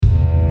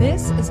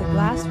This is a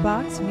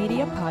Glassbox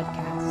Media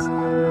podcast.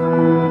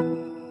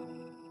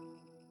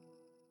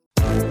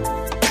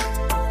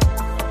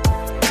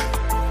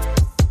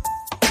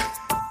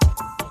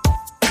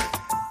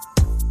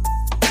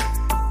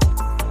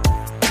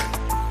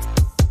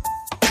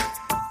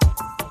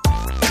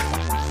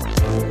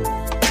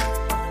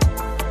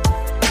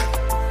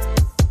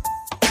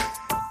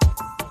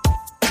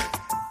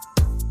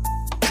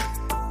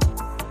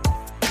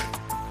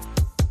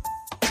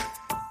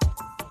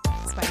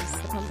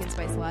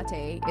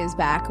 Is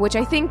back, which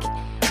I think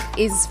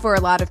is for a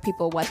lot of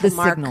people what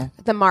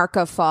the mark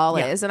of fall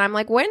is. And I'm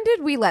like, when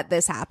did we let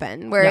this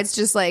happen? Where it's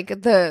just like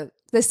the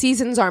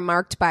seasons are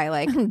marked by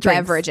like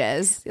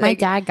beverages. My Like,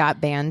 dad got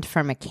banned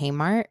from a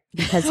Kmart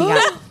because he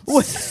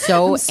got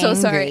so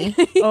sorry.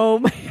 angry. Oh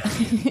my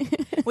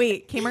God.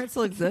 Wait, Kmart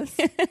still exists?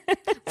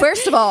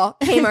 first of all,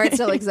 Kmart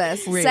still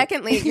exists. Wait.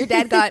 Secondly, your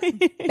dad got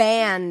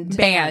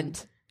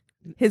banned.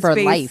 His For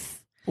face. life.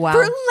 Wow.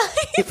 For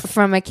life.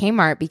 From a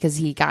Kmart because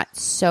he got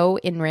so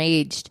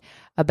enraged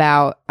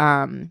about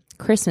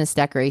Christmas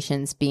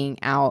decorations being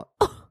out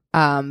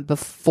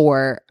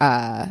before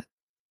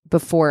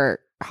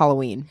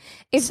Halloween.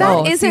 If So-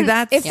 that See, isn't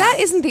that's- that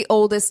isn't the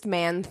oldest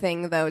man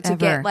thing though to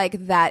get Ever.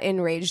 like that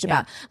enraged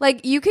about.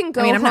 Like you can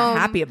go I mean, I'm home. not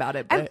happy about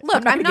it, I'm- but look,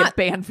 I'm not I'm going to not-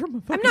 get banned from a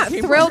I'm fucking not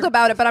Kmart. thrilled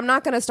about it, but I'm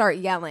not going to start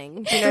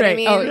yelling. Do you know what I Right.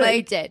 mean? Oh, like,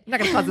 he did. I'm not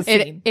going to cause a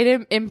scene.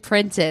 It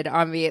imprinted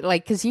on me,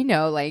 like, because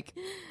like,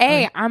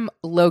 I'm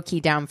low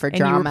key down for And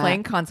drama you were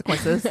playing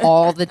Consequences.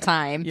 all the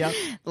time. Yep.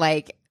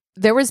 Like,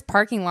 there was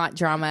parking lot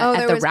drama Oh, at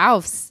there the was-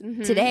 Ralph's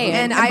today,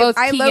 and both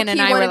I Keegan low-key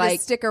and I wanted were to like,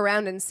 stick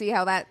around and see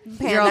how that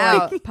panned You're all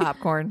out. like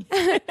popcorn.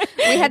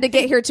 We had to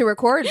get here to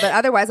record, but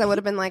otherwise I would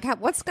have been like,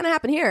 what's going to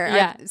happen here?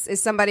 Yeah.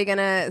 Is somebody going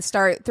to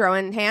start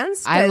throwing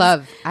hands? I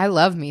 'Cause-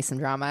 love me some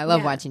drama. I love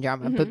Yeah. watching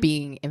drama, but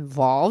being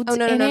involved Oh,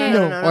 no, in no, it,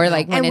 no, no, no, or no.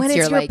 like when and it's when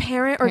your it's your like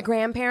parent or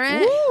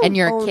grandparent and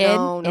you're oh, a kid,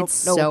 no, no,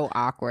 it's no. so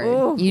awkward.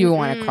 Ooh. You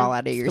want to crawl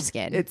out of your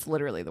skin. It's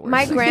literally the worst.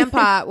 My thing.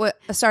 grandpa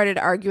started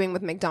arguing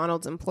with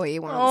McDonald's employee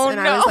once, Oh, and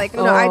I no. was like,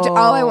 "No,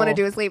 all I want to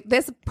do is leave."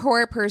 This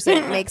poor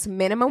person makes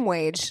minimum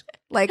wage.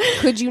 Like,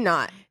 could you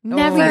not?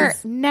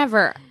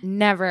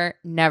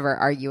 Never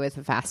argue with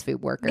a fast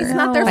food worker. It's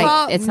not their Like,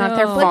 fault. It's not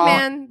their No. Look, fault.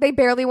 man, they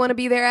barely want to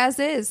be there as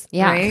is.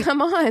 Yeah. Right?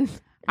 Come on.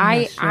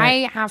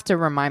 I have to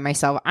remind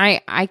myself.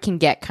 I can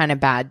get kind of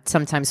bad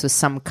sometimes with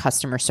some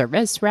customer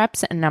service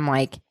reps, and I'm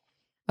like,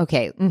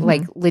 okay,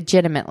 like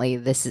legitimately,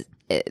 this is.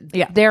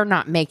 They're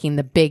not making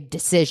the big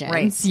decisions,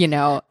 Right. you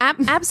know.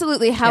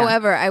 Absolutely.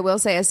 However, I will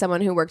say, as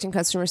someone who worked in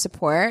customer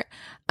support,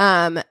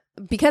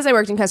 because I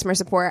worked in customer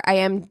support, I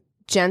am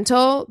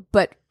gentle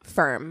but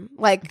firm.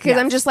 Like, because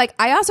I'm just like,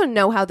 I also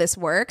know how this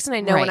works, and I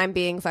know when Right. I'm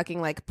being fucking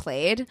like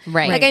played.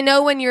 Right. Like, I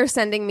know when you're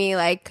sending me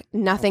like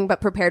nothing but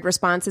prepared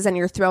responses, and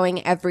you're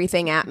throwing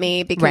everything at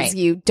me because Right.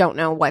 you don't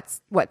know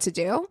what to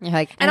do. You're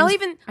like, And I'm I'll so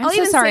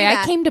even sorry. say I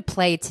that. came to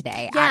play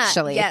today. Yeah,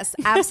 Actually, yes,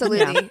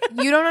 absolutely.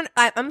 You don't.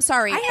 I'm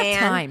sorry, I have Ann.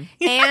 time.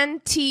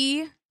 Ann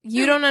T.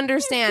 You don't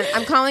understand.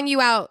 I'm calling you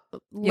out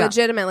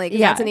legitimately because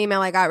that's an email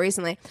I got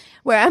recently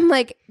where I'm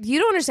like, you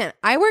don't understand.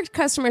 I worked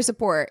customer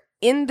support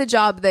in the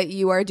job that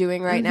you are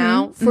doing right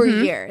now for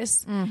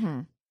years.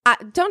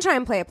 Don't try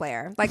and play a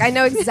player. Like, I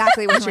know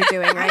exactly what you're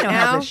doing right I know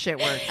now. how this shit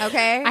works.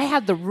 Okay. I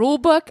had the rule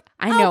book.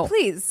 I know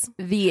Please.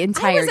 the I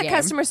entire was a game.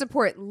 customer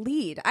support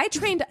lead. I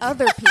trained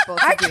other people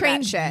to I do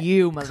trained that shit.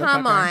 you, motherfucker.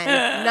 Come on.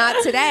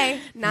 Not today.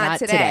 Not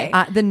today.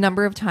 The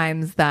number of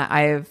times that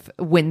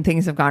when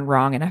things have gone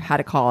wrong and I've had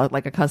to call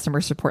like a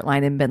customer support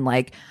line and been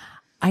like,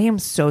 I am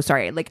so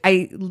sorry. Like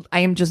I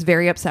am just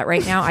very upset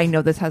right now. I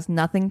know this has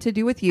nothing to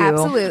do with you.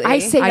 Absolutely. I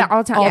say that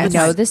all the time. Yes.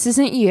 No, this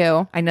isn't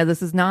you. I know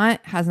this has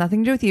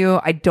nothing to do with you.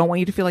 I don't want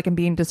you to feel like I'm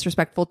being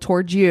disrespectful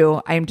towards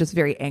you. I am just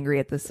very angry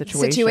at this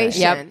situation.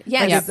 Yep.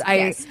 Yes. Like,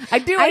 yes. I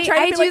do. I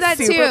try to do be like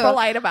that super too.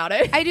 polite about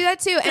it. I do that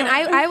too. And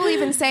I will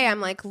even say, I'm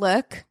like,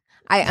 look,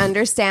 I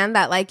understand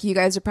that like you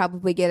guys are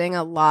probably getting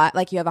a lot,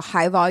 like you have a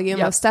high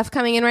volume of stuff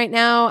coming in right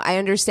now. I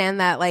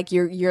understand that like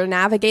you're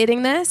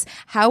navigating this.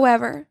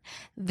 However,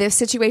 this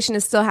situation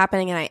is still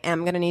happening and I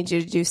am going to need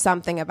you to do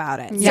something about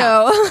it. Yeah.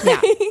 So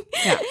Yeah.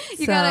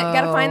 you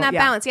gotta find that yeah.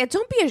 balance. Yeah.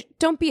 Don't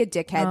be a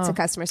dickhead to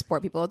customer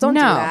support people. Don't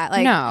No, do that.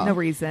 Like, no. No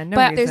reason. No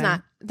But reason. there's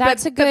not.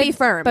 That's but, a good. But be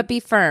firm. But be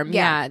firm.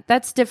 Yeah. Yeah.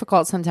 That's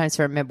difficult sometimes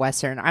for a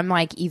Midwestern. I'm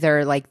like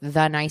either like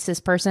the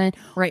nicest person,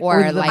 Right, or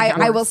or the like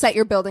I will set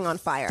your building on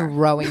fire.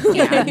 throwing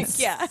cans.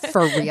 Yeah.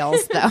 For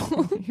reals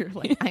though. You're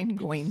like, I'm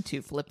going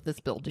to flip this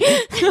building.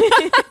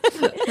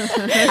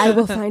 I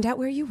will find out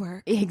where you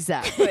work.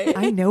 Exactly.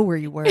 I know where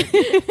you work.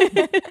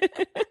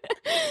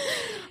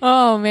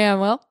 Oh man.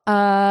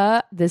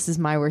 Well, this is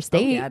my worst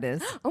date. Yeah, it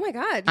is. Oh my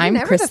God. You're I'm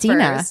never Christina.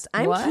 The first.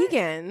 I'm What?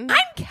 Keegan. I'm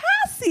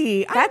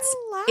Cassie. That's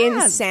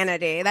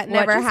insanity. That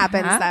never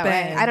happens that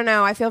way. I don't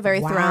know. I feel very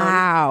thrown.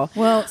 Wow.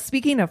 Well,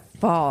 speaking of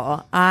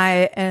fall,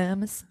 I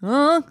am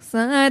so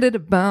excited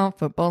about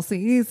football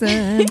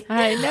season.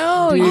 I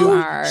know you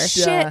are.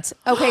 Shit.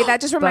 Okay,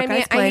 that just reminded me.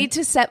 Buckeyes played. I need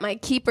to set my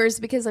keepers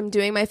because I'm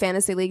doing my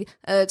fantasy league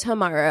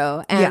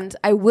tomorrow, and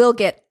I will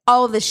get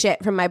all the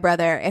shit from my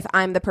brother if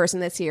I'm the person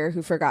that's here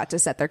who forgot to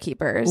set their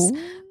keepers.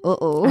 I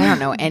don't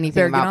know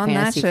anything about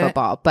fantasy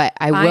football, but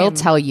I will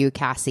tell you,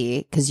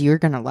 Cassie, because you're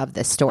going to love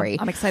this story.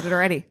 I'm excited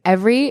already.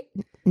 Every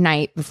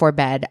night before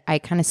bed, I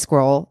kind of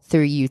scroll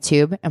through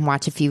YouTube and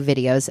watch a few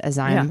videos as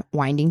I'm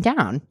winding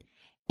down.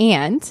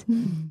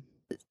 And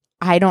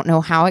I don't know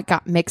how it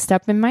got mixed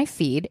up in my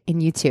feed in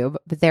YouTube,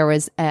 but there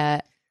was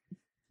the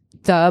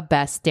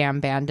best damn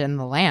band in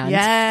the land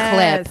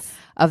clip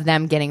of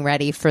them getting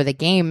ready for the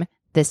game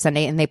this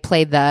Sunday, and they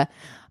played the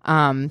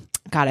God,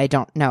 I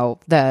don't know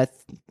the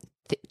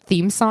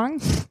theme song.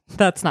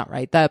 That's not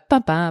right. The ba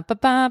ba ba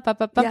ba ba ba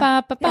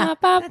ba ba ba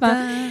ba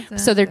ba.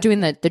 So they're doing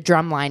the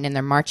drum line and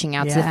they're marching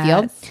out to the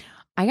field.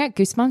 I got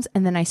goosebumps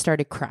and then I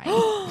started crying.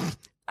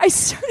 I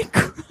started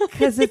crying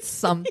because it's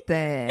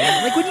something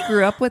like when you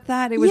grew up with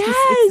that. It was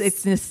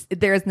just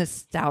there's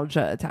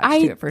nostalgia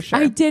attached to it for sure.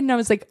 I did, and I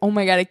was like, oh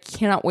my God, I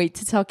cannot wait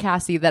to tell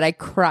Cassie that I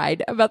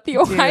cried about the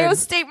Ohio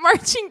State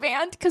marching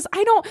band because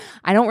I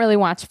don't really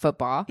watch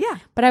football. Yeah,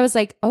 but I was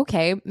like,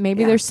 okay,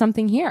 maybe there's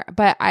something here.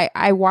 But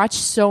I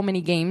watched so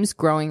many games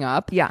growing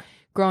up. Yeah.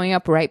 Growing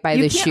up right by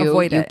the shoe,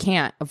 you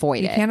can't avoid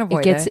it. You can't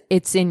avoid it.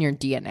 It's in your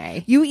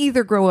DNA. You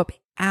either grow up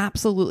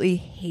absolutely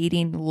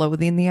hating,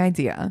 loathing the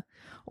idea,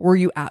 or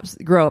you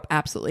grow up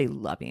absolutely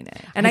loving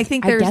it. And I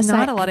think there's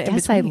not a lot of in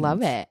between. I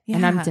love it,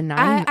 and I'm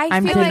denying.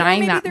 I'm feel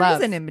denying like that love.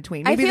 There is an in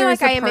between. I feel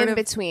like I am in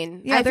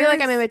between. I feel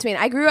like I'm in between.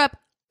 I grew up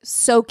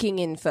soaking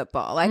in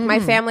football. Like my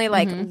family,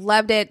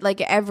 loved it.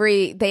 Like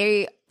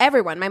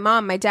everyone, my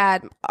mom, my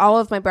dad, all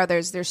of my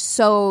brothers, they're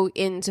so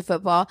into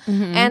football,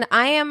 and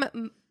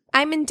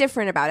I'm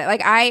indifferent about it.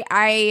 Like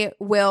I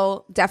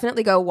will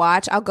definitely go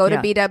watch. I'll go to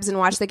B-dubs and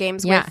watch the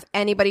games with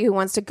anybody who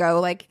wants to go.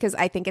 Like because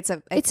I think it's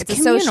a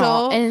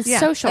social and it's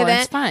social event, and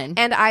it's fun.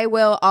 And I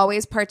will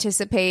always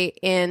participate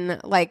in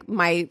like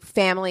my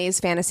family's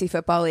fantasy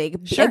football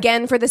league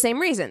again for the same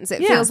reasons.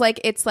 It feels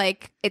like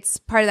it's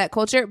part of that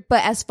culture.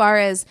 But as far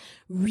as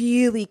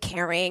really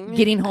caring,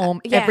 getting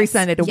home every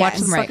Sunday to watch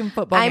the fucking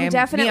football game. I'm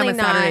definitely I'm a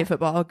not Saturday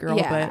football girl,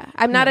 but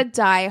I'm not a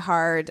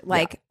diehard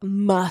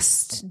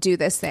must do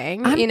this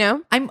thing.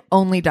 I'm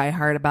only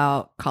diehard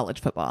about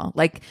college football.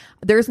 Like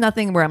there's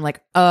nothing where I'm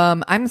like,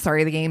 I'm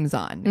sorry, the game's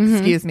on.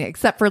 Excuse me,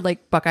 except for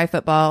like Buckeye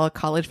football,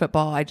 college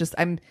football.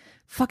 I'm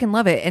fucking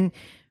love it. And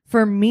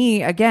for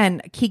me,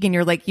 again, Keegan,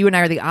 you and I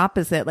are the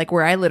opposite. Like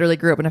where I literally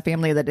grew up in a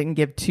family that didn't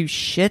give two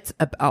shits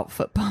about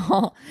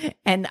football,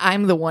 and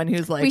I'm the one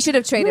who's like, we should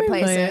have traded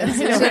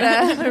places.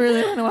 I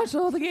really want to watch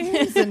all the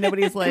games, and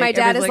nobody's like, my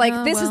dad is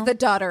like, this is the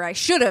daughter I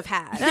should have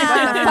had. What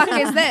the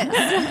fuck is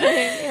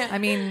this? I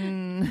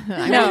mean,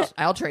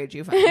 I'll trade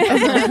you. But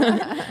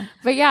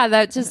yeah,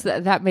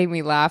 that made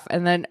me laugh,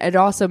 and then it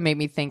also made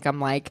me think. I'm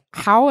like,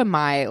 how am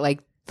I like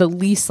the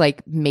least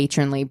like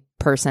matronly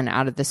person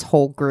out of this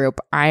whole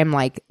group? I'm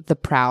like the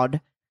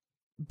proud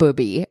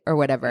booby or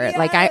whatever. Yes.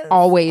 Like I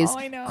always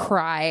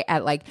cry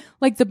at like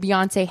the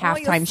Beyonce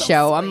halftime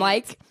show. Sweet. I'm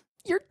like,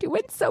 you're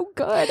doing so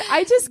good.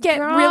 I just get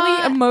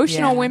really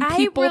emotional when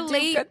people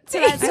relate do good to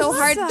that so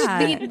hard.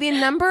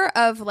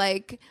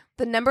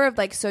 The number of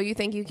like So You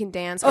Think You Can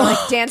Dance or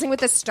like Dancing with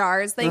the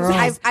Stars things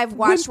I've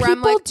watched when where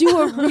I'm like, do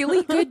a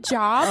really good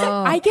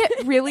job. I get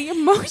really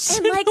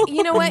emotional. And like,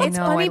 you know what? It's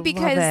funny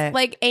because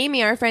like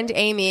Amy, our friend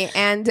Amy,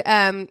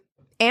 and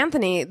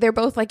Anthony, they're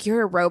both like,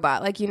 you're a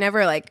robot. Like you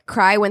never like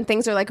cry when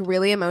things are like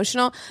really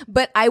emotional,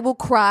 but I will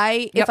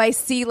cry if I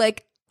see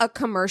like a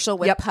commercial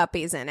with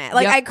puppies in it.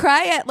 Like I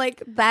cry at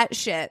like that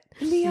shit.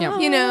 You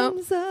know?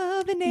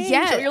 Of an angel.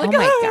 Yeah. You're like,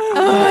 oh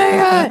my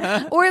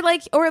God. Or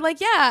like,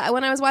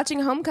 when I was watching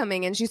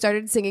Homecoming and she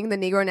started singing the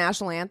Negro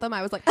National Anthem,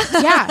 I was like,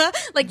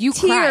 like you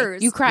tears. Cry.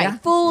 You cry. Yeah.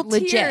 Full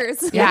legit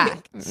tears. Yeah.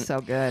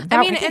 So good. I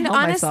mean, and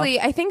honestly,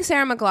 I think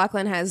Sarah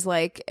McLachlan has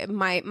like,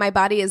 my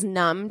body is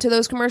numb to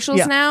those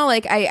commercials now.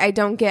 Like I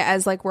don't get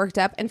as like worked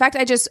up. In fact,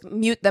 I just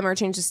mute them or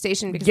change the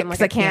station because I'm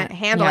like, I can't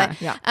handle it.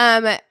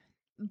 Yeah.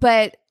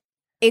 But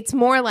it's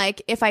more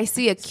like if I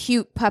see a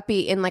cute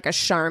puppy in like a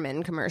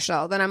Charmin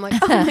commercial, then I'm like,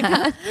 oh my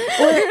God. Like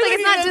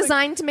it's not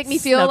designed to make me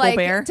feel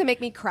like to make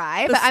me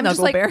cry, but I'm just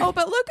like, oh,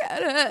 but look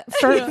at it.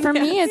 For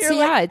me, it's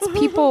it's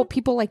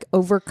people like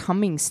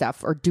overcoming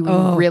stuff or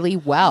doing really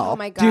well. Oh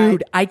my God.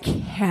 Dude, I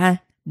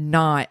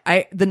cannot.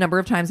 The number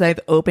of times I've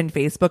opened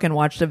Facebook and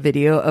watched a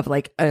video of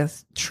like a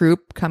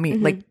troop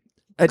coming, like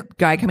a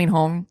guy coming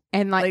home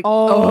and like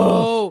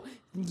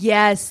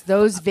Yes,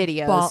 those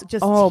videos.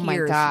 Just oh tears my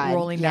God.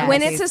 rolling down.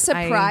 When it's a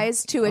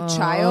surprise to a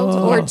child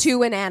or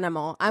to an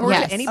animal, I'm or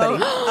just to anybody,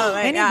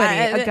 my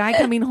God. a guy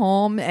coming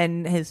home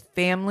and his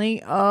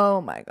family.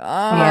 Oh my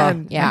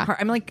God! Yeah.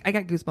 I'm like, I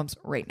got goosebumps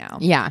right now.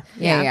 Yeah.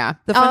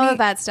 The all funny, of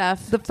that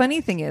stuff. The funny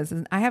thing is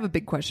I have a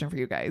big question for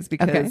you guys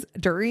because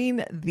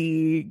during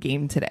the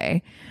game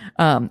today,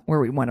 where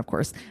we won, of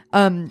course,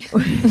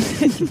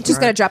 Just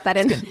gonna drop that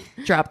in.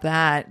 Drop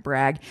that,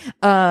 brag.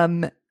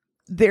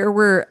 There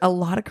were a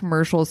lot of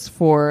commercials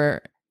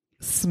for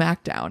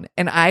SmackDown,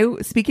 and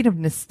speaking of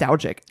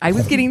nostalgic, I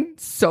was getting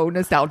so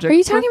nostalgic. Are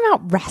you talking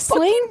about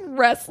wrestling?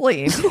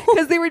 Wrestling,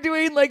 because they were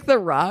doing like The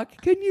Rock.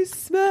 Can you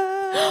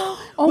smell?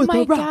 Oh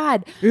my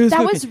God,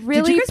 that was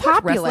really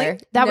popular.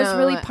 wrestling? That was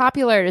really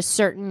popular at a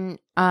certain.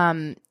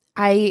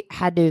 I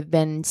had to have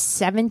been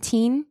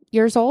 17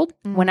 years old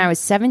when I was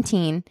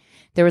 17.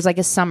 There was like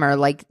a summer,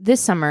 like this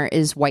summer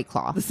is White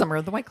Claw. The summer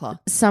of the White Claw.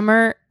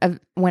 Summer of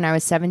when I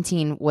was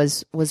 17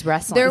 was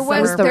wrestling. There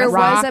was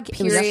a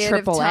period of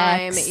Triple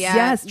time. X. Yeah,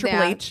 Yes,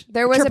 Triple H.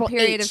 There was Triple a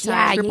period H, of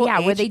time. Triple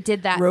where H, they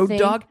did that Road thing.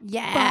 Dogg.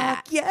 Yeah.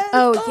 Fuck yes.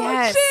 Oh,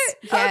 yes. Shit.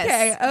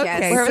 Yes. Okay.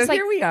 Yes. Where it So was like,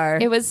 here we are.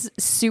 It was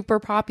super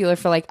popular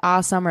for like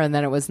summer, and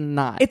then it was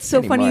not. It's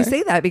so funny you anymore.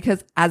 say that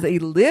because as a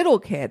little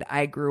kid,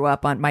 I grew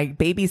up on my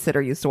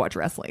babysitter used to watch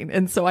wrestling,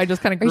 and so I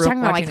just kind of Are grew you up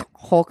talking about watching like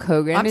Hulk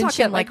Hogan I'm and talking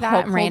shit like that,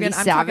 Hulk and Randy Hogan.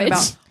 I'm Savage? talking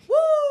about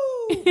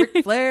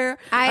Ric Flair.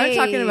 I'm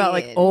talking about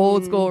like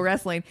old school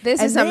wrestling. This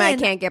And is something I then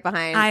can't get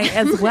behind. I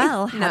as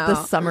well had the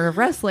No. summer of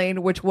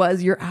wrestling, which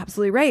was, you're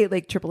absolutely right,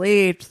 like Triple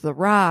H, The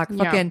Rock,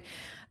 fucking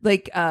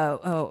like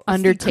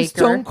Undertaker.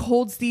 Stone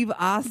Cold Steve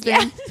Austin,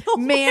 Yeah. Oh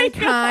my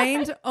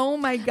Mankind. Oh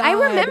my God. I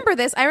remember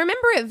this. I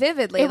remember it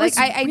vividly. It was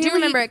I do really,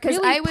 remember it because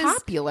really I was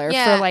popular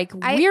yeah, for like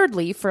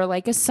weirdly for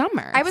like a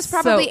summer. I was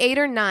probably So- 8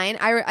 or 9.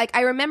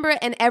 I remember it,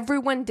 and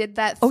everyone did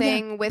that Oh,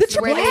 thing yeah. with The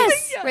Triple where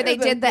H. they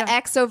did the Yeah.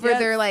 X over Yes.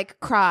 their like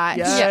crotch.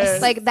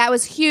 Yes. Like that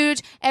was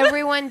huge.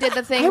 Everyone did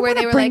the thing I where want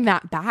they to were bring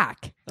like, that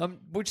back.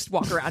 we'll just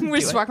walk around. We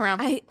just walk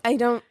around. I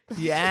don't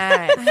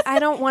Yes. I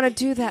don't want to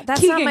do that. That's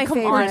Keegan, not my come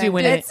favorite. on. We're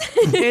doing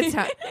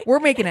it. We're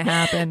making it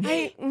happen.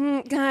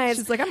 Guys.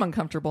 She's like, I'm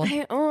uncomfortable.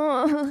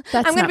 I'm That's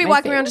gonna not be my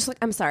walking around favorite. just like,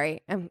 I'm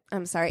sorry.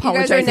 I'm sorry. You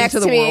guys are Apologizing next to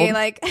to, the me, world.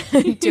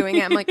 like doing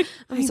it. I'm like,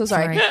 I'm so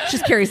sorry. She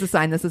just carries the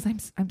sign that says,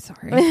 I'm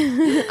sorry.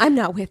 I'm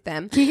not with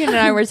them. Keegan and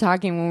I were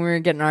talking when we were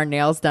getting our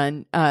nails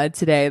done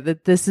today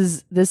that this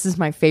is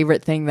my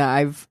favorite thing that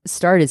I've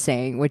started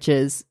saying, which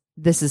is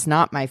this is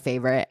not my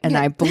favorite, and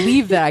I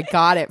believe that I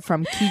got it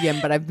from Keegan,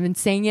 but I've been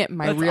saying it in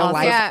my real awesome.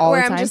 life Yeah, all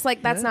where the I'm time. just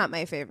like, that's not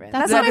my favorite.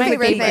 That's That's not not my my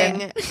favorite favorite.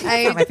 thing.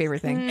 That's not my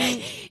favorite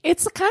thing.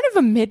 It's kind of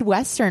a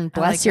Midwestern.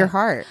 Bless like your that.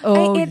 heart.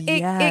 Oh, it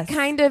yes.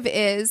 kind of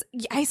is.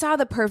 I saw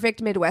the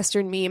perfect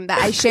Midwestern meme that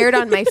I shared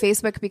on my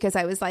Facebook because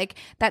I was like,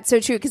 that's so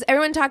true. Because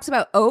everyone talks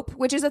about ope,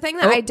 which is a thing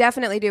that I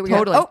definitely do. Where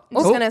Totally. You're like, I'm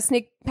just Ope. going to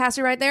sneak past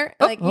you right there.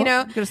 Like, you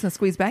know, Just gonna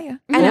squeeze by you.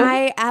 and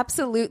I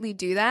absolutely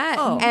do that.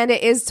 Oh. And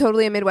it is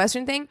totally a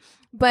Midwestern thing.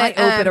 But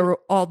I ope it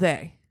all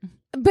day.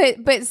 But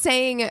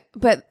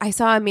I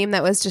saw a meme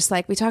that was just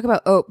like, we talk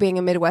about oat being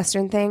a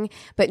Midwestern thing,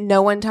 but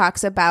no one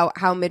talks about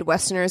how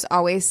Midwesterners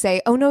always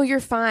say, "Oh no, you're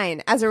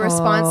fine," as a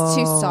response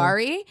to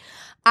sorry.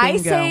 I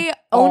Bingo. say,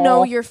 "Oh no,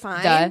 All you're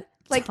fine." the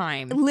like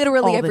time.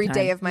 literally All the every time.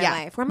 day of my Yeah.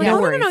 life. Where I'm like, No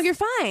 "Oh no, worries. you're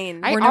fine."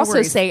 I no also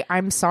worries. say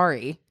I'm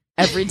sorry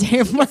every day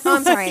of my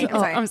I'm sorry. I'm life.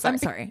 sorry. I'm sorry. I'm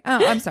sorry.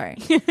 Oh, I'm sorry.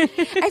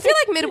 I feel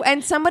like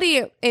and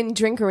somebody in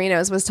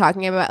Drinkarinos was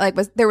talking about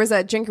there was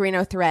a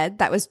Drinkarino thread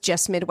that was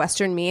just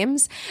Midwestern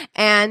memes,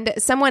 and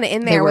someone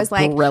in there were was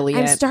like,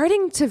 brilliant. "I'm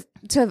starting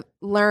to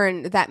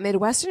learn that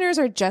Midwesterners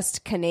are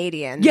just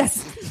Canadians."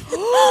 Yes.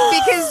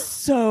 because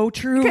So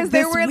true. because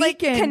there This were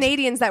like weekend-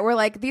 Canadians that were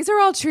like, these are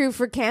all true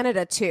for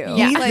Canada too.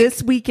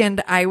 This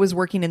weekend, I was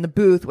working in the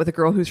booth with a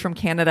girl who's from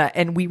Canada,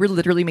 and we were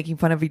literally making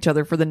fun of each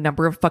other for the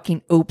number of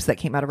fucking opes that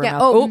came out of her Yeah,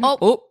 mouth.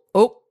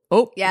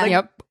 Oh. Yeah. Like,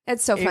 Yep.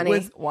 It's so funny. It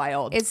was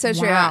wild. It's so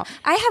true. Wow.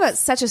 I have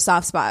such a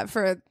soft spot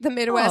for the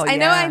Midwest. Oh, I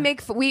know yeah. I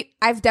make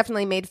I've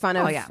definitely made fun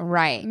of yeah.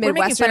 Right. We're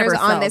making fun of Midwesterners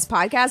on ourselves. this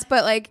podcast,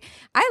 but like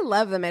I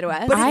love the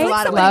Midwest. But it's I a like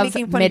lot of somebody ways. love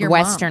making fun of your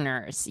mom.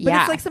 Midwesterners. But Yeah.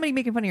 it's like somebody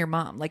making fun of your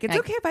mom. Like, it's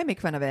okay if I make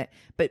fun of it,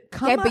 but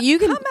come Okay, but you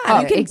can come at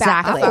you it. can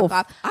exactly. back the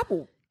fuck off. I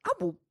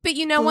will But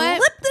you know what?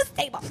 flip this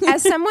table.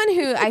 As someone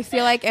who I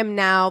feel like am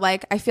now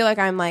like I feel like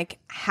I'm like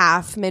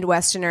half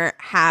Midwesterner,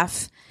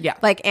 half Yeah.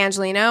 like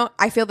Angelino.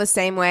 I feel the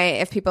same way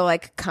if people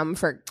like come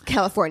for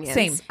Californians.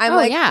 Same. I'm Oh,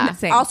 like yeah.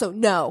 Same. Also,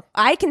 no,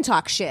 I can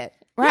talk shit.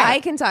 Right. I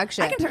can talk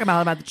shit. I can talk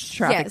about the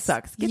traffic Yes.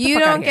 sucks. Get the You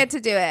fuck don't outta here. get to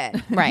do it.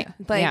 Right.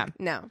 Like Yeah.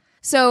 no.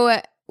 So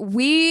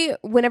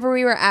whenever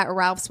we were at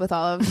Ralph's with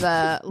all of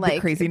the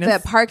like craziness.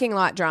 the parking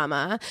lot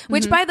drama,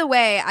 which by the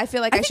way, I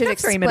feel like I, think should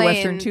that's explain. very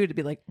Midwestern too, to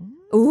be like,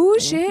 Ooh,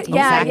 shit.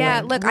 Yeah, Exactly.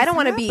 yeah. Look, I What's don't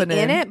want to be happening?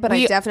 in it, but I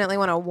We- definitely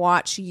want to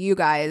watch you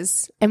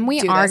guys. And we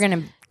do are this.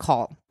 going to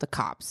call the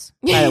cops,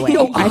 by the way.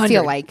 Oh, I 100.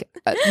 feel like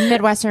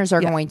Midwesterners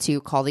are going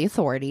to call the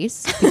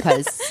authorities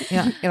because,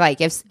 like,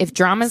 if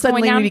drama's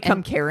suddenly going down, we become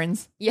and-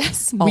 Karens.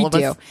 yes, all we of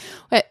do. us.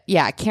 But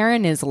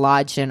Karen is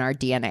lodged in our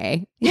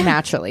DNA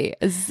naturally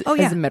as a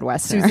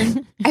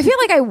Midwesterner. I feel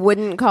like I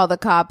wouldn't call the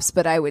cops,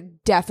 but I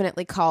would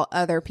definitely call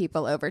other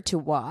people over to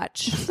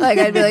watch. Like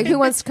I'd be like, "Who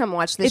wants to come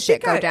watch this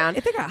shit go down?"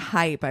 If they got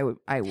hype, I would.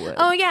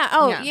 Oh yeah.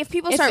 Oh, if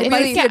people start if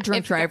really I see a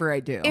drunk driver, I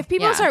do. If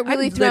people start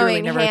really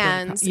throwing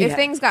hands, if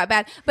things got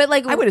bad, but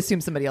like I would assume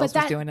somebody else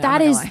was doing it.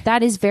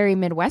 That is very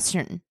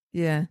Midwestern.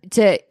 Yeah,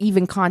 to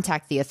even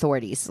contact the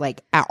authorities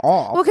like at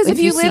all. Well, because if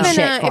you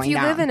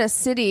live in a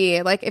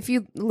city, like if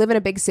you live in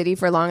a big city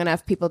for long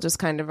enough, people just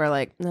kind of are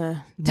like,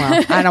 well,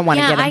 I don't want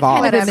to get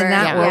involved. I kind of in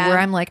that world where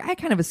I'm like, I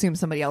kind of assume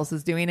somebody else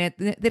is doing it.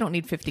 They don't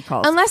need 50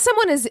 calls unless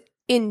someone is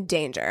in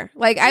danger.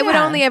 Like I would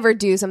only ever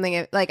do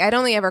something like I'd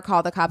only ever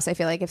call the cops. I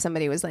feel like if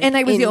somebody was like, and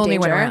I was the only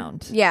danger. one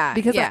around. Yeah,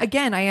 because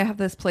again, I have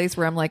this place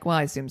where I'm like, well,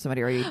 I assume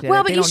somebody already did.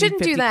 Well, it. but you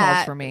shouldn't do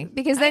that for me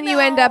because then you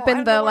end up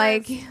in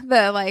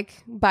the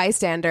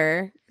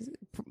bystander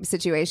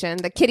situation,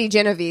 the Kitty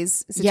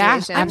Genovese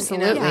situation. Yeah,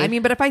 absolutely. You know? I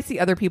mean, but if I see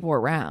other people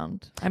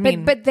around,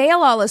 but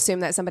they'll all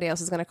assume that somebody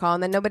else is going to call,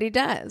 and then nobody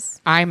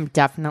does. I'm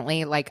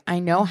definitely like, I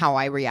know how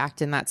I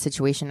react in that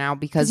situation now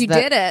because you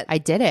did it. I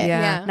did it.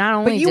 Yeah. Not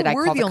only did I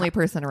call you were the only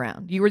person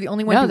around. You were the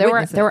only one. No,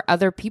 there were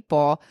other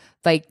people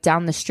like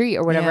down the street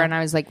or whatever, and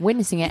I was like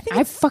witnessing it.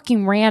 I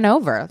fucking ran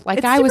over.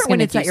 Like I was going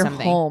to do at your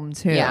something. home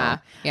too. Yeah.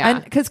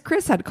 And because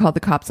Chris had called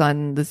the cops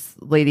on this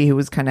lady who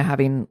was kind of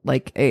having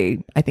like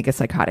a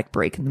psychotic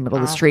break in the middle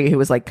of the street, who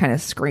was like kind of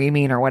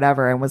screaming or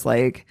whatever, and was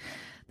like,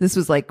 this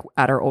was like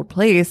at our old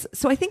place.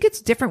 So I think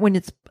it's different when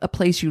it's a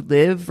place you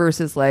live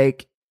versus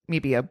like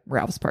maybe a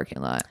Ralph's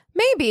parking lot.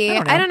 Maybe.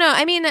 I don't know.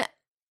 I mean,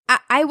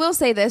 I will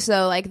say this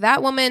though, like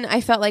that woman, I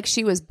felt like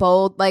she was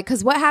bold, like,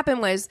 because what happened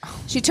was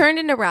she turned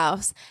into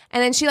Ralph's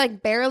and then she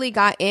like barely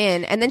got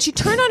in, and then she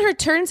turned on her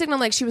turn signal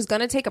like she was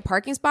going to take a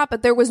parking spot,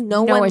 but there was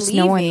no one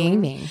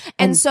leaving.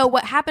 And so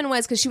what happened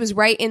was, because she was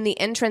right in the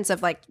entrance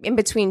of like in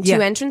between two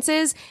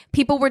entrances,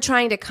 people were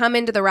trying to come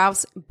into the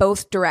Ralph's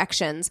both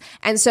directions,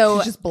 and so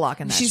she's just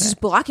blocking that. She's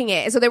just blocking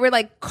it. And so there were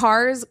like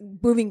cars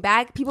moving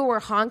back, people were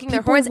honking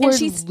their horns, and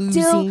she's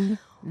still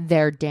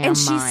their damn and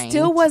she mind.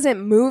 still wasn't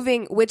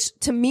moving, which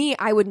to me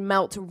I would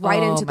melt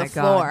right into the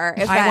floor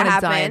if that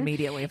happened. Die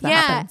immediately if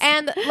that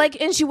happens.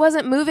 and she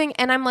wasn't moving,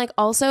 and I'm like,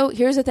 also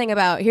here's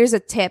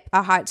a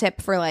hot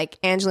tip for like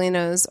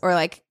Angelinos or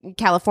like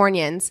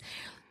Californians.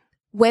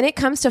 When it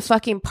comes to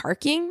fucking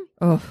parking,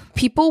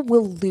 people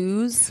will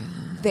lose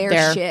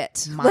their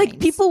shit. Minds. Like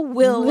people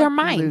will their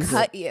minds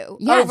cut you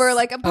over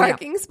like a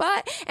parking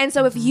spot. And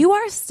so if you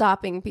are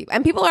stopping people,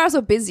 and people are also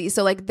busy,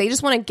 so like they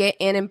just want to get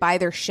in and buy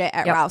their shit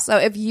at Ralph's. So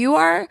if you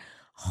are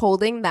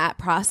holding that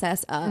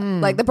process up,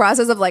 like the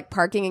process of like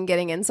parking and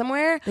getting in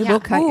somewhere, they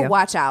will cut you.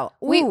 Watch out.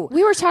 We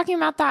were talking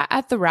about that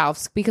at the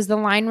Ralph's because the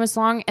line was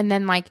long, and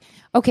then like,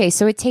 okay,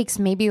 so it takes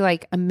maybe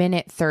like a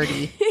minute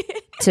 30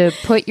 to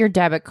put your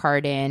debit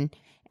card in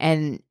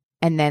and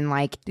then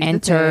like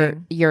enter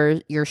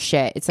your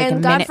shit. It's like and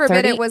a God minute forbid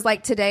 30. It was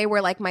like today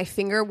where like my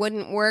finger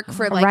wouldn't work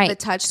for like the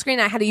touch screen.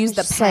 I had to use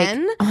the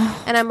pen,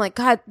 and I'm like,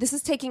 God, this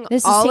is taking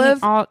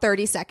all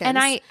 30 seconds. And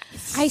I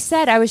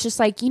said, I was just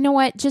like, you know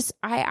what? Just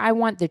I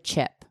want the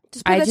chip.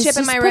 Just put the chip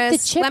in my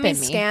wrist. Let me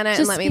scan it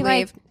and let me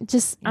leave.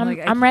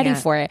 I'm ready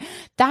for it.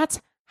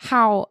 That's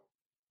how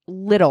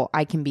little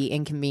I can be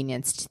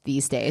inconvenienced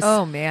these days.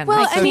 Oh man.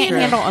 Well, I can't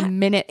handle a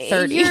minute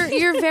 30.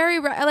 You're very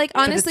like,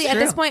 honestly at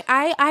this point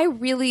I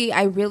really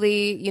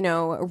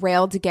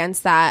railed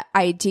against that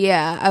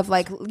idea of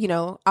like,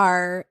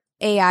 our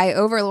AI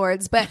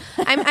overlords, but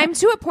I'm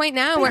to a point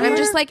now where I'm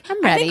just like,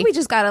 I think we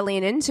just got to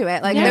lean into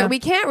it. Like we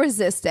can't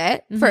resist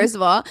it. First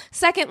of all,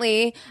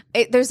 secondly,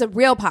 there's a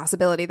real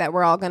possibility that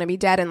we're all going to be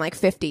dead in like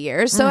 50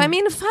 years. So I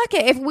mean, fuck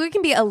it. If it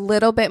can be a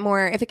little bit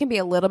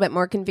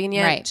more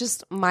convenient,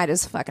 just might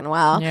as fucking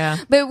well. Yeah.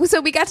 But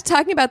so we got to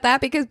talking about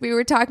that because we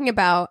were talking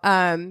about,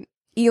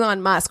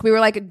 Elon Musk. We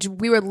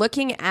were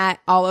looking at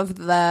all of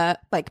the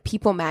like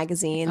People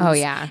magazines. Oh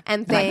yeah,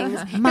 and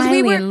things.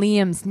 Miley and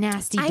Liam's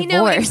nasty divorce. I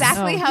know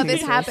exactly how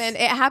this happened.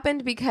 It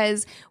happened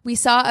because we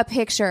saw a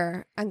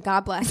picture, and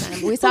God bless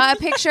him. We saw a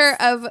picture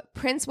of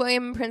Prince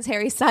William and Prince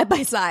Harry side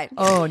by side.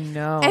 Oh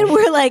no! And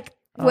we're like,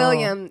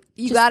 William,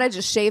 you gotta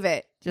just shave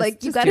it.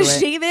 You gotta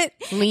shave it.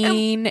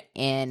 Lean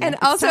in. And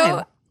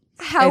also,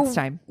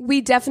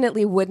 we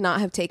definitely would not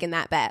have taken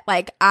that bet.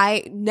 Like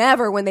I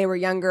never, when they were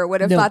younger, would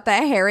have thought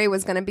that Harry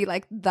was going to be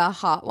like the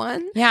hot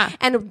one. Yeah.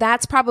 And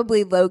that's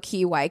probably low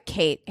key why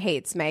Kate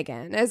hates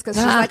Meghan, is because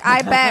she's like,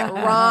 I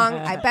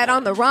bet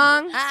on the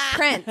wrong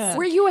prince.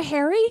 Were you a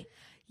Harry?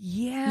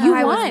 Yeah, you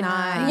I won. Was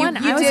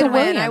not. You did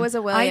win. I was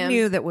a William. I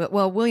knew that.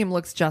 William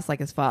looks just like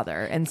his father,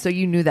 and so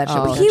you knew that.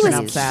 He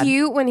was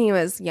cute when he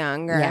was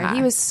younger. Yeah.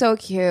 He was so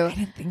cute. I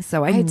didn't think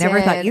so. I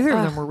never thought either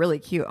of them were really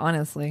cute.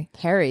 Honestly,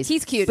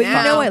 he's cute. But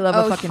now. I love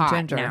a fucking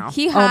ginger. Now.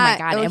 He hot. Oh my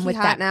god! And with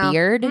that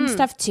beard and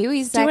stuff too,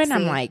 he's sexy. doing.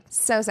 I'm like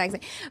so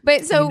sexy.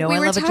 But so we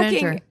were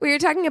talking. We were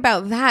talking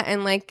about that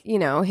and like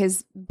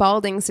his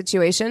balding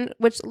situation.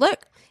 Which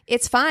look.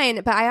 it's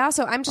fine. But I want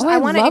to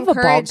love a bald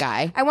encourage.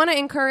 guy. I want to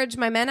encourage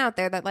my men out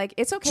there that like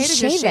it's okay Just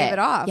to just shave it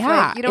off. Yeah,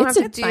 Like, you don't have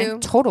to it's do a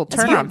total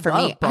turn on for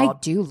me. I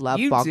do love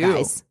bald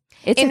guys.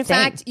 It's in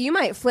fact, you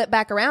might flip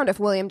back around if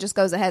William just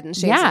goes ahead and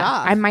shaves it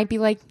off. I might be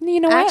like, you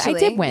know what? I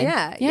did win.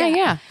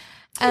 Yeah.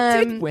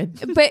 I did win.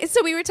 But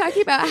so we were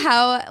talking about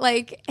how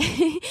like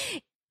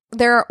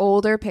there are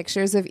older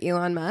pictures of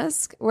Elon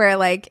Musk where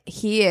like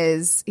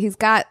he's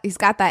got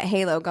that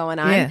halo going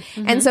on. Yeah.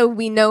 And so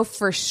we know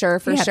for sure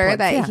plugs,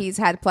 that he's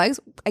had plugs.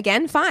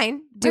 Again,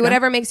 fine. Do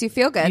whatever makes you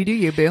feel good. You do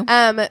you, boo.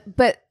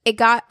 But it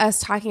got us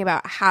talking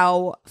about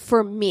how,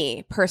 for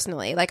me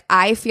personally, like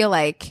I feel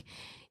like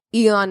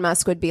Elon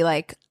Musk would be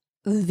like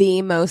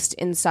the most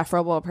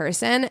insufferable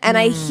person. And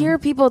I hear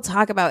people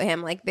talk about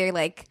him like they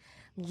like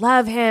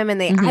love him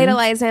and they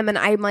idolize him. And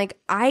I'm like,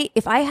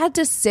 if I had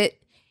to sit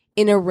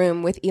in a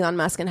room with Elon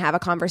Musk and have a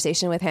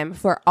conversation with him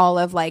for all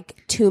of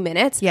like 2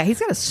 minutes. Yeah, he's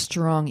got a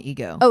strong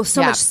ego. Oh,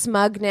 so much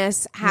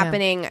smugness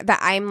happening that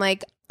I'm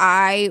like,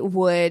 I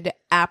would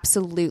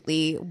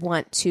absolutely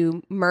want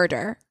to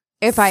murder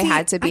if I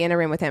had to be in a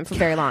room with him for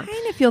very long. I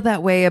kind of feel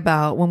that way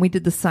about when we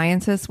did the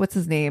scientist. What's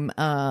his name?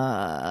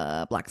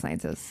 Black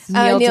scientist.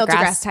 Neil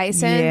deGrasse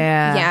Tyson.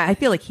 Yeah. I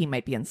feel like he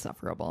might be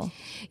insufferable.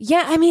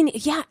 Yeah, I mean,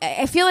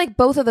 I feel like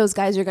both of those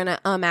guys are gonna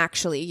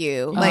actually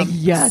you like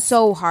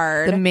so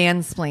hard. The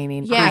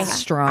mansplaining is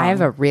strong. I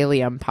have a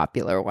really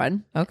unpopular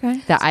one. Okay.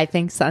 That I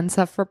think's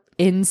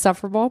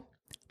insufferable.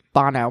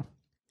 Bono.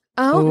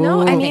 Oh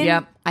no, I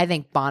mean, I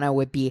think Bono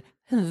would be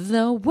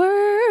the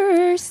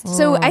worst.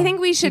 So I think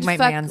we should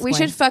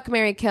mansplain. fuck,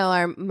 marry, kill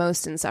our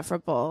most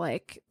insufferable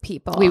like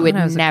people. We would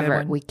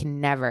never. We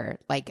can never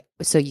like.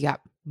 So you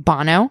got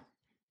Bono,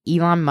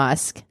 Elon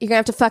Musk. You're gonna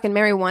have to fucking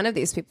marry one of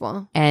these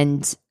people.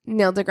 And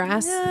Neil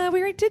deGrasse. Yeah, we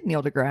already did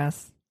Neil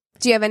deGrasse.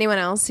 Do you have anyone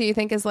else who you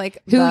think is like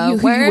who the you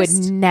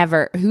worst? would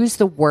never? Who's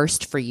the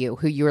worst for you?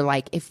 Who you were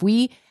like, if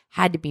we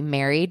had to be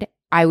married,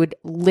 I would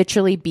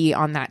literally be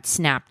on that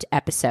Snapped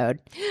episode,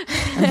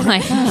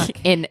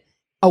 like in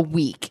a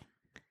week.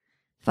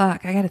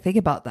 Fuck, I got to think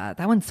about that.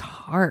 That one's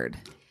hard.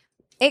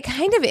 It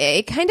kind of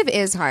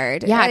is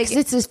hard. Yeah, like, because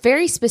it's this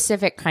very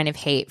specific kind of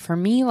hate. For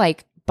me,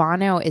 like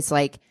Bono is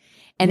like,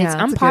 and it's it's a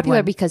good unpopular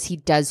one. because he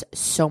does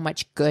so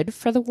much good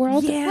for the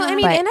world. Yeah. well, I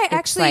mean, but and I it's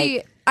actually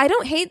like- I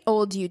don't hate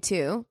old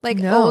U2. Like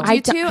No, old I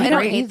U2, don't- I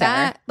don't either. hate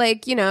that.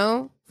 Like, you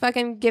know,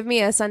 fucking give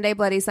me a Sunday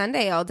Bloody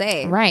Sunday all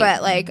day. Right.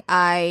 But like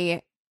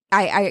I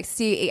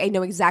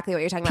know exactly what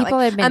you're talking People about.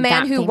 have Like been a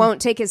man who backing-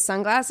 won't take his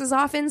sunglasses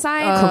off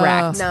inside.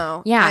 Correct.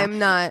 No. Yeah. I'm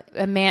not.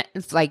 A man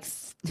like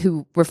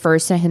who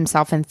refers to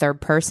himself in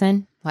third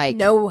person, like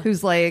No.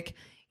 Who's like,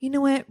 you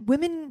know what?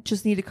 Women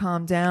just need to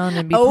calm down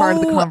and be part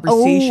of the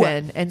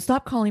conversation and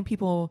stop calling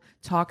people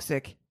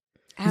toxic.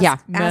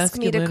 Ask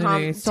me to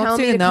calm. Stop Tell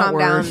me saying to that calm word.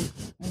 down.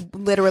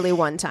 Literally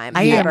one time.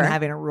 I am ever.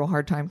 having a real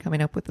hard time coming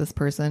up with this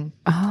person.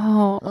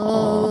 who's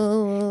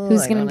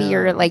going to be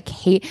your like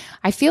hate?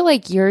 I feel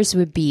like yours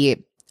would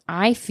be.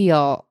 I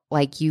feel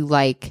like you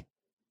like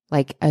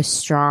a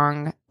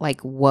strong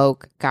like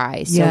woke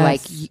guy. So Yes.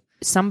 like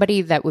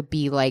somebody that would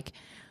be like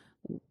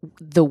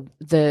the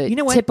You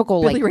know what?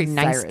 typical Billy like Ray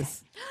nice.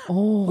 Cyrus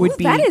Ooh,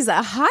 that is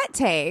a hot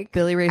take.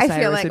 Billy Ray I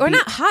Cyrus feel like, would or be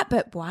not hot,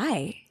 but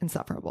why?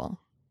 insufferable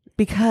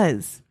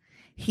because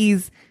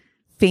he's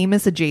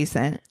famous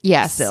adjacent.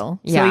 Yes. Still.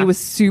 So Yeah. he was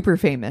super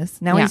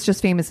famous. Now Yeah. he's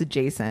just famous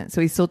adjacent.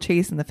 So he's still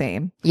chasing the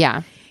fame.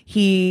 Yeah.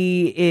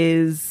 He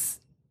is,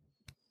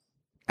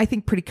 I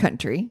think, pretty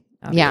country.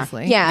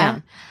 Obviously.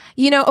 Yeah.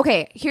 You know,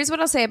 okay, here's what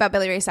I'll say about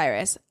Billy Ray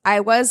Cyrus. I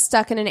was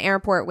stuck in an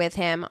airport with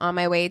him on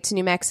my way to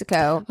New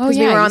Mexico because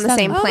we were on the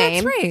same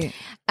plane. Oh, that's right.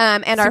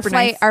 And our Super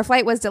nice.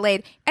 flight was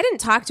delayed. I didn't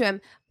talk to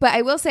him, but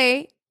I will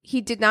say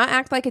he did not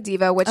act like a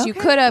diva, which you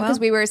Okay, could have because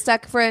well. we were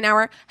stuck for an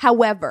hour.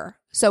 However,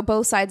 so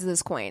both sides of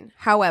this coin.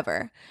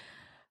 However,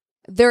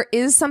 there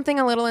is something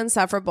a little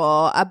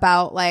insufferable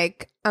about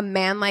like a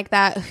man like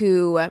that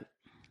who.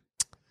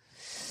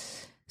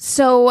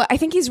 So I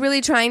think he's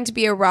really trying to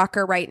be a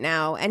rocker right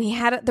now, and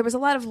there was a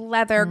lot of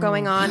leather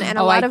going on and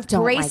a lot of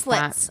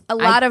bracelets,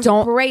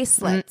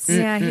 bracelets.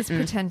 Yeah, he's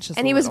pretentious.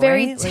 And a he was little,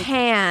 very right? Like,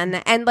 tan,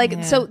 and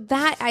like so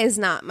that is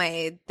not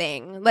my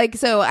thing. Like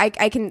so, I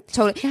can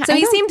totally. Yeah, so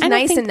he seemed I don't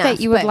nice think enough. that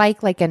you would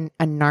but- like a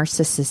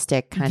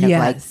narcissistic kind of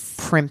like Yes.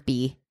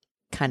 primpy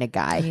kind of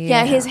guy.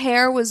 Yeah, his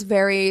hair was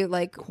very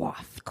like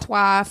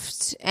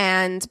coiffed,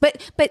 and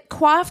but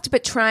coiffed,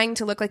 but trying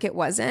to look like it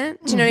wasn't.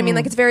 Do you know what I mean?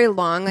 Like it's very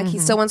long. Like he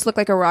still wants to look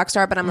like a rock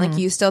star, but I'm like,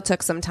 you still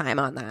took some time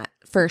on that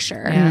for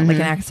sure. Yeah, like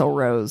an Axl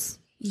Rose.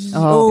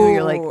 Oh,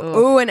 you're like, ugh.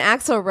 oh, and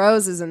Axl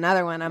Rose is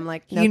another one. I'm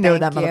like, no, you know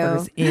thank that you.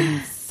 motherfucker's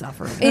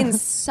insufferable.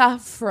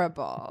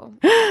 Insufferable.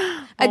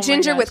 A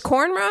ginger with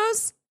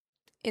cornrows,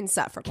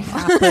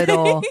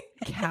 insufferable.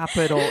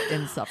 capital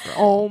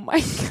insufferable. Oh my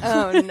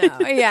god. Oh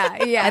no, yeah.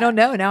 I don't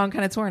know. Now I'm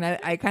kind of torn.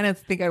 I kind of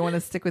think I want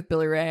to stick with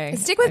Billy Ray.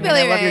 Stick with I mean,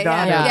 Billy I love Ray. your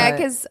daughter, yeah, but-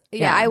 because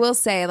I will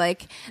say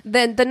like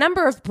the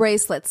number of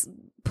bracelets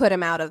put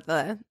him out of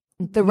the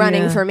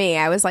running for me.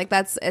 I was like,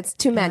 it's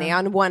too many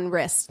on one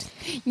wrist.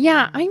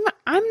 Yeah,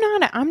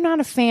 I'm not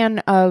a fan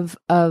of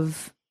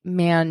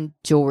man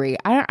jewelry.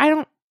 I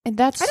don't.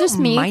 That's just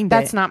me.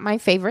 That's not my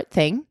favorite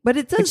thing. But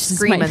it does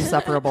scream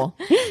insufferable.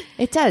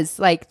 It does.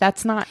 Like,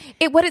 that's not.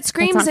 What it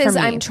screams is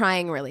I'm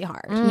trying really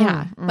hard.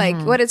 Yeah. Like,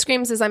 what it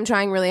screams is I'm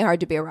trying really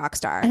hard to be a rock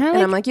star. And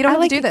I'm like, you don't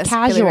have to do this.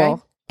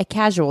 A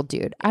casual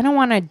dude. I don't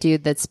want a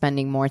dude that's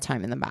spending more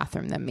time in the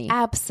bathroom than me.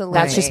 Absolutely.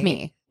 That's just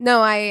me.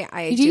 No, I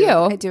do.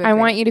 I do agree. I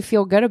want you to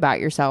feel good about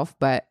yourself,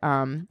 but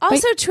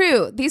also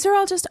true. These are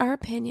all just our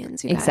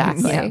opinions. You guys.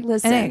 Exactly. Yeah.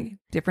 Listen, and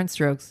different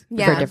strokes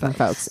for different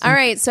folks. All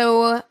right,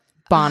 so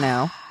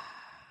Bono,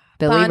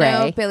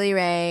 Billy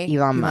Ray,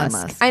 Elon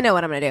Musk. I know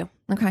what I'm going to do.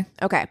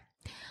 Okay.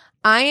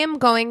 I am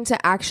going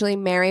to actually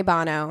marry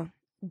Bono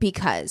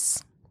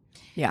because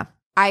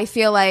I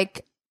feel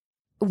like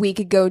we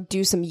could go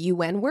do some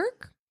UN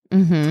work.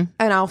 And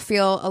I'll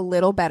feel a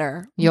little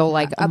better. You'll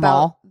like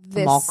about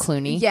this. Amal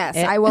Clooney. Yes,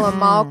 I will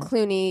Amal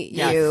Clooney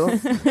you.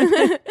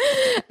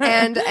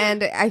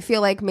 and I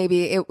feel like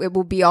maybe it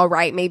will be all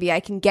right. Maybe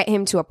I can get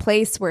him to a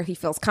place where he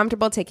feels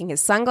comfortable taking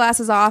his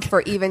sunglasses off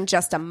for even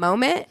just a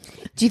moment.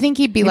 Do you think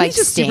he'd be like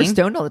just Sting? Super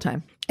stoned all the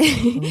time.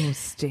 Ooh,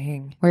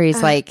 Sting. Where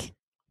he's like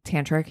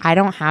tantric. I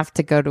don't have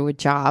to go to a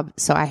job,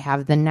 so I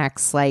have the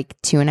next like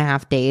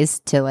 2.5 days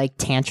to like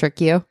tantric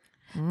you.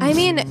 I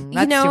mean,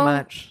 that's too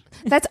much.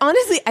 That's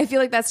honestly, I feel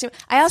like that's too much.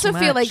 I also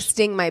feel like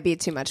Sting might be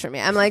too much for me.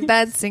 I'm like,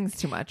 that Sting's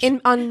too much.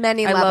 On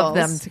many levels. I love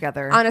them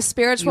together. On a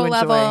spiritual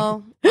level,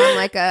 on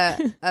like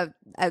a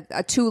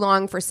too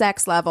long for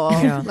sex level.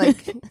 Yeah.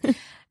 Like,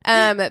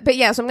 but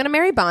yeah, so I'm going to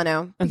marry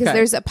Bono because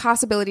there's a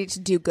possibility to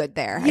do good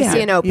there. I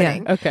see an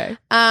opening. Yeah. Okay.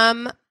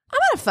 I'm going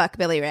to fuck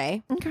Billy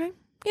Ray. Okay.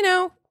 You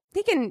know,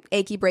 he can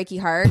achy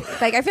breaky heart.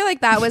 Like, I feel like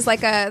that was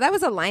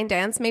a line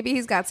dance. Maybe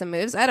he's got some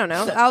moves. I don't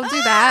know. I'll do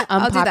that.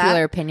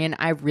 Unpopular opinion.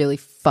 I really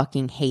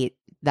fucking hate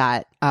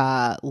that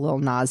Lil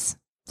Nas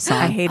song.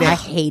 I hate it. I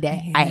hate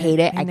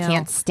it. I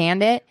can't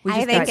stand it.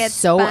 I think it's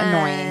so fun.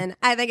 annoying.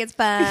 I think it's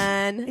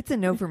fun. It's a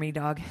no for me,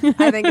 dog.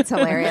 I think it's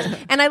hilarious.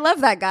 And I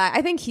love that guy.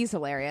 I think he's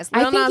hilarious.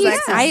 Lil Nas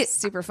X is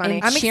super funny.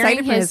 I'm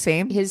excited for his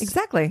fame.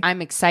 Exactly.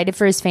 I'm excited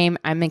for his fame.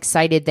 I'm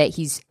excited that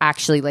he's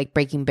actually like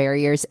breaking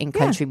barriers in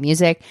country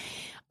music.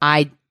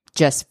 I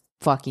just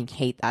fucking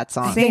hate that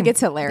song. I think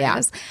it's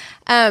hilarious.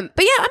 Yeah.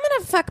 But yeah, I'm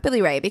going to fuck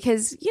Billy Ray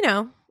because, you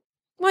know,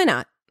 why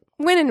not?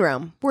 When in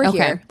Rome. We're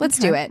here. Let's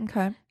do it.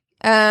 Okay.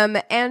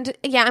 And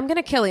yeah, I'm going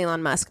to kill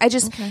Elon Musk.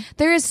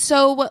 There is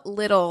so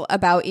little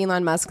about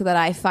Elon Musk that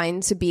I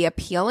find to be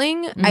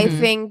appealing. I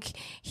think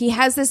he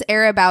has this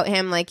air about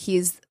him like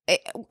he's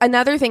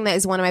another thing that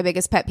is one of my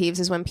biggest pet peeves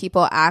is when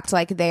people act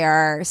like they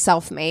are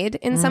self-made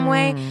in some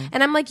way.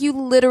 And I'm like, you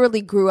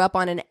literally grew up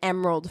on an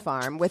emerald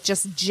farm with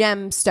just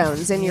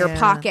gemstones in your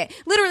pocket.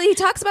 Literally, he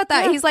talks about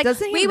that. He's like,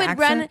 we would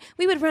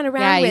run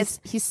around with.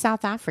 He's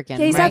South African.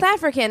 Yeah, he's South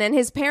African, and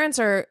his parents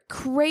are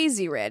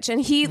crazy rich. And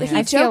he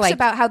jokes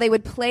about how they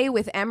would play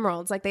with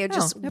emeralds, like they would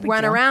just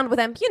run around with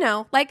them. You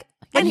know, like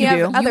any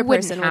other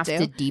person would do. You wouldn't have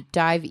to deep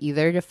dive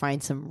either to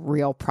find some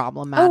real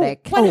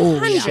problematic.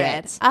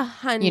 100.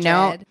 100. You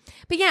know.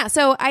 But yeah,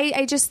 so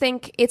I just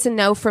think it's a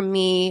no from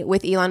me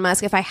with Elon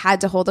Musk. If I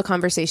had to hold a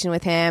conversation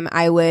with him,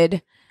 I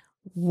would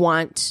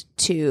want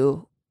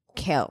to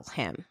kill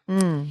him.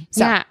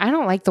 So, yeah, I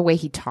don't like the way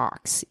he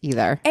talks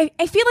either.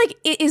 I feel like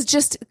it is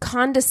just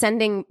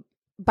condescending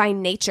by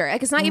nature.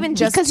 Like it's not even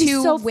just because to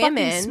he's so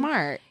women. Fucking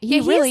smart.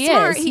 He really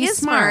is. He is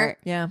smart.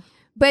 Yeah.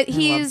 But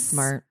he's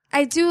smart.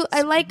 I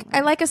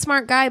like a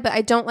smart guy, but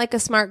I don't like a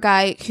smart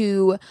guy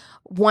who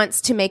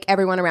wants to make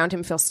everyone around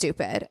him feel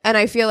stupid. And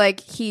I feel like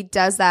he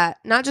does that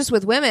not just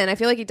with women. I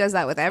feel like he does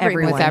that with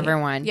everyone. With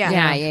everyone.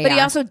 Yeah. But he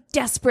also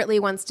desperately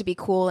wants to be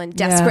cool and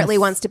desperately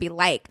wants to be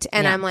liked.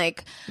 And I'm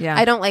like,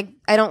 I don't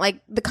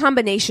like the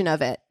combination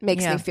of it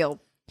makes me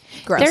feel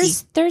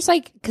gross. There's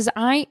like, because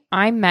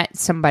I met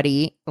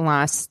somebody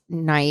last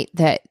night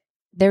that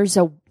there's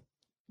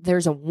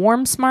a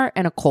warm smart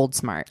and a cold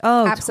smart.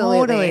 Oh,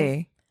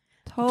 absolutely.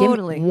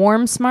 Totally.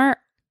 Warm smart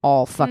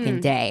all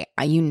fucking day.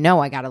 You know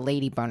I got a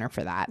lady boner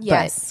for that.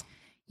 Yes. But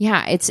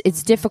yeah,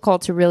 it's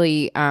difficult to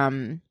really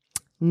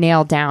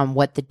nail down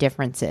what the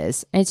difference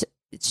is. It's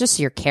just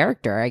your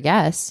character, I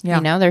guess. Yeah.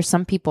 You know, there's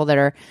some people that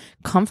are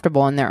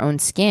comfortable in their own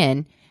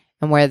skin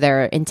and where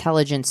their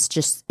intelligence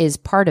just is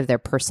part of their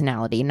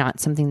personality,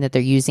 not something that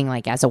they're using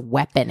like as a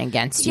weapon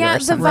against you or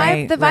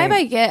something. The vibe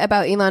I get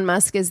about Elon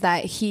Musk is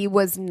that he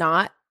was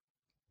not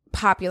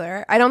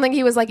popular. I don't think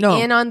he was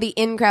in on the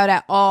in crowd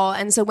at all.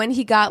 And so when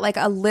he got like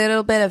a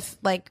little bit of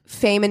like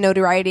fame and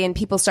notoriety and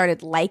people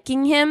started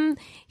liking him,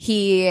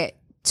 he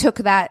took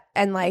that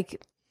and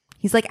like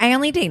he's like, I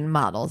only date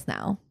models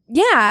now.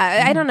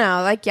 Yeah, I don't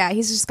know. Like, yeah,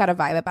 he's just got a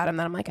vibe about him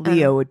that I'm like,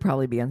 Leo would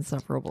probably be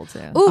insufferable too.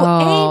 Ooh,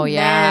 oh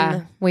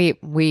amen.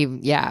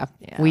 yeah.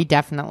 We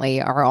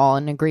definitely are all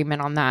in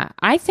agreement on that.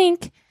 I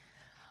think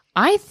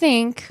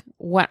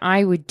what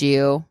I would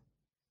do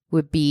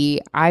would be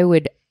I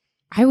would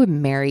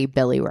marry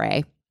Billy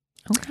Ray.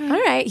 Okay. All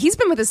right. He's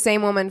been with the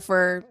same woman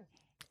for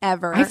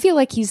ever. I feel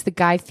like he's the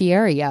Guy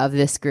Fieri of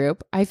this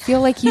group. I feel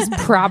like he's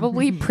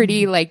probably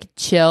pretty like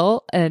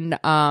chill and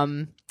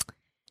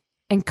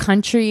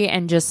country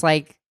and just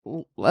like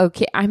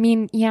okay. I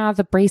mean, yeah,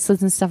 the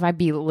bracelets and stuff, I'd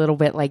be a little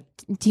bit like,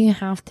 do you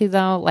have to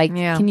though? Like,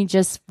 can you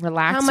just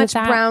relax How much with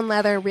that? brown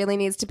leather really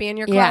needs to be in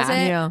your closet?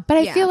 Yeah. But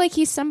I feel like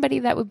he's somebody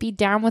that would be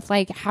down with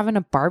like having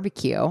a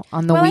barbecue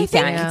on the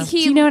weekend. I think Do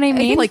you know what I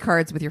mean? Play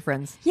cards with your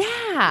friends.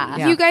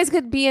 Yeah. You guys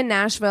could be in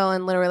Nashville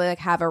and literally like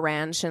have a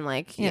ranch and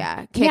like kick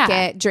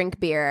it, drink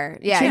beer.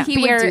 Yeah, Drink he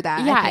beer. would do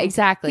that. Yeah,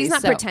 exactly. He's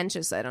not So-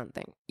 pretentious, I don't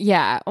think.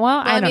 Yeah. Well,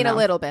 I mean, don't know. a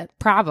little bit.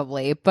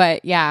 Probably,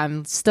 but yeah,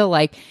 I'm still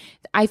like,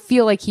 I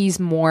feel like he's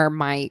more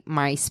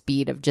my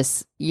speed of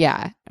just,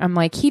 I'm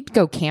like, he'd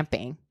go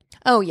camping.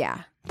 Oh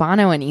yeah.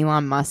 Bono and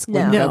Elon Musk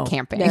would go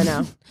camping.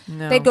 No.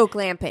 They'd go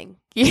glamping.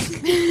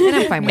 And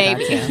I'm fine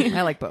with that too.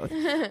 I like both.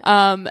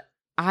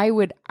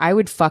 I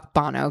would fuck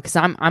Bono because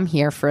I'm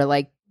here for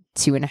like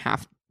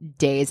 2.5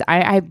 days.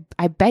 I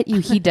bet you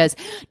he does.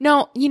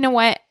 No, you know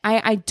what?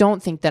 I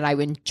don't think that I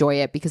would enjoy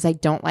it because I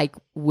don't like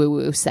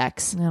woo-woo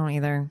sex. I don't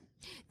either.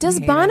 Does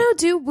Bono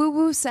do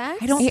woo-woo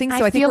sex? I don't think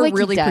so. I think feel we're like he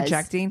really does.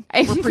 projecting.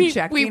 I We're mean,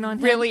 projecting we on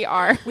him. really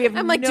are. We have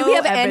I'm like, no do we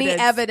have any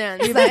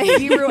evidence? We have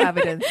zero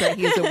evidence that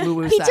he's a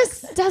woo-woo He sex.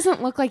 just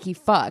doesn't look like he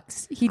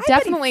fucks. He bet he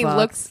definitely fucks.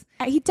 looks.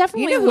 He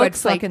definitely You know who I'd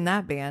looks like fuck in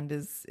that band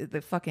is the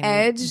fucking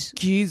Edge?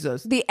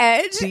 Jesus. The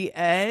Edge? The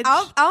Edge.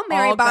 I'll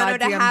marry all Bono to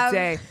goddamn have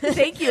day.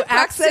 Thank you.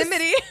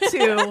 proximity. Access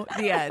to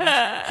the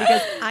Edge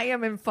because I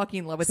am in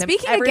fucking love with him.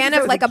 Speaking Ever again since I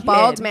of was like a kid.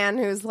 bald man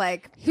who's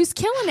like who's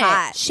killing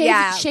hot.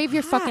 it. Shave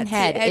your fucking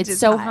head. Edge It's is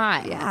so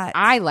hot. hot. Yeah.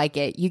 I like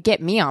it. You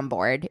get me on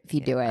board if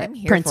you do it. I'm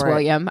here Prince for it.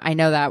 William. I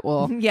know that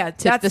will Yeah, tip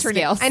the that's turning-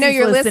 scales. I know He's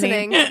you're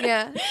listening. listening.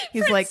 Yeah.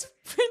 He's like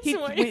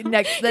the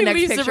next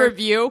picture.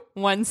 review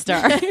 1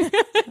 star.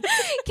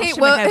 Kate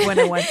my head when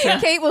I want to.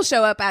 Kate will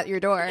show up at your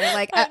door.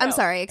 Like, I'm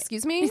sorry,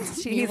 excuse me.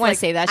 You want to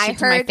say that I shit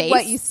to my heard face?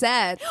 what you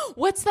said.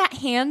 What's that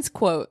hands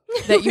quote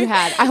that you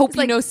had? I hope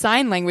you know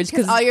sign language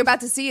because All you're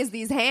about to see is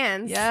these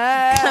hands.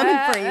 Yeah.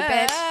 Coming for you,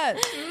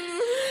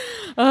 bitch.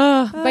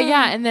 But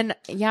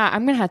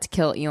I'm gonna have to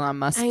kill Elon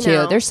Musk I too.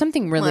 know. There's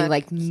something really Look,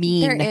 like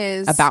mean there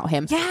is. about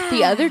him. Yeah.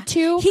 The other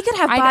two, He could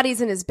have I-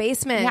 bodies in his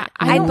basement. Yeah,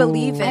 I'd don't-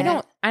 believe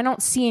it. I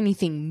don't see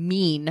anything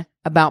mean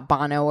about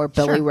Bono or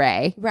Billy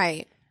Ray,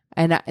 Right.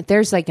 and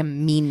there's like a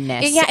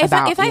meanness. Yeah, if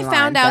I about Elon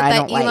found out I that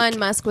don't like. Elon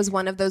Musk was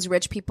one of those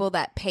rich people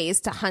that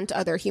pays to hunt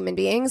other human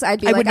beings, I'd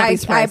be I like, would not be I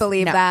surprised.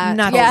 believe No, that.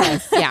 not yeah.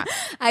 surprised. yeah,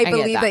 I get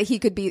believe that he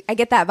could be. I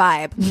get that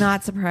vibe.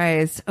 Not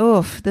surprised.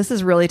 Oof, this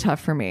is really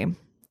tough for me.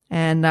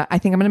 And I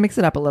think I'm going to mix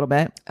it up a little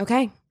bit.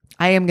 Okay.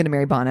 I am going to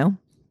marry Bono.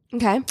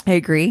 Okay. I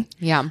agree.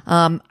 Yeah.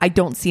 I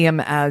don't see him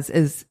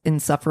as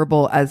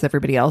insufferable as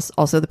everybody else.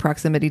 Also, the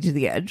proximity to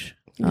the Edge.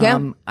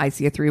 Yeah. I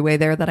see a 3-way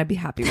there that I'd be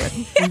happy with.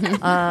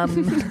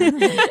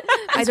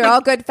 These are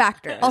all good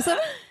factors. Also,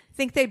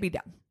 think they'd be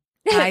down.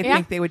 I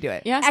think they would do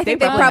it. Yeah. I think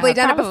they've probably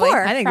done it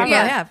before. I think they probably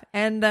have.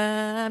 And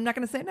I'm not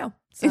going to say no.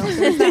 So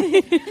there's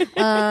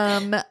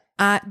that.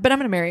 But I'm going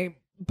to marry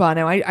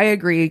Bono. I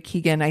agree,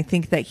 Keegan. I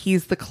think that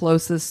he's the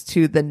closest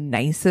to the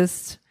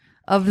nicest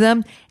of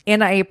them.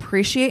 And I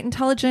appreciate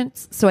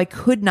intelligence. So I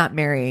could not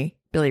marry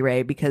Billy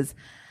Ray because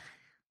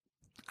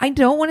I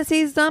don't want to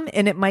say he's dumb.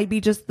 And it might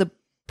be just the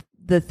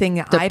thing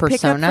that I pick up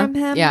persona. from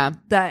him. Yeah.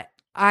 That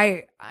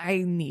I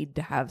need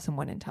to have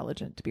someone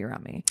intelligent to be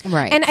around me.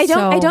 Right. And I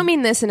So- don't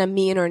mean this in a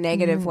mean or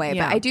negative way,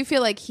 yeah. but I do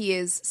feel like he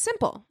is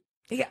simple.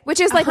 Yeah, Which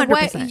is like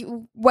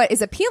 100%. what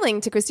is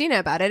appealing to Christina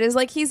about it is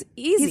like he's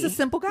easy. He's a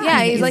simple guy.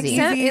 Yeah, he's like Easy.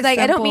 he's like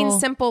I don't mean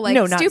simple like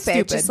no, not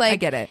stupid. Just like I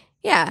get it.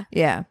 Yeah.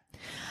 Yeah.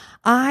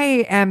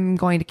 I am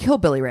going to kill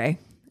Billy Ray.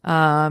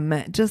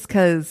 Just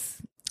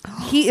because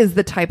he is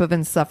the type of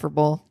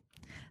insufferable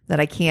that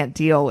I can't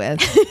deal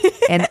with.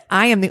 And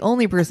I am the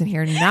only person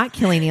here not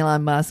killing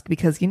Elon Musk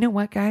because you know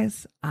what,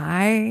 guys?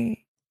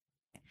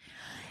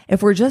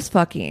 If we're just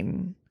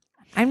fucking,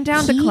 I'm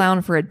down to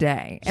clown for a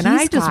day. And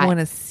I just want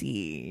to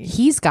see.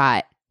 he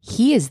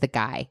is the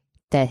guy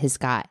that has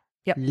got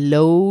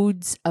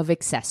loads of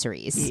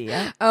accessories.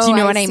 Yeah. Oh, Do you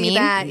know what I see mean?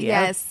 that.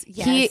 Yep.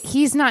 Yes.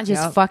 He's not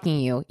just fucking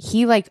you.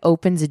 He like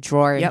opens a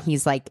drawer Yep. and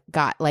he's like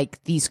got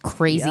like these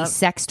crazy Yep.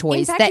 sex In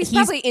toys fact, that he's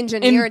probably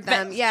engineered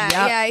them. Yeah, Yep.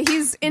 yeah.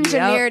 He's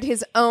engineered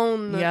his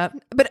own, Yep.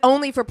 but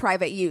only for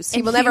private use. He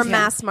And will never he's-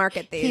 mass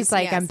market these. He's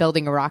like, Yes. I'm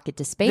building a rocket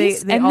to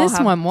space, They and all this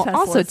have one will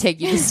also Teslas. take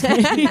you to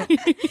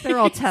space. They're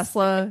all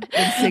Tesla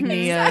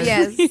insignia.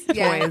 Yes,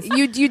 yeah. toys.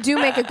 You do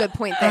make a good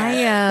point there.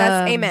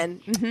 That's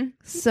amen. Mm-hmm.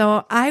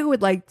 So I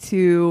would like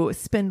to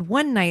spend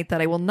one night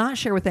that I will not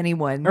share with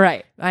anyone.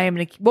 Right. I am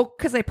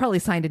because I probably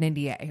signed an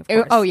NDA. Of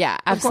course. Oh yeah,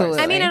 Of course. absolutely.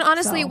 I mean, and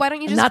honestly, So, why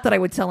don't you just not that I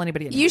would tell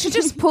anybody. You should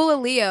just pull a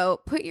Leo,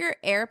 put your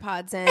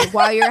AirPods in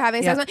while you're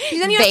having sex.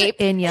 Then you don't have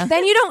to- in ya.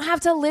 Then you don't have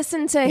to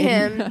listen to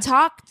him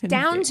talk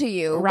down to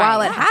you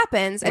while it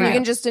happens, and you Right.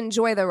 can just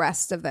enjoy the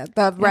rest of the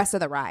rest of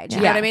the ride. You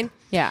know Yeah. what I mean?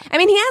 Yeah. I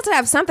mean, he has to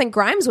have something.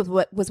 Grimes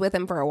was with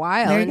him for a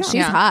while, There you and go. she's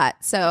Yeah. hot.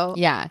 So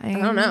yeah, I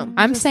don't know.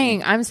 I'm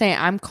saying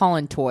I'm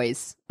calling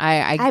toys.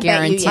 I bet you,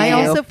 guarantee yeah. you.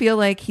 I also feel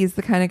like he's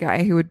the kind of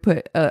guy who would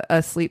put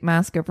a sleep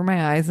mask over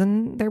my eyes,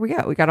 and there we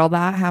go. We got all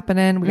that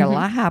happening. We got a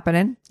lot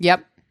happening,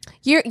 Yep.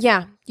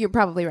 You're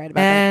probably right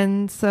about that.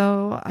 and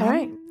so All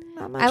right.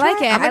 I'm I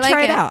like it. I'm I gonna like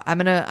try it it. out. I'm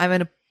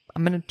gonna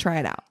I'm going to try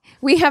it out.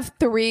 We have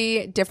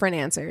 3 different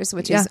answers,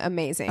 which is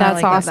amazing. That's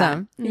like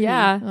awesome. That.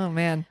 Yeah. Oh,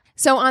 man.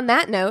 So on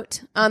that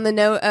note, on the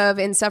note of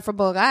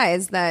insufferable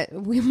guys that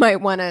we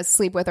might want to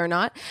sleep with or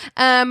not,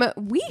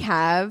 we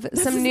have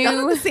some new not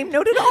on the same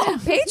note at all.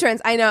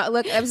 patrons. I know.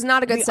 Look, it was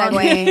not a good On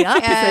segue. the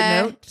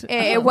opposite note.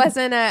 It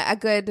wasn't a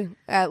good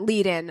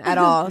lead in at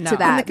all to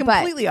that. On the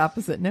completely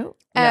opposite note.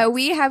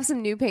 We have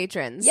some new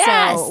patrons.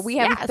 Yes, So we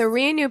have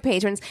 3 new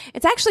patrons.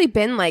 It's actually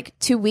been like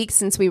 2 weeks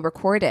since we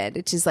recorded,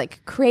 which is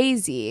like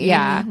crazy.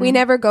 Yeah. We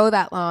never go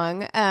that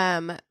long.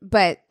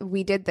 But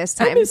we did this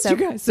time. I missed you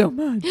guys so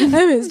much. I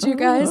missed you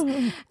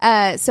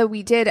guys. So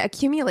we did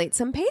accumulate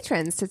some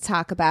patrons to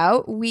talk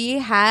about. We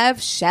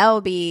have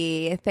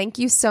Shelby. Thank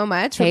you so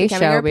much for becoming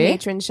Shelby. our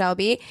patron,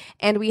 Shelby.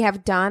 And we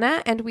have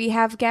Donna and we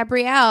have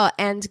Gabrielle.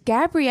 And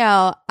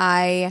Gabrielle,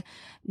 I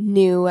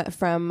knew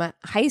from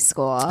high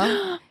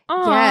school.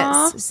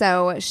 Yes.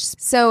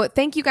 So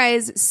thank you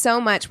guys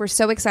so much. We're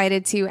so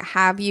excited to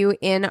have you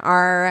in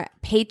our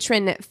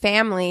patron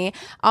family.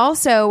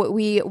 Also,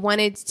 we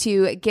wanted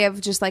to give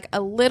just like a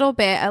little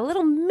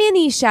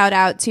mini shout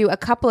out to a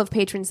couple of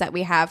patrons that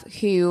we have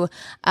who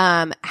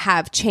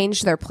have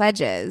changed their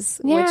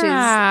pledges,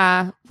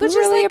 Yeah. which is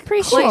really like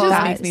appreciate cool.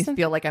 that. Makes me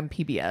feel like I'm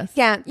PBS.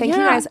 Yeah. Thank you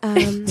guys.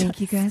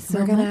 Thank you guys so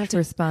We're gonna much have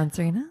to- for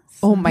sponsoring us.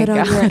 Oh my Put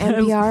on your God.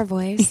 NPR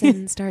voice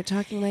and start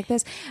talking like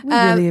this. We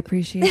really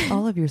appreciate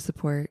all of your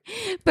support.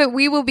 But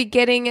we will be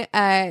getting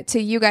to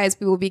you guys.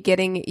 We will be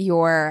getting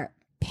your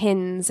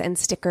pins and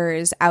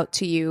stickers out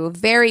to you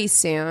very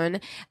soon.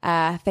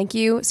 Thank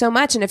you so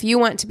much. And if you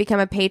want to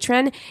become a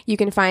patron, you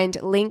can find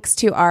links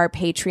to our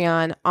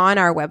Patreon on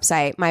our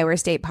website,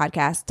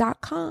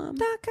 myworstatepodcast.com.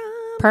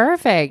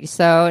 Perfect.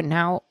 So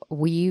now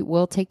we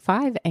will take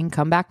 5 and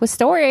come back with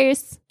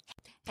stories.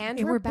 And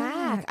Hey, we're we're back.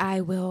 back. I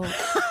will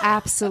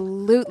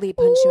absolutely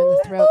punch you in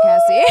the throat,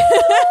 Cassie.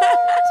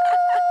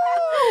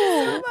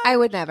 I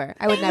would never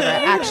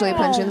actually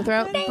punch you in the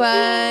throat,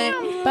 but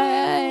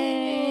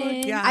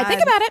I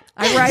think about it.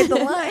 I ride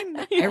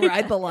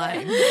the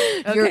line.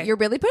 Okay. You're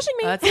really pushing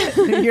me. That's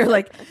it. You're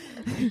like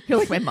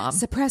my mom.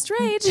 Suppressed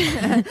rage.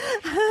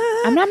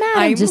 I'm not mad.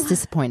 I'm just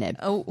disappointed.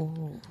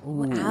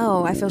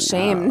 Wow, I feel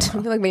shamed. I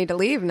feel like we need to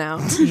leave now.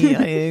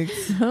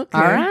 Yikes. Okay.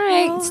 All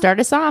right. Start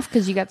us off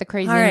because you got the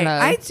crazy All right. in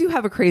love. I do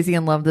have a crazy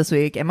in love this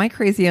week, and my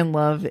crazy in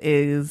love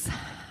is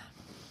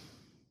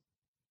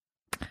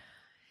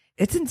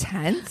it's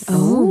intense.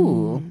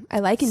 Oh, I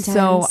like intense.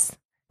 So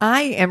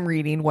I am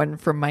reading one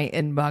from my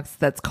inbox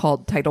that's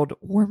titled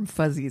Warm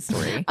Fuzzy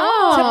Story.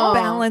 Oh, to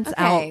balance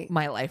okay. out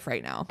my life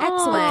right now.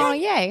 Excellent. Oh,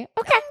 yay.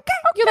 Okay.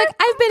 You're like,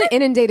 I've been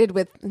inundated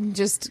with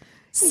just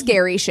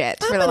scary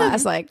shit for the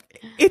last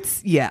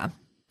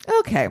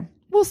Okay.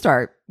 We'll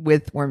start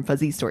with Warm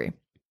Fuzzy Story.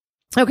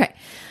 Okay.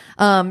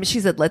 She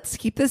said, let's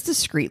keep this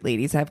discreet,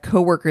 ladies. I have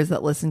coworkers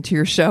that listen to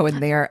your show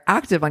and they are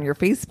active on your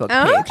Facebook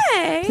page.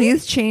 Okay.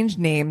 Please change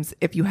names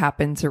if you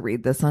happen to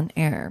read this on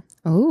air.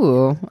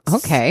 Ooh,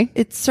 okay.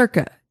 It's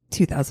circa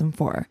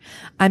 2004.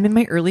 I'm in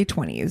my early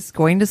 20s,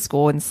 going to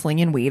school and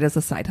slinging weed as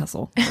a side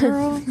hustle.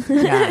 Girl.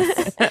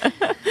 Yes.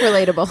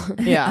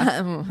 Relatable.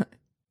 Yeah.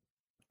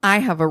 I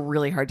have a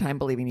really hard time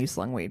believing you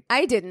slung weed.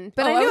 I didn't,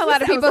 but Oh, I knew was a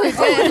lot of gonna people say-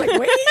 who I was did. like,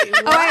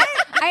 wait, what?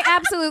 I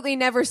absolutely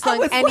never slung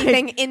was like-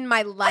 anything in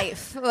my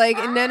life. Like,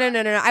 no.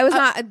 I was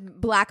not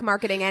black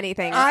marketing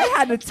anything. I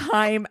had a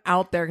time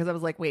out there because I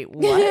was like, wait,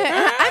 what?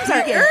 I'm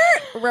sorry.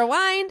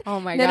 Rewind. Oh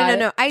my No, God.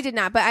 no. I did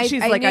not. But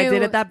She's I like, I knew-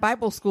 did at that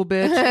Bible school,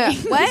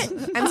 bitch.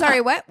 What? I'm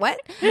sorry. What?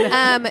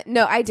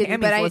 No, I didn't.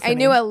 Tammy's But I listening.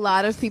 knew a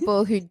lot of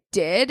people who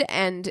did,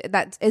 and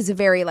that is a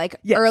very like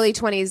Yes. early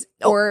 20s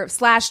or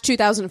 /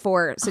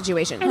 2004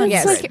 situation. And it's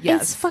Yes. like,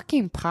 Yes. it's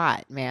fucking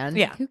pot, man.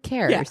 Yeah. Who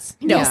cares?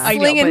 Yeah. No, Yeah. I know,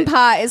 Slinging but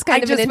pot is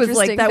kind I of an just was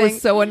interesting like, that thing.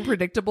 was so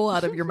unpredictable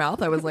out of your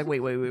mouth. I was like,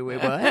 wait,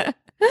 what?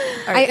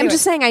 I'm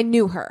just saying I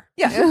knew her.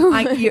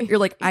 Yeah. You're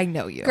like, I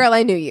know you. Girl,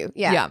 I knew you.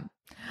 Yeah.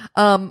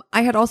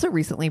 I had also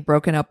recently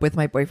broken up with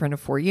my boyfriend of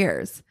 4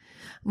 years.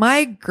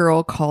 My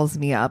girl calls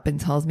me up and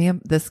tells me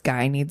this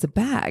guy needs a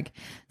bag.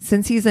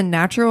 Since he's a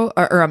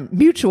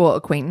mutual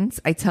acquaintance,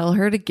 I tell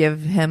her to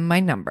give him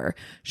my number.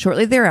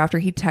 Shortly thereafter,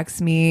 he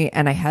texts me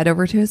and I head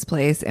over to his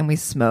place and we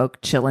smoke,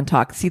 chill, and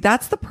talk. See,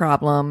 that's the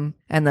problem.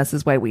 And this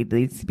is why weed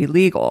needs to be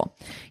legal.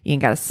 You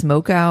ain't got to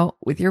smoke out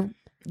with your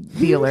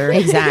dealer.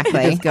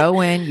 Exactly. You just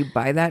go in, you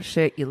buy that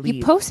shit, you leave.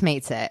 You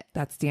Postmates it.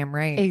 That's damn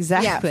right.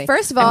 Exactly. Yeah.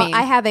 First of all, I, mean,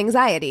 have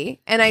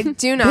anxiety and I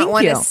do not Thank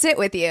want to you. sit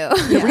with you.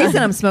 The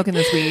reason I'm smoking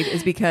this weed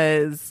is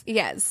because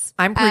Yes.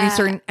 I'm pretty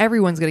certain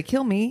everyone's going to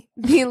kill me.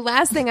 The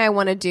last thing I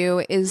want to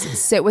do is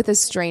sit with a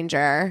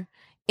stranger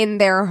in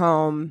their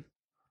home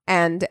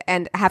and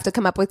have to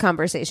come up with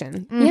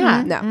conversation.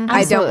 Yeah. No,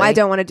 Absolutely. I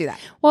don't want to do that.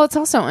 Well, it's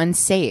also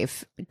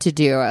unsafe to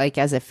do, like,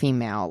 as a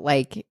female.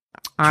 Like,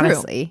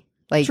 honestly.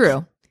 Like,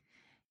 True.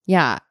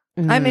 yeah.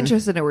 I'm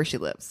interested in where she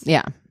lives.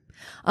 Yeah.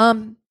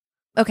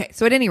 Okay,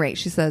 so at any rate,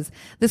 she says,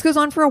 this goes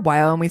on for a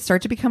while and we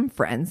start to become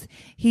friends.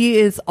 He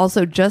is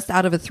also just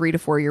out of a 3 to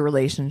 4 year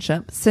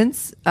relationship.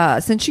 Since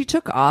she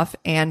took off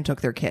and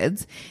took their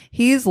kids,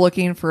 he's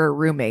looking for a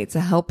roommate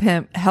to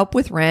help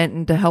with rent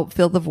and to help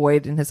fill the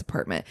void in his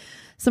apartment.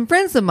 Some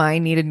friends of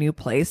mine need a new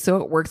place, so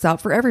it works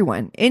out for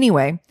everyone.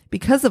 Anyway,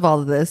 because of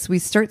all of this, we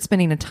start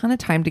spending a ton of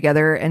time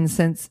together, and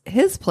since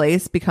his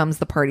place becomes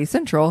the party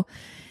central,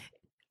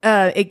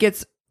 it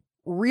gets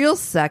real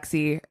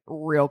sexy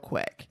real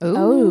quick.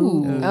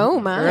 Ooh. Oh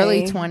my.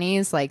 Early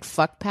 20s, like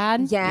fuck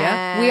pad.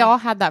 Yeah. We all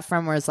had that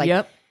friend where it's like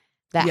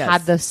that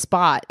had the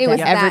spot it that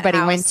was everybody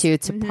that went to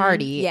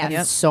party Yes.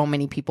 and so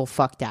many people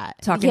fucked at.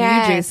 Talking to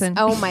you, Jason.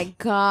 Oh my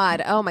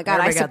god. Everybody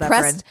got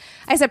that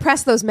I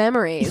suppressed those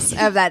memories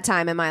of that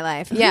time in my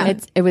life. Yeah.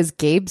 It was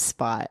Gabe's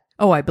spot.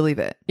 Oh, I believe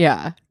it.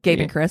 Yeah. Gabe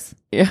and Chris.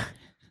 Yeah.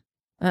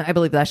 I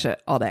believe that shit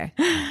all day.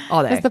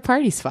 All It was day. the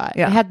party spot.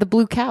 Yeah. It had the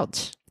blue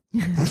couch.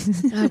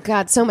 Oh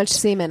god, so much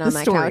semen on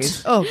that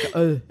Stories. couch.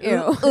 Oh, Ew.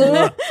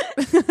 okay.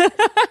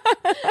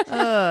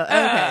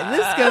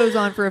 This goes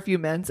on for a few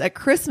months. At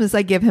Christmas,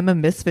 I give him a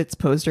Misfits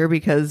poster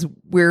because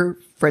we're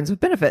friends with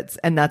benefits,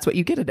 and that's what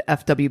you get at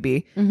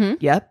FWB. Mm-hmm.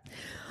 Yep.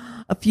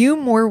 A few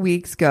more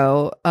weeks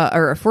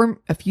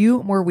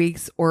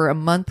or a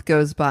month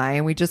goes by,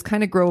 and we just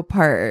kind of grow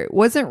apart. It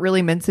wasn't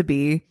really meant to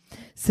be,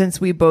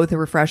 since we both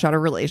were fresh out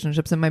of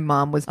relationships, and my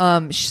mom was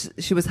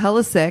she was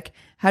hella sick,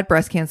 had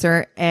breast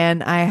cancer,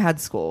 and I had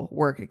school,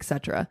 work,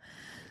 etc.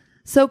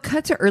 So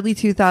cut to early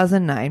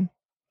 2009.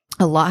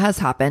 A lot has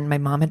happened. My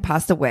mom had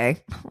passed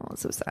away. Oh,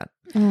 so sad.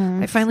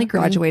 I finally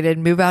graduated,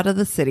 moved out of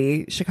the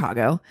city,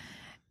 Chicago,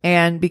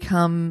 and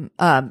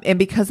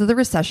because of the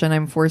recession,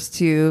 I'm forced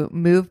to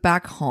move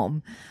back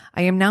home.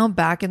 I am now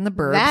back in the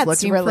burbs. That's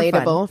looking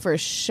relatable for for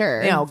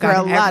sure. You know, for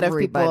a lot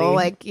everybody. of people.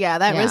 Like,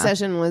 that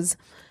recession was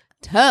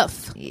tough.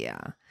 fun.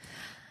 Yeah.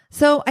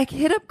 So I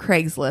hit up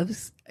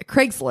Craigslist.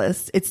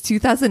 It's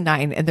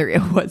 2009 and there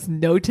was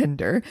no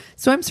Tinder.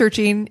 So I'm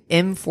searching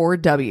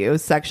M4W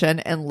section,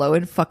 and lo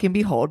and fucking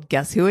behold,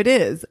 guess who it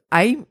is?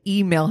 I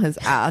email his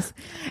ass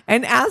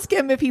and ask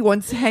him if he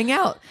wants to hang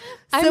out.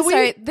 I'm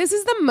sorry. This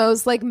is the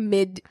most like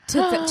mid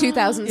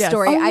 2000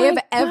 story I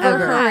have ever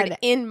heard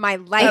in my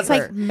life. It's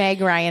like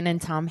Meg Ryan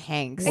and Tom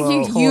Hanks.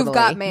 You've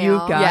got mail.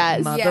 You've got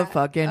Yes.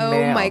 motherfucking Oh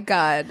mail. my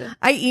god.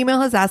 I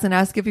email his ass and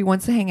ask if he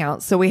wants to hang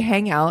out. So we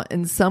hang out,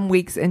 and some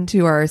weeks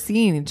into our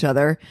seeing each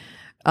other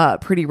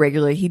pretty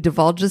regularly, he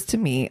divulges to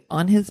me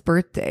on his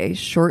birthday,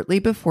 shortly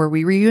before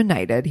we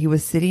reunited, he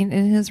was sitting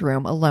in his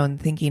room alone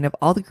thinking of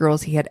all the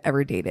girls he had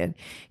ever dated.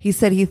 He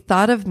said he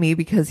thought of me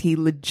because he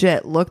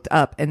legit looked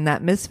up and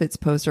that Misfits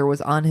poster was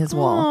on his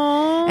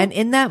wall. And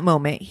in that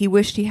moment, he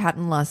wished he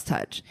hadn't lost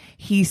touch.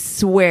 He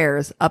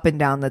swears up and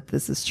down that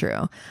this is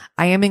true.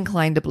 I am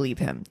inclined to believe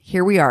him.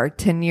 Here we are,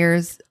 10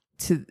 years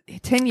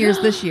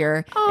this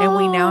year, and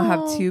we now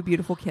have 2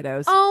 beautiful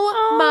kiddos.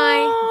 Oh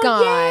my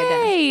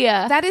god. Yay.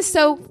 That is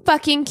so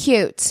fucking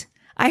cute.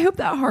 I hope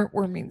that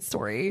heartwarming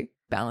story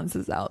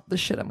balances out the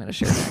shit I'm going to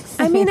share next.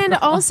 I mean, and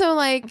also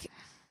like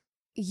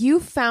you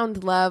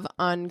found love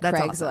on That's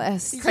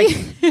Craigslist.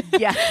 awesome.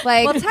 Yeah.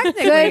 Like, Well,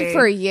 technically- good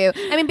for you.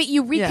 I mean, but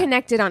you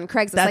reconnected on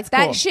Craigslist. That's like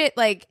that cool. shit,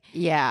 like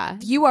Yeah.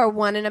 you are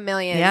 1 in a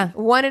million. Yeah.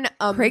 1 in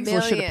a million.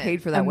 Craigslist should have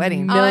paid for that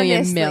wedding.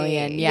 Honestly.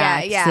 million,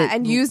 yeah. Yeah.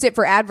 And used it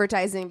for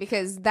advertising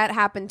because that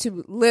happened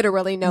to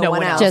literally no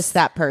one else. Just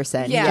that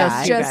person.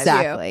 Yeah, just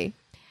exactly.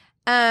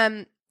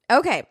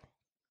 Okay.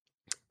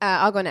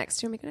 I'll go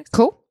next. You want me to go next?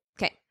 Cool.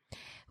 Okay.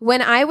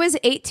 When I was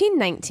 18,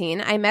 19,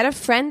 I met a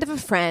friend of a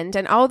friend,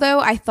 and although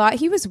I thought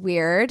he was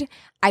weird,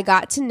 I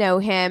got to know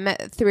him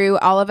through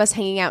all of us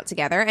hanging out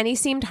together, and he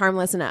seemed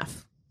harmless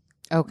enough.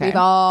 Okay. We've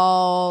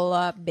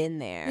all been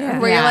there. Yeah.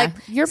 Where you're like,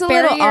 your it's a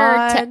little barrier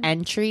odd. to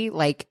entry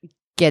like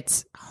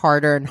gets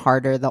harder and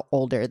harder the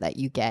older that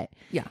you get.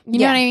 Yeah. You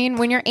know what I mean?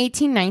 When you're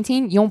 18,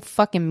 19, you don't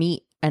fucking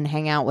meet and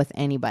hang out with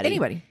anybody.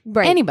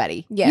 Right.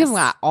 Anybody. Yes. You've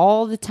got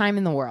all the time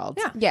in the world.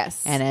 Yeah.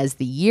 Yes. And as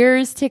the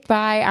years tick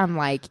by, I'm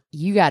like,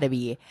 you got to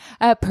be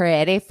a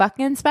pretty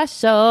fucking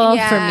special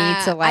for me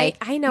to like.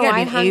 I know. You gotta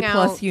I be hung an A+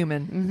 out.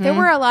 human. There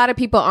were a lot of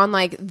people on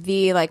like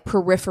the like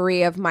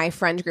periphery of my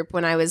friend group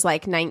when I was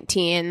like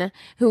 19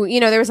 who, you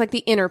know, there was like the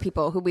inner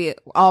people who we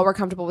all were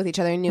comfortable with each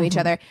other and knew each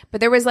other.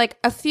 But there was like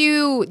a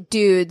few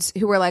dudes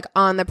who were like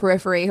on the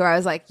periphery who I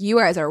was like, you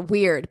guys are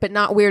weird, but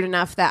not weird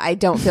enough that I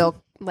don't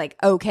feel like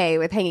okay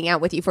with hanging out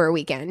with you for a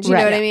weekend. You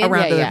know what I mean?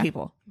 Around Yeah, other yeah.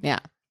 people. Yeah.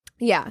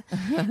 Yeah.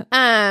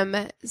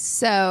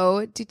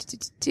 So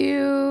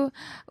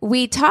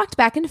we talked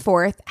back and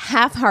forth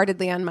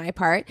half-heartedly on my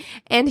part,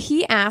 and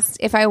he asked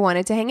if I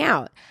wanted to hang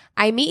out.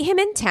 I meet him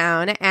in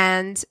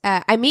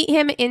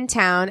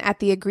town at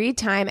the agreed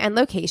time and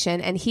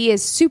location, and he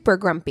is super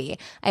grumpy.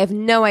 I have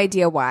no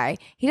idea why.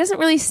 He doesn't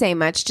really say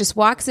much, just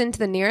walks into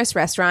the nearest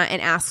restaurant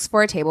and asks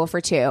for a table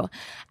for two.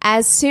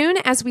 As soon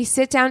as we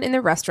sit down in the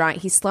restaurant,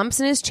 he slumps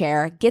in his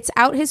chair, gets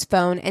out his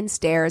phone, and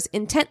stares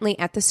intently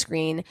at the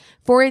screen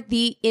for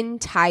the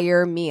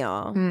entire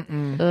meal.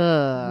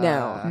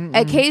 No.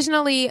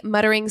 Occasionally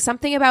muttering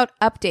something about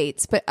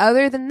updates, but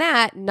other than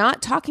that,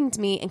 not talking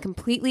to me and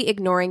completely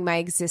ignoring my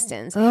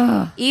existence.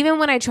 Even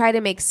when I try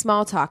to make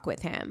small talk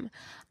with him.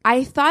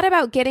 I thought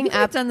about getting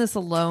up. You've done this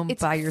alone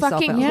by yourself.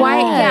 Fucking, at why?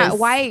 home. Yeah.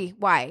 Why?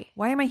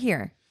 Why am I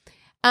here?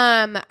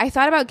 I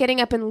thought about getting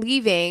up and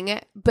leaving,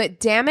 but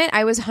damn it,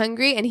 I was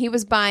hungry and he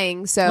was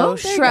buying, so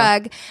there you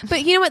shrug.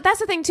 But you know what? That's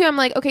the thing too. I'm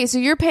like, okay, so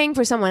you're paying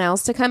for someone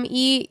else to come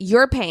eat.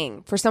 You're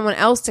paying for someone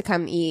else to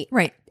come eat,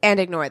 Right. and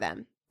ignore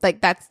them. Like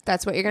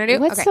that's what you're gonna do.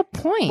 What's Okay. the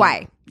point?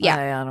 Why?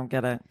 Yeah. I don't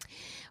get it.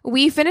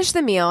 We finish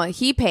the meal.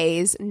 He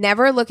pays,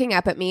 never looking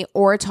up at me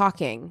or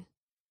talking.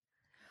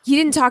 He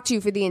didn't talk to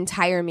you for the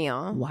entire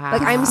meal. Wow.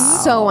 Like, I'm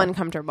so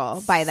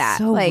uncomfortable by that.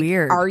 So like,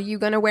 weird. Are you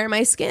going to wear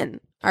my skin?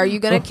 Are you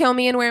going to kill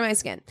me and wear my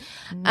skin?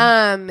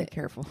 Be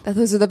careful.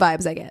 Those are the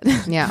vibes I get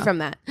Yeah. from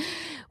that.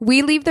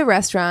 We leave the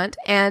restaurant,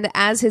 and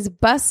as his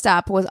bus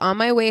stop was on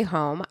my way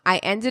home, I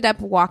ended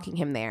up walking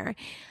him there.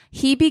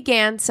 He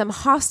began some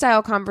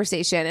hostile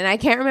conversation, and I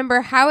can't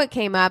remember how it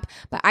came up,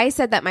 but I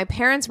said that my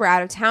parents were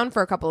out of town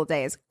for a couple of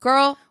days.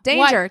 Girl,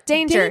 danger, What?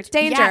 danger.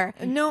 Yeah,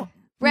 no.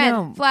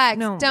 Red flags,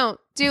 No. don't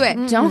do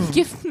it. Don't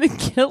give the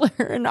killer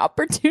an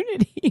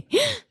opportunity.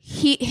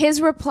 His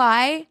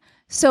reply,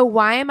 so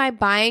why am I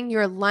buying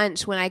your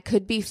lunch when I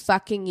could be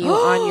fucking you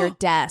on your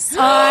desk?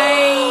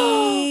 I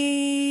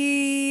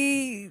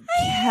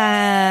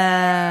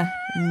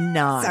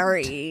cannot.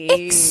 Sorry.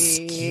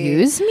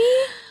 Excuse me,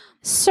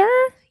 sir?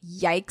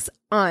 Yikes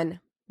on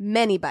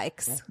many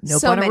bikes. Nope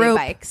so on a many rope.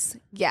 bikes.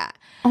 Yeah.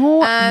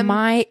 Oh Um,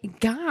 my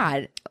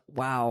God.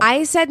 Wow.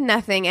 I said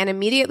nothing and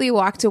immediately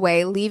walked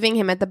away, leaving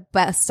him at the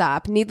bus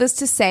stop. Needless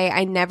to say,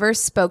 I never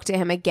spoke to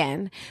him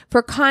again.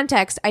 For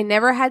context, I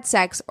never had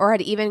sex or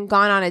had even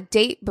gone on a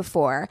date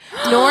before,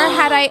 nor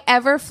had I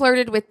ever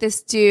flirted with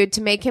this dude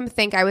to make him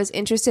think I was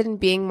interested in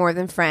being more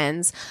than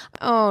friends.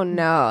 Oh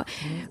no.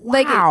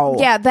 Wow. Like,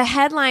 yeah, the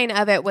headline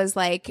of it was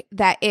like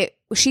that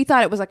she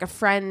thought it was like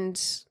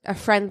a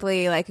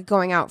friendly, like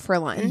going out for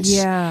lunch.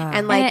 Yeah.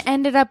 And like, And it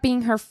ended up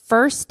being her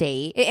first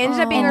date. it ended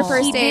up being her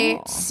first He date.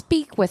 didn't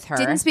speak with her.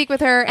 Didn't speak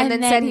with her, and And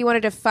then said then- he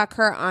wanted to fuck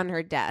her on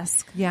her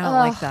desk. Yeah, I don't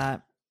like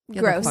that. Get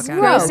the Gross. fuck out of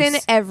Gross here. in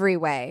every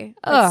way.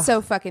 Ugh. It's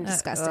so fucking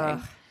disgusting.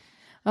 ugh.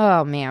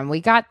 Oh man,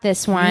 we got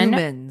this one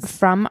Humans.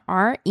 from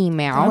our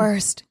email.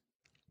 Worst.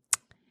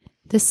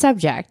 The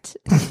subject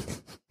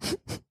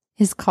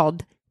is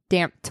called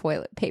damp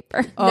toilet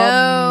paper.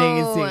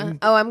 No. Amazing.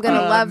 Oh, I'm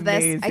gonna love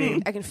this.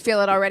 Amazing. I can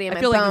feel it already in I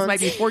my feel bones. like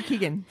this might be for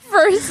Keegan.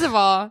 First of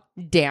all,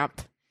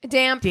 damp.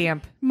 Damp.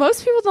 Damp.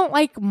 Most people don't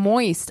like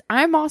moist.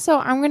 I'm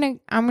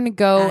gonna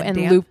go and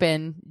damp? loop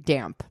in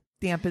damp.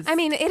 Damp is. I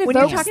mean, it when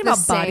you're evokes talking the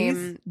about bodies,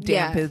 same-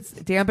 damp yeah. is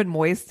damp and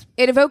moist.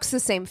 It evokes the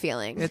same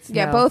feeling. It's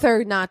yeah, no. both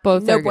are not.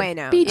 Both no are good.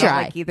 bueno. Be Yeah. I don't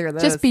dry. like either of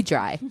those. Just be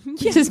dry.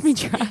 Just be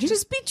dry.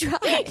 Just be dry.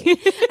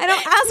 I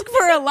don't ask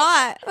for a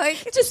lot.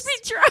 Like, just be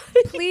dry,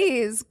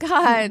 please.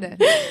 God,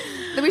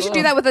 then we should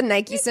do that with a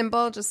Nike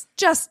symbol.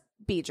 Just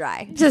be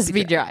dry. Just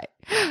be dry.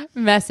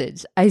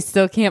 Message. I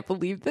still can't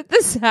believe that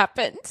this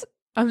happened.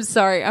 I'm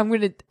sorry. I'm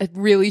going to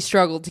really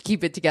struggle to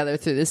keep it together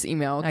through this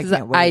email I because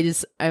can't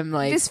wait. I'm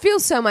like, This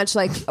feels so much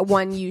like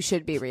one you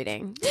should be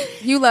reading.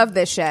 You love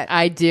this shit.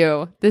 I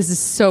do. This is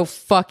so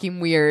fucking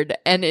weird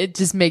and it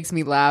just makes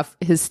me laugh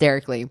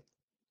hysterically.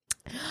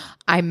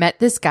 I met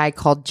this guy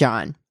called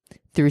John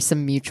through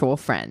some mutual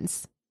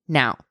friends.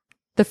 Now,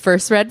 the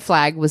first red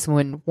flag was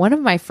when one of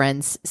my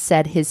friends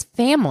said his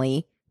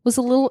family was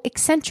a little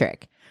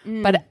eccentric,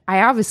 but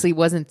I obviously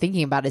wasn't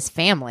thinking about his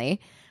family.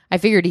 I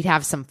figured he'd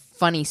have some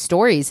funny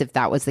stories if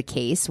that was the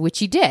case, which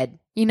he did.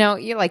 You know,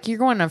 you're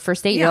going on a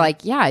first date. Yeah. You're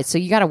like, yeah, so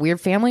you got a weird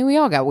family. We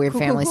all got weird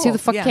families. Who cool. the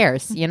fuck Yeah.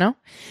 cares? You know?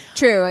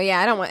 True. Yeah,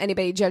 I don't want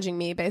anybody judging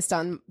me based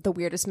on the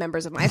weirdest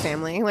members of my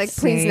family. Like,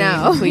 please Same.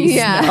 no. Please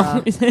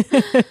yeah.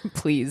 no.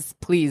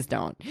 please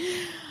don't.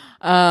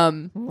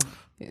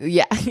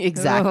 Yeah,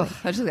 exactly. Ugh,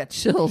 I just got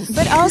chills.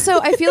 But also,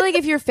 I feel like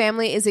if your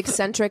family is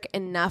eccentric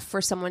enough for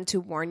someone to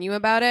warn you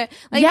about it,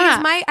 like Yeah.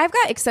 because I've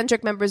got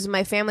eccentric members of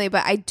my family,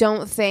 but I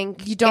don't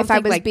think You don't if think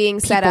I was like, being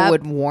set people up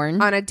would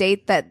warn? on a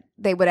date that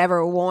they would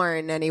ever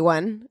warn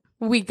anyone.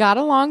 We got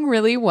along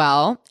really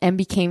well and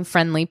became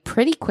friendly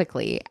pretty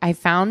quickly. I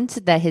found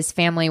that his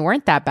family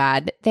weren't that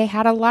bad. They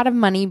had a lot of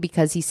money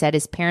because he said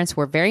his parents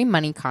were very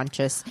money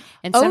conscious.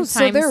 And Oh, sometimes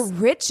so they're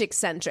rich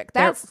eccentric.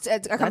 That's a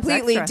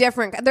completely extra.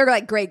 different. They're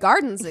like Grey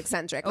Gardens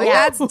eccentric. Like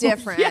that's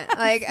different.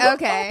 Like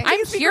okay,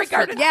 I'm here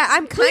for that. yeah,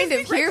 I'm kind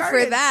of here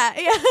for that.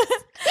 Yeah.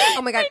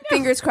 Oh my god,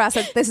 fingers crossed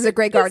that this is a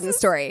Grey Garden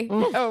story.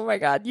 Oh my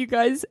God, you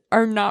guys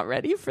are not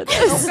ready for this.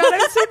 Oh God,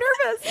 I'm so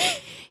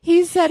nervous.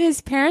 He said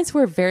his parents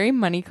were very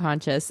money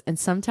conscious and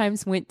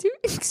sometimes went to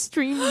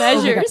extreme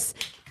measures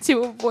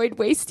to avoid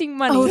wasting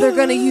money. Oh, they're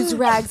going to use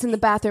rags in the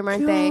bathroom,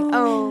 aren't they?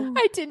 Oh.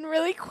 I didn't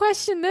really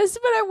question this,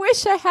 but I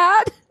wish I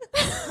had.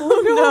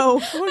 Oh no.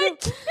 I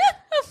can't.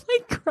 I'm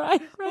like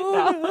crying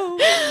right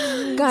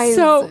now. Guys.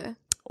 So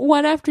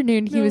one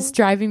afternoon, he was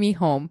driving me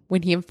home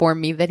when he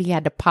informed me that he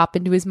had to pop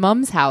into his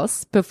mom's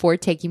house before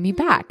taking me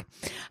back.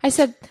 I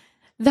said,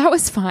 that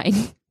was fine,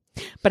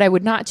 but I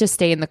would not just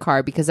stay in the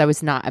car because I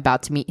was not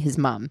about to meet his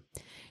mom.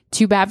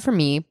 Too bad for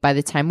me. By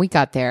the time we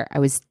got there, I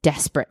was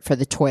desperate for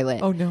the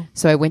toilet. Oh, no.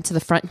 So I went to the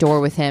front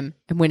door with him,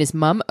 and when his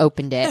mom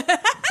opened it,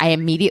 I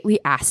immediately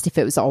asked if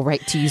it was all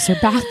right to use her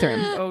bathroom.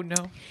 Oh, no.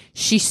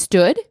 She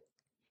stood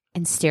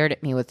and stared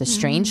at me with a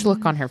strange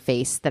look on her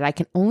face that I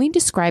can only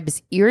describe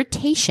as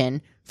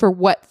irritation for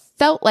what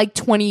felt like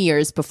 20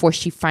 years before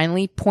she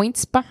finally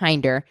points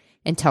behind her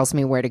and tells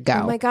me where to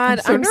go. Oh my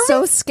God, I'm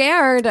so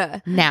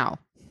scared. Now,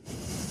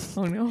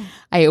 Oh no.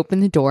 I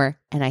open the door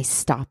and I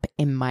stop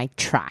in my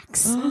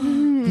tracks.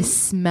 The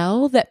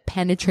smell that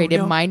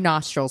penetrated my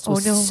nostrils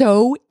was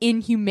so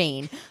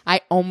inhumane.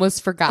 I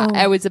almost forgot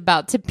I was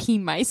about to pee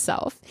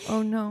myself.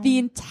 Oh no. The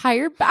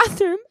entire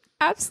bathroom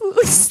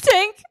absolutely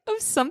stank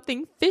of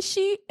something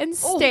fishy and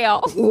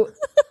stale.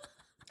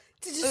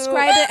 To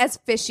describe it as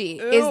fishy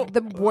is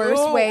the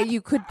worst way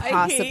you could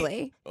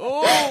possibly.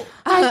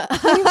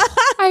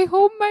 I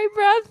hold my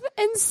breath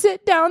and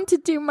sit down to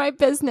do my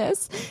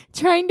business,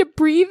 trying to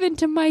breathe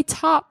into my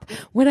top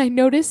when I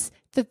notice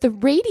that the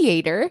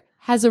radiator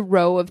has a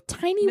row of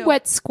tiny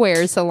wet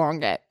squares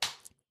along it.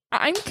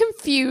 I'm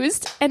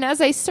confused, and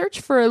as I search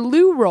for a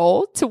loo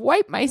roll to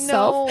wipe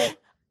myself,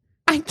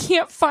 I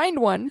can't find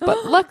one,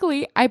 but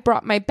luckily I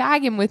brought my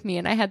bag in with me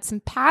and I had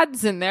some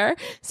pads in there,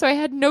 so I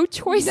had no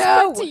choice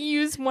but to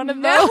use one of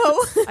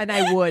those. And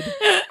I would.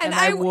 And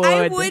I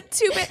would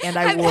too. But And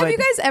I have would. you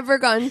guys ever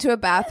gone to a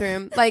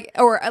bathroom like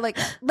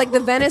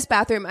the Venice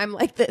bathroom? I'm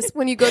like this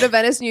when you go to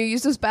Venice and you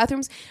use those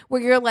bathrooms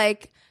where you're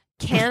like,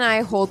 can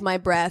I hold my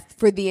breath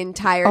for the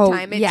entire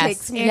time it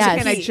takes me to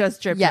Can I pee?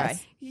 just drip dry?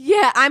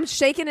 Yeah, I'm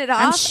shaking it off.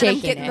 I'm and shaking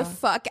I'm getting it. the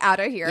fuck out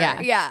of here.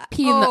 Yeah.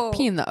 Pee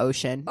in the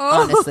ocean.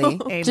 Honestly,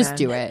 just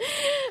do it.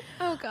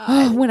 Oh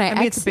God. When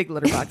it's a big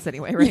litter box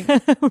anyway,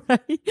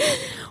 right?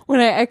 When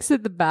I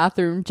exit the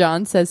bathroom,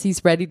 John says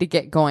he's ready to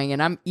get going,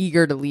 and I'm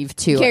eager to leave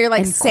too. Okay, you're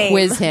like, and same.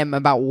 quiz him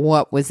about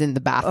what was in the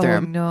Oh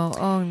bathroom. no.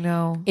 Oh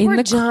no.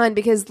 Poor John,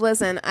 because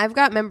listen, I've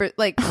got members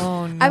like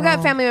I've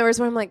got family members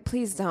where I'm like,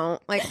 please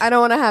don't. Like, I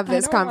don't want to have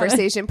this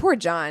conversation. Poor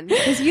John,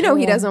 because he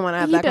doesn't want to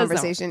have that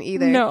conversation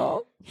either.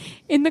 No.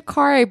 In the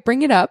car, I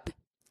bring it up,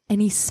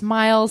 and he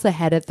smiles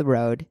ahead at the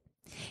road.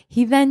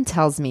 He then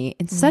tells me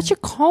in such a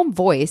calm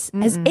voice,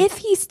 as if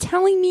he's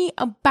telling me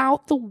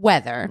about the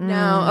weather.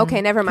 No,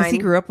 okay, never mind. He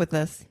grew up with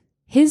this.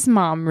 His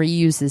mom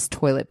reuses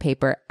toilet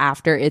paper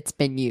after it's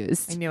been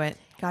used. I knew it.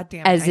 God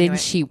damn it. As I knew in, it.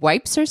 she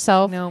wipes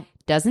herself, Nope.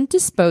 doesn't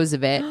dispose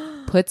of it,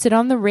 puts it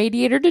on the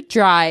radiator to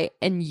dry,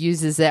 and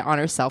uses it on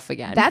herself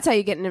again. That's how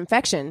you get an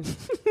infection.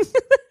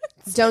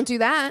 Don't do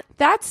that.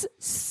 That's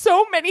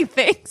so many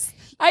things.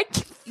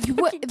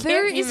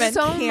 There is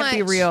so can't much.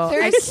 be real.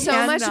 There I is so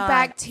much cannot.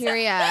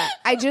 bacteria.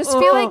 I just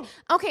feel like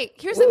okay.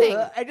 Here's the thing.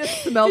 I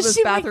just smell this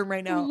bathroom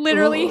right now.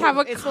 literally have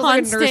a It smells like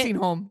a constant nursing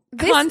home.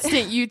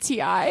 constant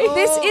UTI.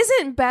 This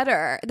isn't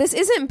better. This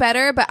isn't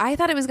better. But I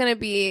thought it was going to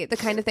be the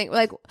kind of thing.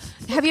 Like,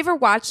 have you ever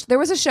watched? There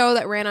was a show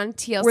that ran on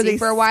TLC Where they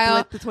for a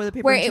while, split the toilet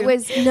paper where in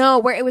it two?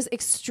 where it was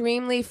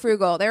extremely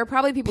frugal. There were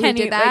probably people Penny-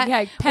 who did that,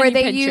 like, where penny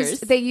they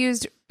pinchers.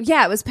 used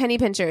it was penny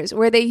pinchers,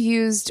 where they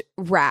used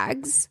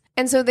rags.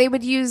 And so they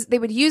would use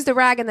the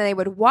rag and then they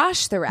would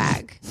wash the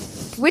rag,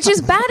 which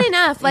is bad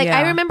enough. Like, Yeah.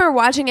 I remember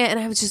watching it and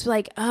I was just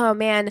like, oh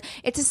man,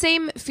 it's the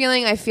same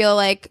feeling I feel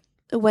like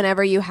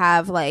whenever you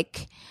have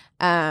like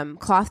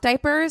cloth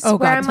diapers, Oh,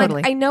 where God, I'm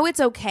totally. like, I know it's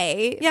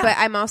okay, Yeah. but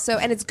I'm also,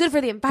 and it's good for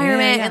the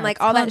environment Yeah, and like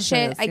it's all that conscious,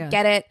 shit. I yeah.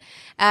 get it.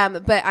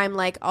 But I'm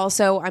like,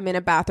 also I'm in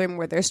a bathroom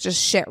where there's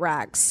just shit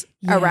rags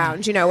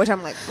around, which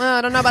I'm like, I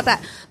don't know about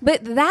that.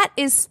 But that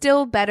is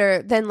still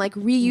better than like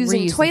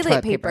reusing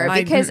toilet paper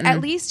because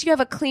at least you have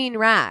a clean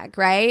rag,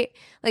 right?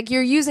 Like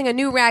you're using a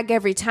new rag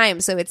every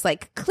time. So it's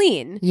like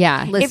clean.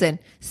 Yeah. Listen,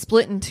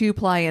 splitting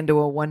 2-ply into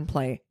a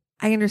 1-ply.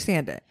 I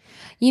understand it.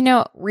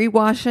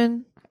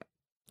 Rewashing.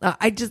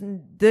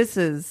 This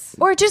is.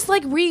 Or just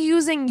like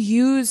reusing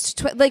used,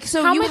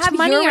 so how you much have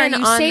money are urine you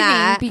on saving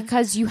that.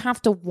 because you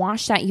have to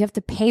wash that? You have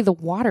to pay the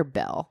water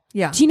bill.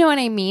 Yeah. Do you know what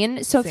I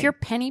mean? So if you're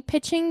penny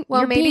pitching,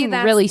 you're being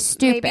really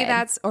stupid. Maybe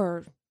that's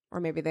or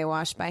maybe they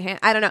wash by hand.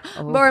 I don't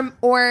know.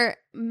 Or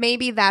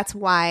maybe that's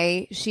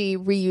why she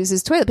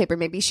reuses toilet paper.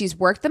 Maybe she's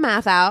worked the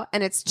math out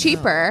and it's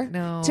cheaper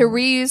No. to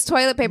reuse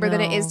toilet paper than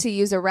it is to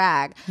use a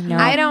rag. No.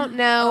 I don't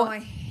know. I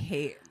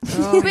hate.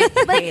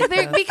 But like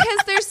because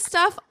there's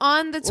stuff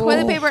on the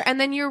toilet paper and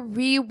then you're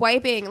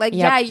re-wiping. Like,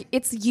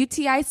 it's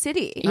UTI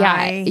city.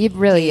 Yeah, it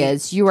really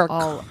is. You are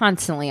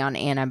constantly on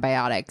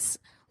antibiotics.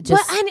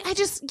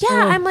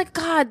 I'm like,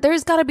 God,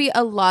 there's got to be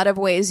a lot of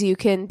ways you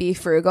can be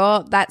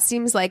frugal. That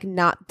seems like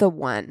not the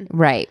one.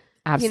 Right.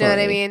 Absolutely. You know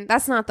what I mean?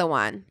 That's not the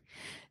one.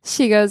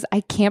 She goes,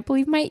 I can't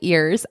believe my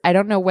ears. I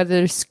don't know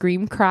whether to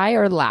scream, cry,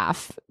 or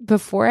laugh.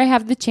 Before I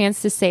have the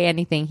chance to say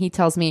anything, he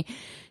tells me,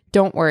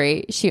 don't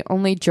worry, she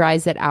only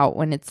dries it out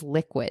when it's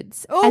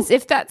liquids. Oh. As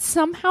if that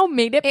somehow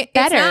made it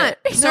better.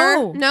 It's not,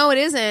 sir. No, it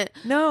isn't.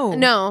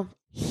 No.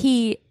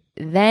 He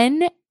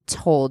then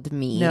told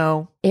me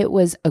it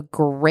was a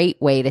great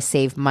way to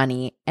save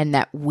money and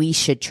that we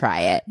should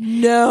try it.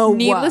 No.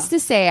 Needless to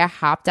say, I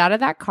hopped out of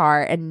that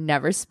car and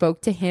never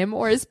spoke to him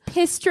or his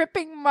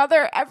piss-dripping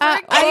mother ever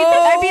again.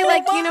 I'd be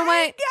like, you know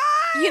what?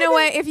 God. You know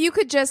what? If you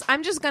could just,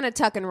 I'm just going to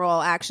tuck and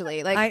roll,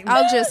 actually. Like,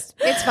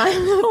 it's fine.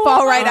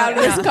 Fall right out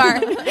of this car.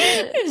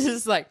 It's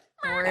just like,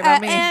 don't worry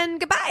about me. And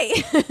goodbye.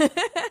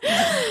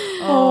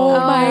 Oh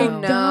my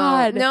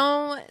God.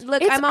 No,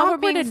 look, It's I'm all for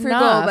awkward being frugal,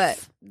 enough.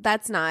 but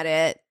that's not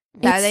it.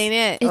 That ain't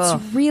it.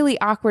 It's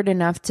really awkward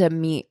enough to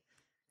meet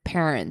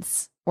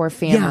parents or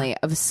family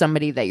of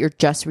somebody that you're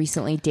just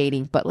recently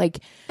dating, but like,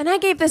 and I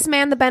gave this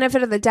man the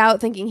benefit of the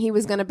doubt, thinking he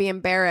was going to be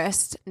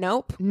embarrassed.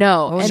 Nope.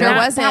 No, and sure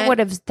that would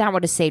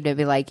have saved it.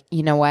 Be like,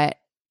 you know what?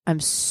 I'm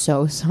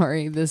so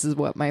sorry. This is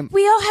what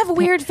we all have a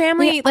weird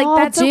family. Like,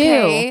 that's do.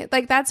 okay.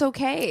 Like, that's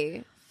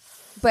okay.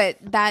 But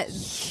that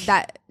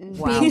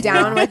being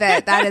down with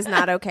it, that is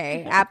not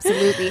okay.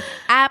 Absolutely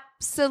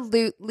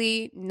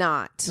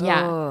not.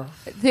 Yeah.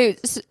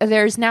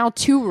 There's now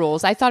 2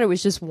 rules. I thought it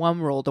was just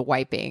 1 rule to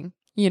wiping.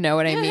 You know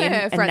what I mean?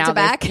 And Front now to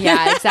back.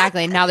 Yeah,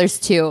 exactly. Now there's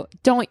 2.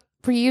 Don't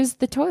reuse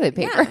the toilet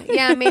paper.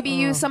 Yeah, maybe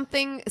use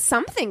something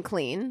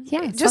clean.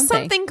 Yeah, just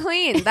something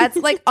clean. That's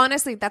like,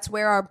 honestly, that's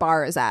where our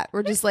bar is at.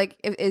 We're just like,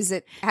 is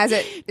it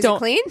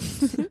clean?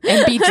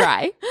 And be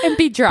dry.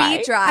 Be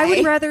dry. I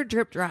would rather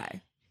drip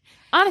dry.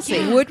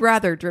 Honestly, would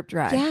rather drip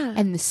dry. Yeah.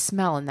 And the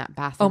smell in that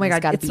bathroom. Oh my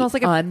God. It smells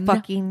like a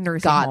fucking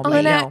nursing home.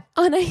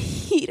 On a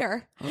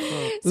heater.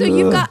 So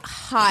you've got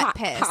hot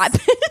piss.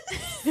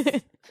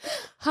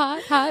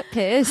 Hot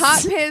piss.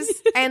 Hot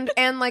piss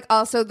and like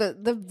also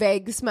the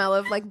vague smell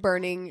of like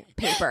burning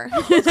paper.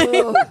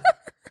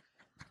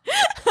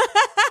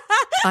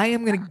 I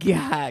am gonna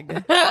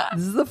gag.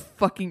 This is the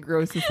fucking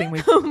grossest thing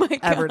we've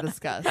ever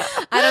discussed.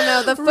 I don't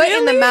know. The foot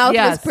in the mouth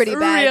was pretty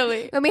bad.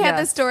 Really? And we had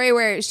this story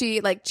where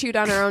she like chewed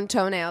on her own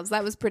toenails.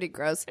 That was pretty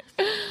gross.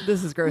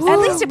 This is gross. At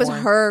least it was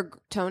her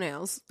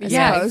toenails. I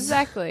suppose.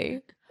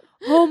 Exactly.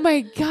 Oh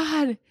my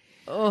God.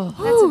 Oh,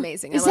 that's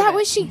amazing. Is that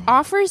what she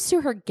offers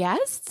to her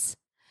guests?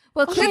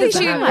 Well, clearly she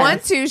didn't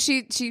want to.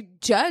 She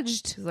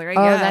judged. She's like,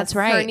 oh, that's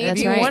right. If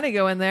you want to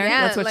go in there,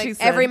 yeah, that's what like she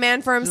said. Every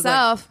man for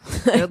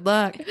himself. Like, good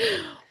luck.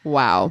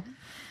 Wow.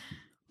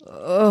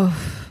 Oh,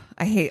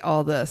 I hate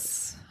all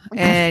this.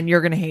 And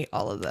you're going to hate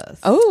all of this.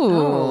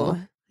 Oh.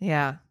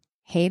 Yeah.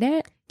 Hate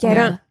it?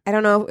 Yeah, I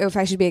don't know if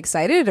I should be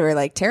excited or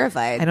like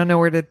terrified. I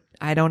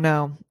don't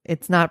know.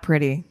 It's not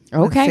pretty.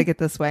 Okay. Let's take it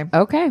this way.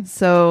 Okay.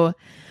 So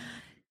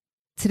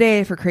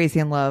today for Crazy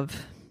in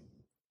Love,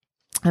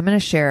 I'm going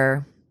to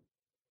share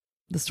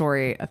the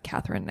story of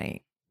Catherine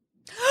Knight.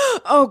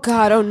 Oh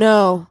God! Oh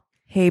no!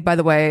 Hey, by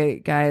the way,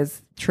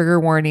 guys,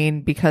 trigger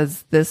warning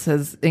because this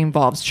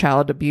involves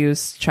child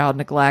abuse, child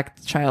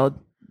neglect, child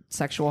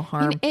sexual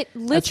harm. It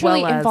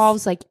literally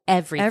involves like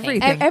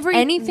everything.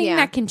 Anything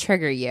that can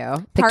trigger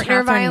you.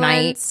 Partner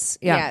violence.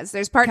 Yes,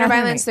 there's partner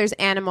Catherine violence. Knight. There's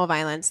animal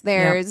violence.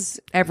 There's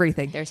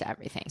everything. There's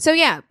everything. So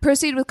yeah,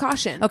 proceed with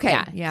caution. Okay.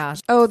 Yeah.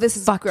 Oh, this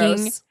is fucking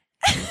gross.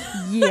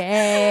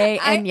 Yay.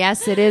 And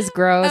yes, it is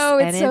gross. Oh,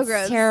 it's and so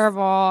it's gross.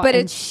 But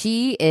But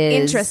she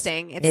is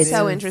interesting. It's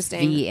so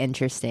interesting.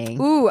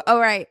 Interesting. Ooh, all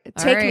right.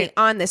 Take me right.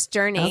 on this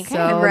journey. So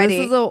I'm ready.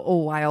 this is a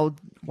wild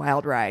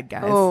ride,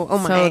 guys. Oh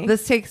my. So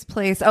this takes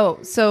place.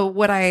 So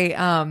what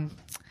I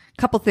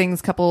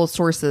couple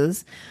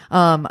sources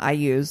I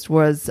used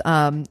was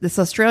this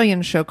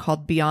Australian show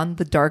called Beyond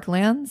the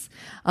Darklands.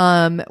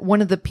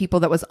 One of the people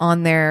that was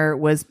on there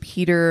was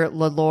Peter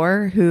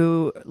Lalore,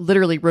 who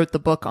literally wrote the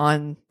book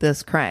on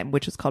this crime,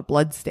 which is called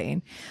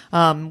Bloodstain,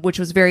 which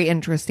was very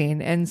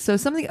interesting. And so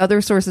some of the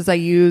other sources I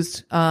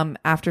used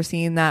after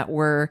seeing that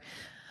were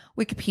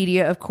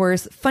Wikipedia, of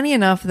course. Funny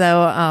enough,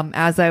 though,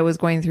 as I was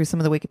going through some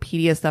of the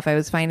Wikipedia stuff, I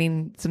was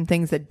finding some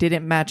things that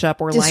didn't match up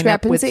or line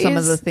up with some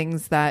of the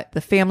things that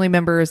the family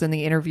members and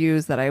the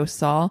interviews that I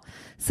saw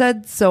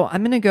said. So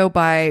I'm going to go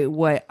by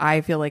what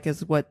I feel like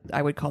is what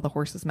I would call the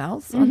horse's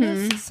mouth on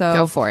this. So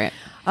go for it.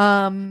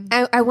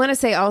 I want to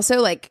say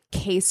also like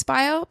Case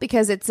File,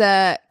 because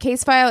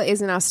Case File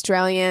is an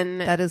Australian.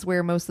 That is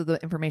where most of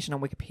the information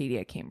on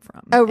Wikipedia came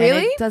from. Oh, really?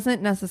 And it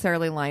doesn't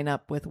necessarily line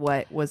up with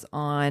what was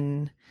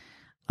on.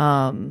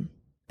 And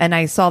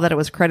I saw that it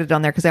was credited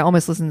on there because I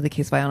almost listened to the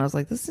Case File and I was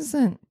like, this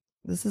isn't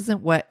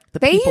what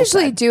they people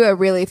usually said. do a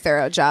really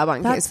thorough job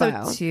on Case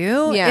File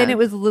too. Yeah. And it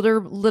was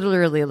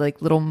literally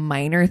like little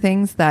minor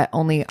things that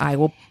only I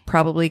will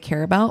probably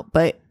care about.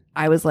 But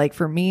I was like,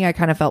 for me, I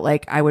kind of felt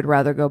like I would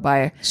rather go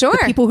by the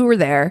people who were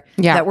there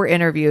that were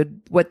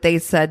interviewed, what they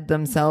said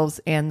themselves,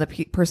 and the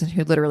person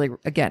who literally,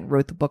 again,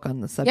 wrote the book on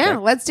the subject. Yeah,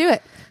 let's do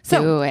it.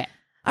 So, do it.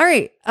 All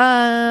right.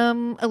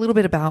 A little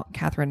bit about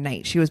Catherine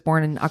Knight. She was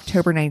born in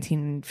October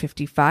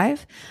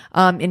 1955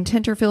 in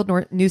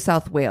Tenterfield, New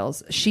South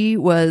Wales. She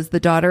was the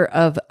daughter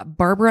of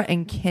Barbara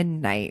and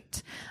Ken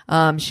Knight.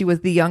 She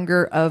was the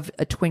younger of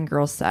a twin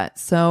girl set.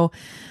 So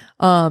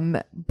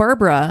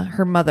Barbara,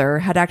 her mother,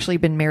 had actually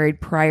been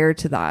married prior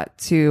to that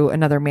to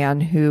another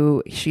man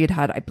who she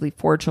had, I believe,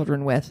 4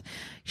 children with.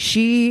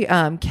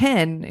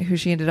 Ken, who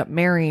she ended up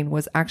marrying,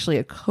 was actually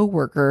a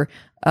coworker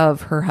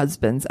of her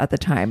husband's at the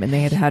time, and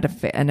they had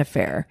an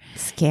affair.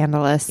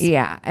 Scandalous.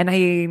 Yeah.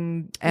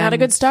 Not a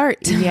good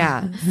start.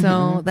 Yeah.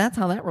 So that's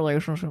how that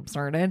relationship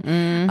started.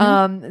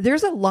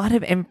 There's a lot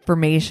of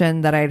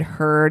information that I'd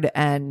heard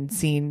and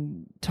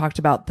seen talked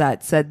about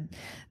that said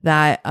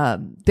that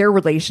their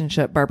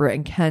relationship, Barbara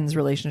and Ken's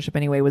relationship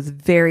anyway, was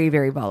very,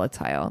 very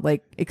volatile,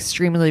 like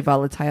extremely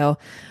volatile,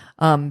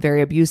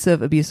 very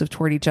abusive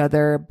toward each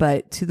other,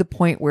 but to the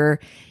point where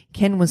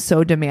Ken was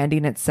so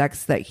demanding at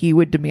sex that he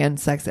would demand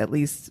sex at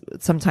least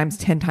sometimes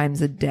 10 times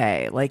a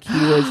day. Like he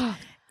was,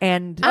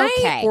 and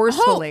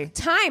forcefully.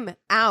 Time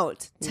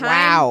out. Time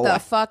Wow. the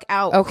fuck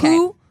out.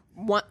 Okay.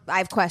 I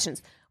have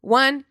questions.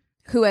 1,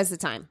 who has the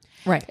time?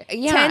 Right.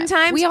 Yeah. 10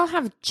 times. We all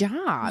have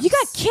jobs. You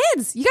got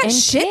kids. You got And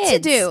shit to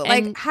kids. do.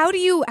 Like, And- how do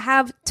you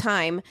have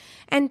time?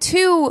 And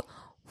 2,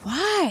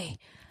 why?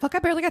 Fuck, I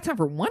barely got time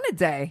for 1 a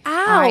day. Ow.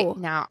 All right,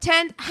 now-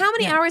 10. How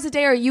many hours a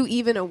day are you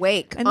even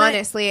awake? And that-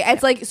 honestly,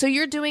 it's like, so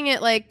you're doing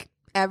it like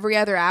every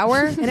other hour?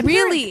 And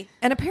really?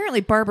 And apparently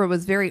Barbara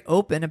was very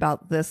open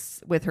about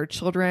this with her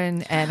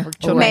children, and her Oh,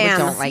 children man.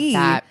 would don't like see,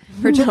 that.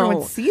 her children No.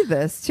 would see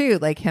this too,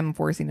 like him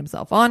forcing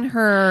himself on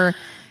her.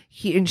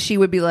 And she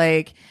would be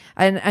like,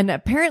 and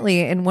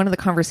apparently in one of the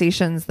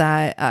conversations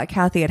that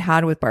Kathy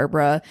had with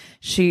Barbara,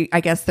 I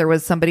guess there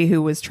was somebody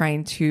who was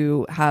trying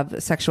to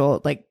have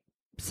sexual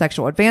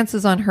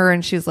advances on her,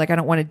 and she's like, I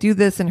don't want to do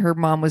this, and her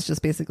mom was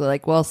just basically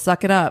like, well,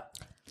 suck it up.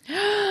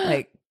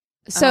 Like,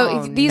 So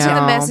Oh, these are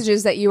the no.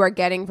 messages that you are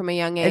getting from a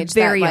young age.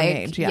 very that, young like,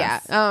 age,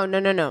 yes. Yeah. Oh, no.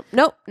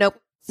 Nope. No.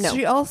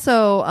 She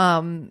also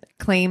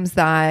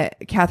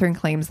Catherine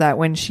claims that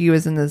when she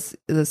was in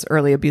this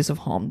early abusive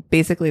home,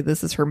 basically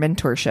this is her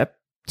mentorship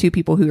to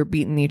people who are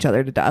beating each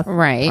other to death,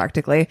 Right.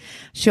 practically.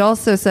 She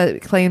also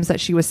claims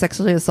that she was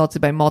sexually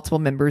assaulted by multiple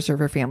members of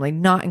her family,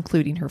 not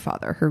including her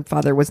father. Her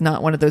father was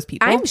not one of those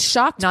people. I'm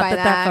shocked Not by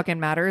that fucking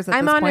matters. At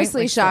I'm this point.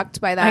 honestly Like,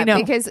 shocked by that. I know.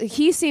 Because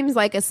he seems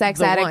like a sex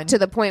The addict one. to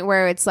the point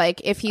where it's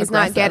like, if he's not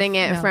Aggressive, getting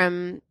it yeah.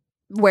 from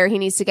where he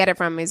needs to get it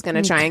from, he's going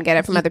to try and get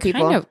it from other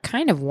people.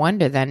 Kind of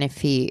wonder then if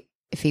he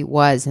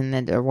was, and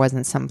then there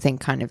wasn't something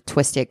kind of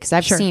twisted, because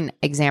I've Sure. seen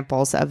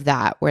examples of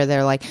that where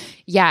they're like,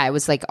 yeah, it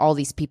was like all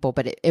these people,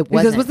 but it Because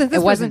wasn't. it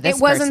wasn't this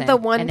It wasn't person. the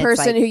one And it's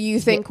person like, who you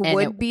think and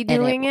would be and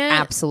doing it.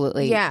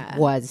 Absolutely, Yeah.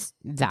 was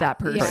that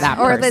person. per- Yeah. that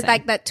Or person.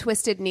 like that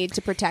twisted need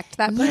to protect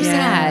that person.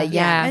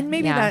 Yeah. And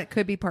maybe yeah. that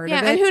could be part Yeah,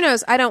 of it. and who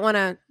knows? I don't want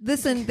to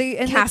Listen,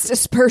 cast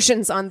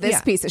aspersions on this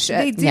Yeah. piece of shit.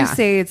 They do Yeah.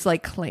 say it's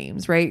like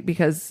claims, right?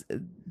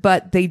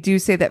 But they do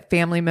say that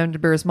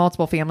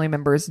multiple family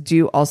members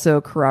do also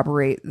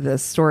corroborate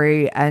this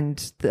story,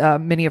 and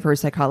many of her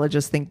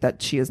psychologists think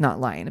that she is not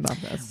lying about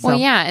this. Well,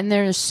 So- yeah, and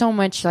there's so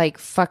much like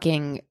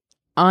fucking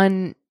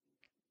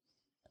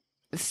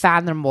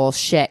unfathomable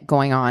shit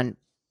going on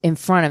in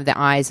front of the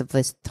eyes of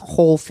this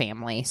whole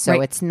family. So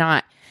Right. it's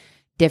not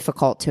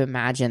difficult to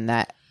imagine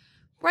that.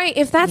 Right.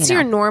 If that's You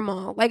know. your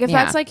normal, like if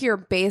Yeah. that's like your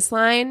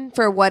baseline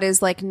for what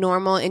is like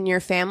normal in your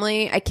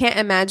family, I can't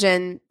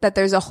imagine that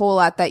there's a whole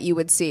lot that you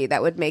would see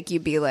that would make you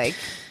be like,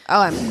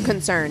 oh, I'm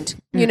concerned.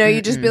 You know,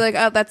 you just be like,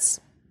 oh, this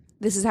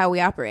is how we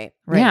operate.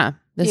 Right. Yeah,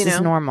 this You is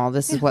know? normal.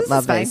 This is what this is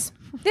love fine. is.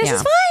 This Yeah.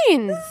 is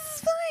fine.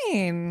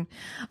 It's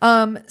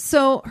fine.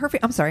 So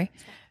I'm sorry.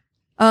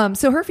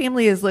 So her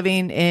family is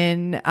living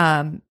in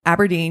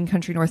Aberdeen,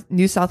 country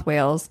New South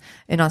Wales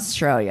in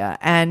Australia,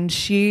 and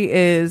she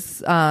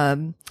is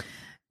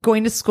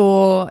going to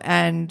school,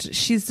 and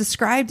she's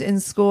described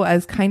in school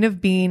as kind of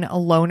being a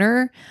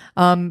loner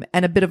and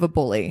a bit of a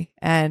bully.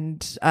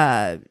 And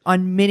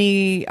on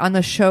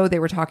the show, they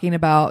were talking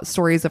about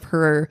stories of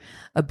her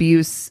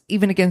abuse,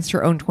 even against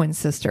her own twin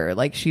sister.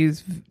 Like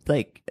she's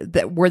like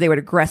that, where they would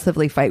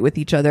aggressively fight with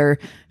each other.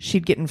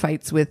 She'd get in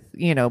fights with,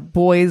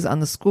 boys on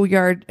the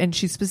schoolyard. And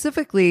she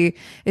specifically,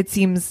 it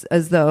seems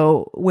as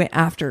though went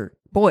after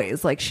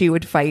boys. Like she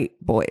would fight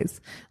boys.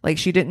 Like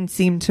she didn't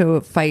seem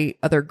to fight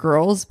other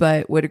girls,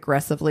 but would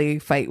aggressively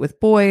fight with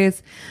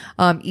boys.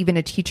 Even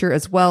a teacher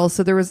as well.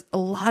 So there was a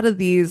lot of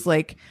these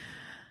like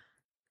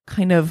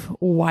kind of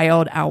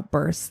wild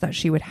outbursts that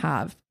she would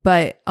have.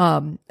 But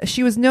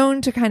she was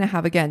known to kind of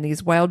have, again,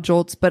 these wild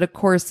jolts, but of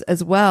course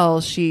as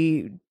well,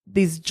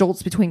 these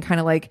jolts between kind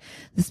of like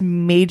this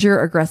major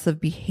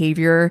aggressive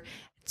behavior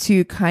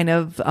to kind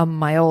of a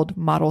mild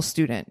model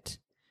student,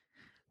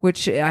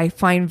 which I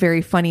find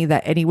very funny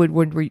that anyone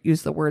would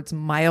use the words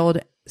mild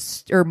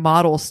or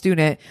model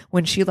student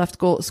when she left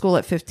school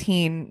at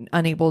 15,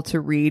 unable to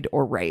read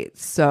or write.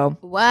 So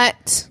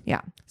What?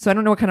 yeah. So I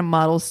don't know what kind of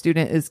model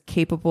student is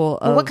capable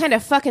of. What kind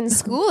of fucking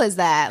school is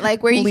that?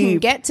 Like where you can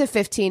Leave. get to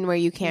 15 where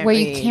you can't Where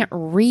read. you can't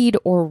read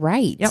or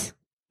write. Yep.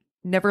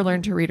 never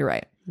learned to read or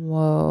write.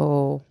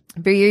 Whoa.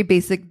 Very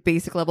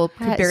basic level.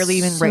 Could barely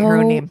even write her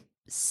own name.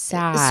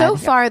 Sad. So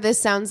far, this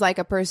sounds like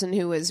a person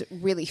who was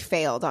really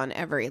failed on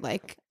every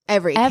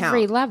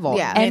count. level.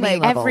 Yeah. And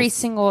Any every levels.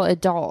 single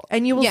adult.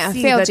 And you will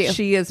see failed that you.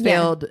 she has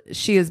failed.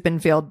 She has been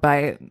failed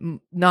by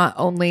not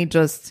only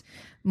just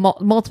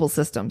multiple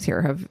systems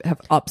here have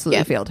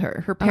absolutely failed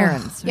her. Her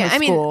parents, Yeah, her I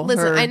mean, school,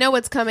 listen, her- I know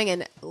what's coming,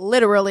 and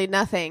literally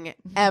nothing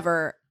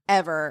ever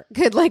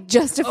could like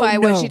justify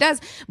what no. she does.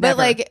 But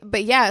Never.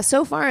 but yeah,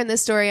 so far in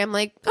this story, I'm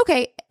like,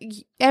 okay,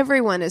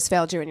 everyone has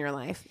failed you in your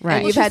life, Right.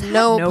 And you've Well, had she's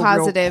no had no real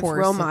positive course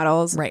role of-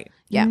 models, right?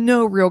 Yeah.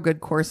 No real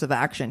good course of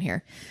action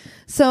here.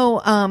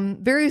 So,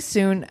 very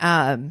soon,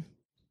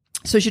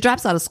 so she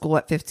drops out of school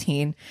at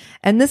 15,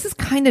 and this is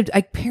kind of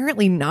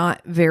apparently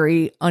not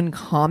very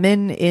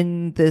uncommon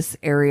in this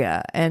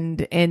area,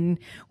 and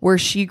where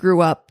she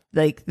grew up.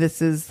 Like,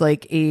 this is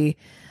like the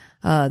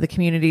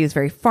community is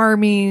very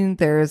farming.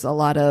 There's a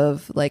lot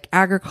of like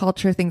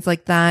agriculture, things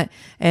like that.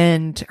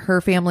 And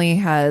her family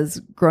has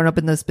grown up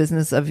in this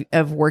business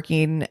of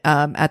working,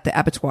 at the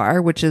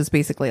abattoir, which is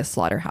basically a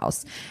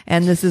slaughterhouse.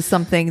 And this is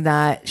something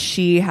that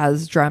she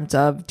has dreamt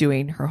of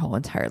doing her whole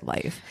entire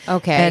life.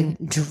 Okay. And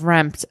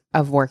dreamt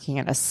of working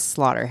at a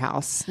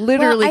slaughterhouse.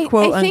 literally, Well,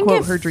 quote I think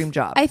unquote, if- her dream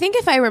job. I think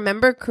if I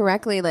remember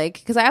correctly, like,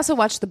 because I also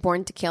watched the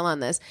Born to Kill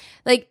on this,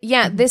 like,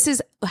 yeah, this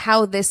is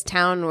how this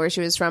town where she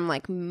was from,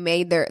 like,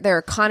 made their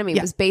economy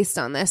was based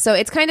on this. So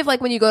it's kind of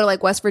like when you go to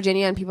like West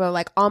Virginia and people are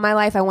like, all my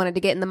life I wanted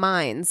to get in the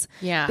mines.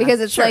 Yeah.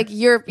 Because it's Sure. like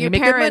your You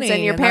make good parents money,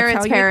 and your and that's how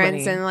parents' you make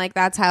parents, money. and like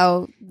that's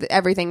how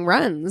everything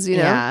runs, you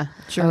know? Yeah.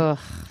 Sure. Ugh.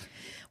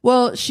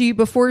 Well,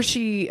 before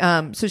she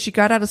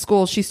got out of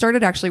school, she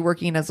started actually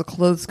working as a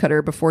clothes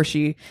cutter before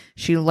she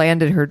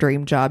landed her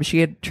dream job. She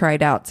had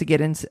tried out to get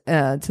into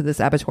to this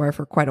abattoir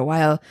for quite a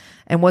while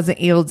and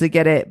wasn't able to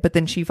get it, but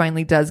then she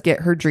finally does get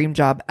her dream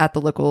job at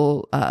the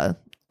local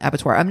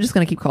abattoir. I'm just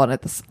going to keep calling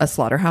it a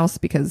slaughterhouse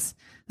because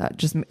that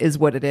just is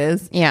what it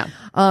is. Yeah.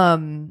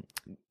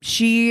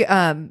 She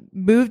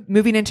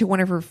moving into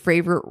one of her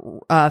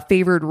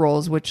favored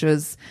roles, which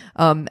was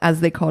as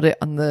they called it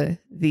on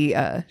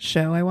the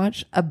show I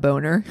watched, a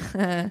boner.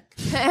 But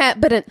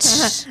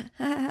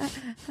I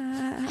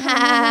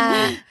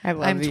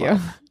love I'm you.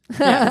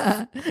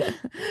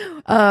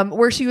 12.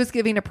 Where she was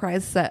giving a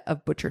prize set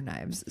of butcher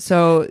knives.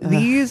 So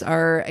these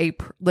are a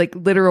like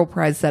literal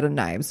prize set of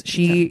knives.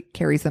 She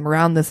carries them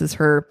around. This is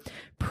her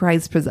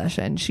prized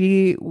possession.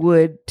 She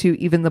would, to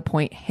even the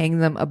point, hang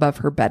them above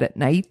her bed at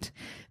night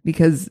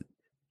because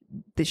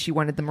she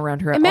wanted them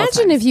around her at all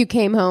imagine times. if you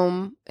came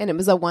home and it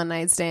was a one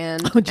night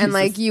stand, Oh, and Jesus.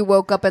 like you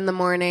woke up in the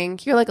morning,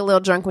 you're like a little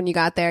drunk when you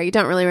got there, you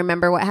don't really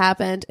remember what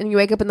happened, and you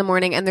wake up in the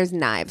morning and there's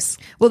knives.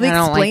 Well, they I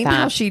don't like explained that.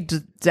 how she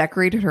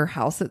decorated her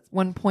house at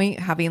one point,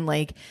 having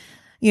like,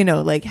 you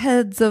know, like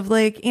heads of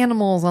like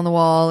animals on the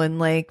wall and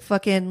like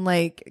fucking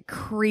like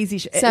crazy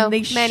shit. So And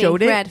they many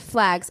showed it. red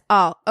flags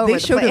all over They the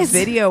showed a place.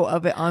 video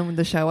of it on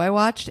the show I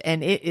watched,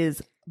 and it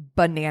is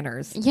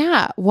bananas.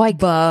 Yeah. Like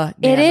Bananas.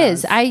 it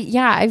is.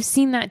 I've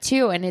seen that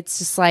too. And it's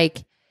just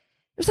like,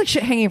 There's like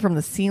shit hanging from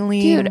the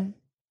ceiling. Dude.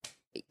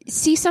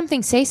 see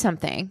something, say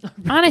something.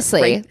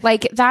 Honestly, Right.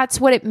 like that's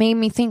what it made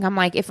me think. I'm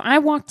like, if I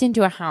walked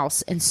into a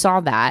house and saw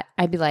that,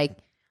 I'd be like,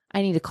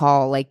 I need to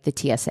call like the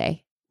TSA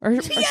or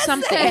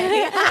something.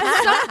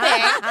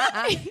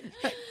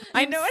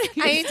 I know what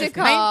I need to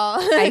call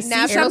I see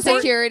national something-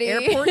 security.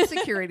 airport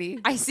security.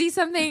 I see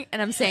something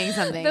and I'm saying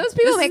something. Those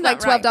people This make is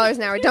like not $12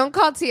 an hour. Don't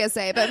call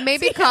TSA, but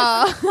maybe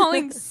call. I'm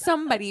calling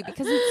somebody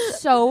because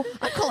it's so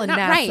I'm calling not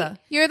NASA. right.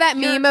 You're that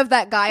meme of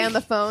that guy on the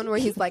phone where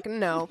he's like,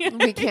 "No,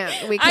 we can't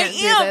do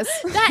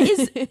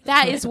this."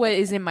 That is what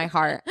is in my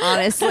heart,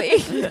 honestly.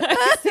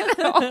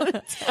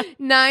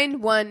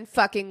 9-1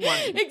 fucking 1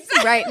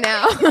 right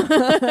now.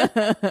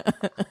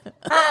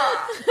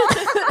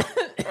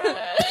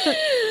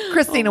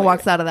 Christina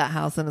walks out of that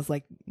house and is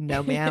like,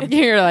 "No, ma'am.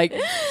 You're like,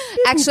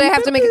 Actually, I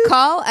have to make a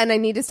call, and I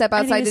need to step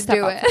outside to step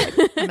do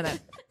it. I'm gonna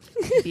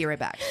be right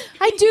back."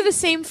 I do the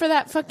same for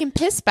that fucking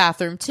piss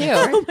bathroom too.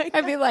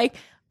 I'd be like,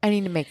 I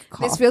need to make a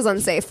call. This feels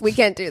unsafe. We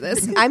can't do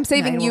this. I'm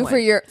saving you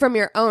 911. from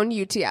your own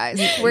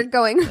UTIs. We're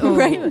going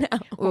right now.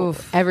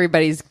 Oof.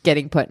 Everybody's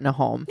getting put in a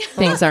home.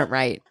 Things aren't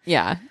right.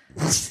 Yeah.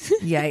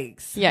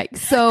 Yikes. Yikes.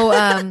 So,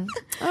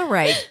 all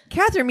right.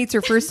 Catherine meets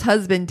her first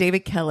husband, David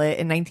Kellett,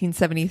 in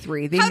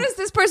 1973. How does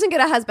this person get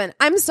a husband?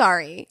 I'm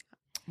sorry.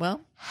 Well,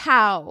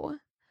 How?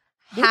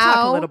 we'll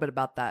talk a little bit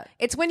about that.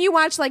 It's when you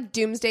watch like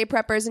Doomsday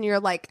Preppers and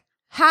you're like,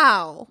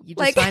 how? You just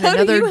like, find how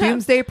do another you have-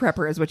 doomsday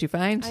prepper is what you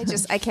find.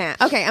 I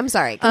can't. Okay, I'm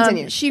sorry.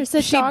 Continue. There's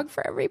a dog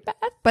for every bath.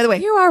 By the way,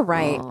 You are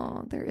right.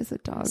 Oh, there is a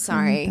dog.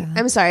 Sorry.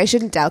 I'm sorry. I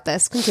shouldn't doubt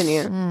this.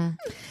 Continue.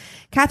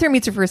 Catherine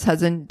meets her first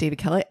husband, David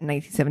Kellett, in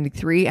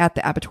 1973 at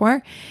the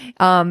abattoir.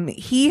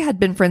 He had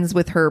been friends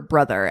with her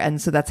brother,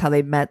 and so that's how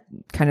they met,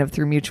 kind of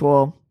through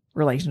mutual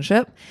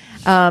relationship.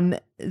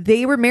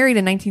 They were married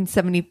in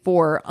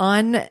 1974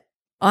 on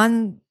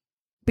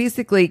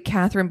basically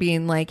Catherine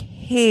being like,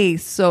 "Hey,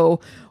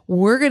 so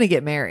we're gonna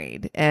get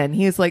married," and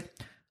he was like,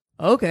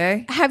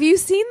 okay. Have you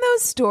seen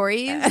those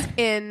stories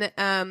in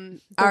the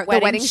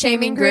wedding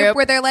shaming group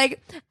where they're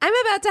like, I'm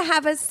about to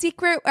have a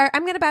secret, or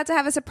I'm about to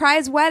have a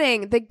surprise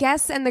wedding. The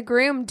guests and the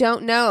groom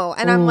don't know.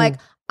 And I'm like,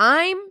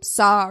 I'm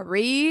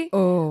sorry.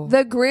 Oh.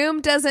 The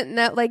groom doesn't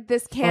know, like,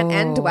 this can't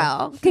end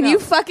well. Can you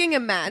fucking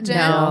imagine?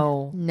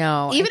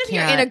 No. Even if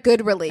you're in a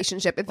good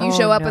relationship, if you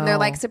show up and they're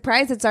like,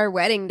 surprise, it's our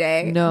wedding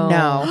day. No.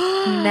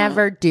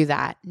 Never do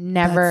that.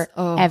 Never,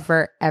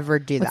 ever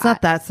do that. It's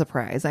not that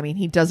surprise. I mean,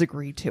 he does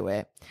agree to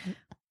it.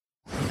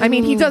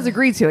 He does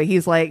agree to it.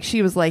 He's like,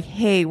 she was like,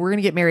 hey, we're going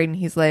to get married. And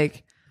he's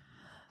like,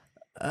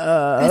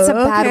 it's a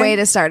bad way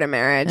to start a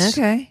marriage.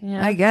 Okay.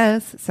 Yeah. I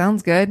guess.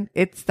 Sounds good.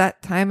 It's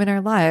that time in our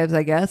lives,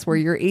 I guess, where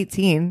you're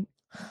 18.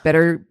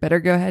 Better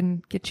go ahead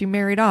and get you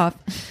married off.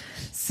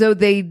 So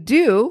they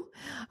do.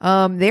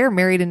 They're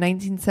married in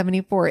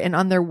 1974. And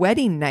on their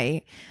wedding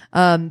night,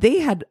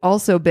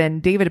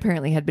 David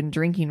apparently had been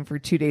drinking for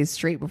 2 days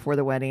straight before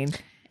the wedding.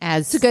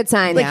 It's a good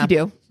sign. Like you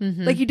do.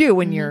 Mm-hmm. Like you do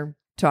when you're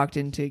talked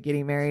into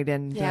getting married.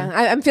 And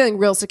I'm feeling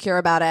real secure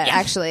about it,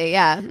 actually.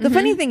 Yeah. The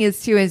funny thing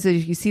is too, is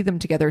as you see them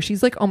together,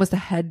 she's like almost a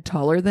head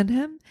taller than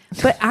him,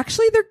 but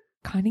actually they're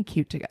kind of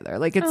cute together.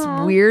 Like it's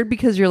weird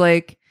because you're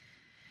like,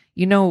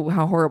 you know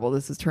how horrible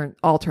this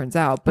turns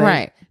out,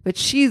 but but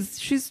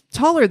she's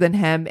taller than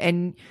him,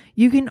 and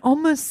you can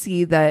almost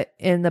see that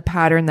in the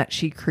pattern that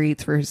she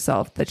creates for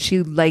herself, that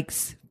she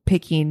likes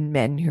picking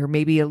men who are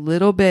maybe a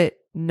little bit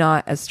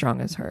not as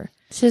strong as her.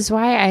 Which is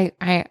why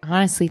I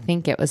honestly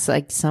think it was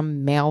like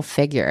some male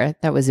figure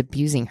that was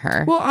abusing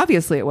her. Well,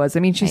 obviously it was.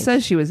 I mean, she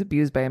says she was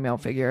abused by a male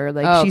figure.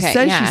 Like she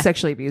says she's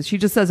sexually abused. She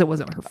just says it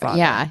wasn't her father.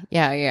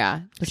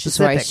 Yeah. Which is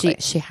why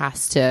she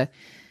has to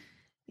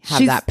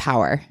have that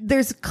power.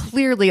 There's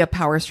clearly a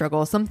power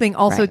struggle. Something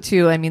also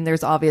too, I mean,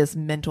 there's obvious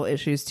mental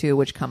issues too,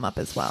 which come up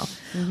as well.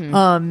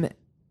 Mm-hmm.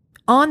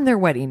 On their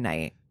wedding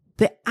night,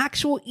 the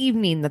actual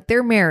evening that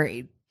they're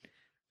married,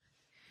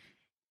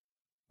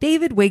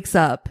 David wakes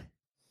up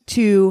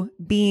to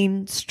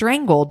being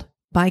strangled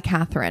by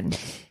Catherine.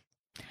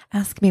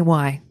 Ask me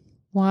why.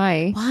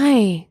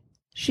 Why?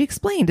 She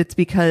explained it's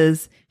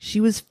because she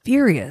was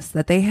furious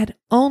that he had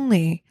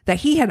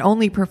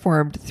only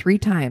performed 3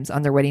 times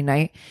on their wedding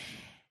night.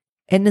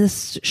 And in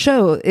the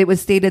show, it was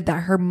stated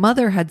that her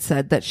mother had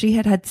said that she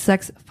had had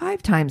sex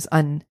 5 times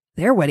on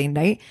their wedding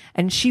night,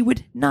 and she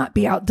would not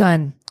be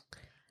outdone.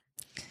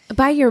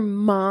 By your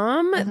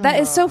mom? That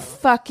is so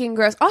fucking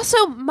gross.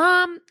 Also,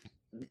 Mom,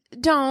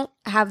 don't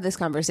have this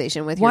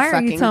conversation with your fucking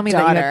daughter. Why are you telling me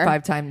that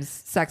you had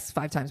sex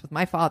 5 times with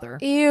my father?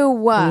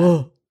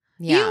 Ew.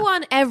 You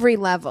on every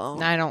level.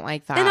 I don't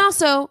like that. And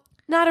also,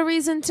 not a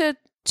reason to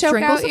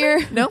choke out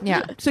your... No?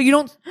 Yeah. So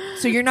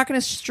you're not going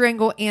to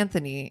strangle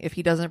Anthony if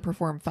he doesn't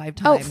perform 5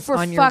 times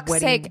on your wedding night. For fuck's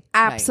sake,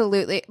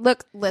 absolutely.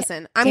 Look,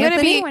 listen, I'm going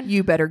to be...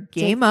 You better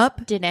game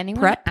up. Did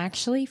anyone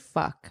actually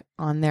fuck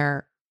on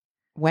their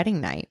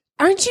wedding night?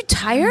 Aren't you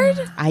tired?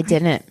 I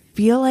didn't.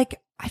 Feel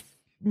like...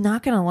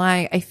 Not gonna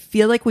lie, I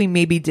feel like we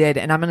maybe did,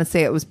 and I'm gonna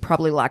say it was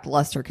probably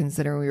lackluster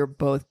considering we were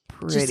both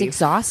pretty just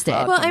exhausted.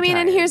 Well, I mean,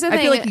 tired. and here's the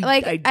thing: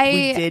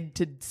 we did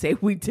to say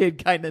we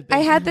did kind of thing.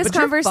 I had this but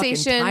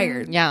conversation. You're fucking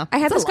tired. Yeah, I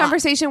had this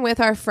conversation with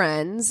our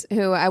friends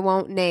who I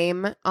won't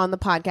name on the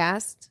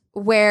podcast,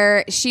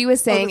 where she was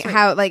saying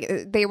how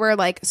like they were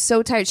like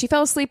so tired. She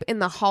fell asleep in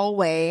the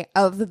hallway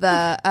of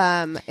the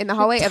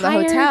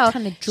hotel.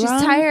 She's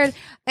tired,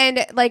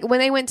 and like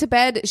when they went to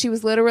bed, she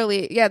was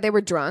literally they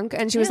were drunk,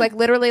 and she was like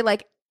literally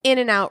like in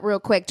and out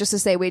real quick just to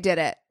say we did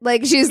it.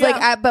 Like she's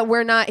like, but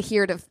we're not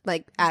here to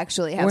like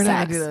actually have sex.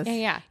 Not gonna do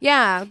this.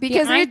 Yeah,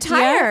 because you're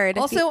tired.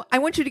 Also, I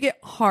want you to get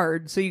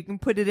hard so you can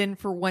put it in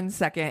for 1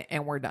 second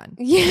and we're done.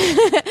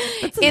 Yeah,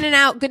 in and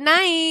out. Good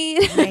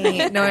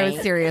night. No, I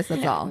was serious.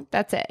 That's all.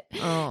 That's it.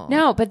 Oh.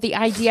 No, but the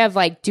idea of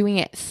like doing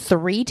it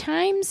 3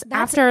 times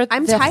after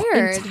I'm the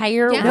tired.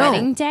 entire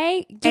wedding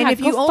day. And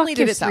if you only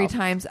did it 3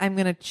 times, I'm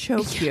gonna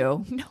choke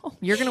you. No,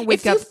 you're gonna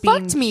wake up. If you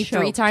fucked me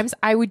choked. 3 times,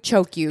 I would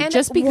choke you. And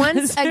just because.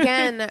 Once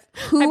again,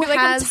 who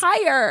has I'm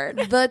tired?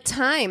 The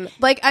time?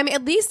 Like, I mean,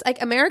 at least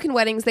like American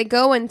weddings, they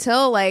go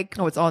until like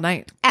it's all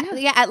night.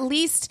 At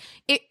least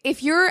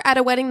if you're at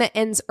a wedding that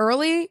ends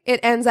early, it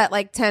ends at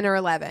like 10 or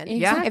 11.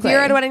 Exactly. If you're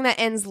at a wedding that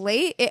ends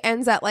late, it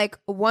ends at like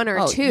 1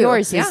 or 2.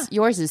 Yours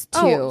is 2.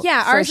 Oh,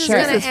 yeah, ours is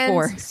going to end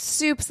 4.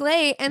 soups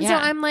late, and so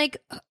I'm like,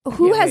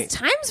 who has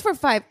times for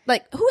 5?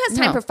 Like, who has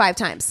time for 5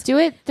 times? Do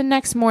it the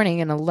next morning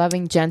in a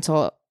loving,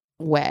 gentle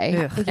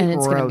way, and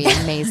it's going to be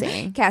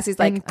amazing. Cassie's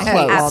like,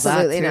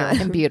 absolutely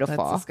not, and beautiful.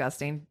 That's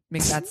disgusting.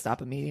 Make that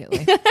stop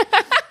immediately.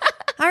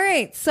 All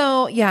right,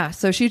 so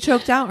she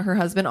choked out her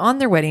husband on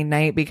their wedding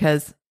night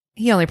because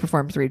he only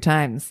performed 3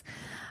 times.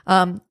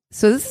 So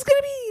this is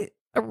going to be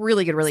a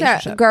really good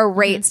relationship.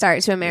 Great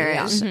start to a marriage.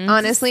 Yeah. Mm-hmm.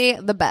 Honestly,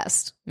 the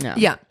best.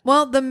 Yeah.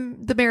 Well,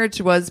 the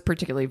marriage was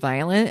particularly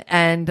violent,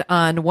 and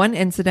on one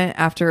incident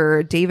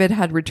after David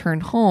had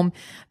returned home,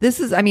 this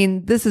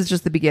is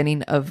just the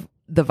beginning of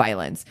the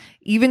violence,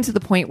 even to the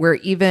point where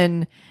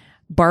even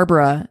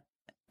Barbara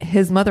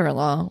his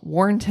mother-in-law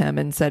warned him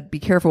and said, be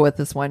careful with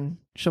this one.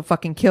 She'll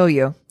fucking kill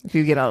you if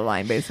you get out of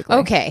line, basically.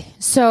 Okay.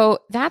 So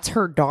that's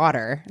her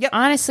daughter. Yep.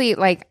 Honestly,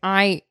 like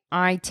I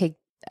take,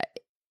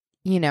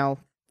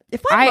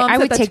 If my mom I said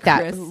would that to take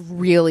that Chris-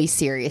 really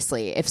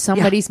seriously. If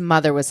somebody's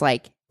mother was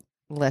like,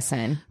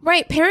 listen.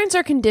 Right. Parents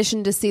are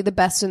conditioned to see the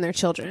best in their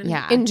children.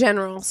 Yeah. In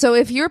general. So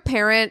if your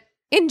parent,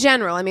 in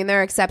general, I mean, there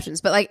are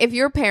exceptions, but like if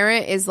your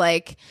parent is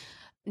like,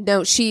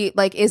 no, she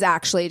like is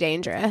actually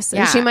dangerous. And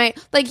Yeah. she might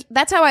like,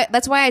 that's why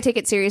I take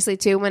it seriously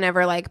too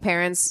whenever like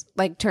parents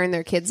like turn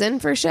their kids in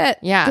for shit.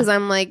 Yeah. Because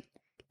I'm like,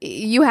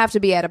 you have to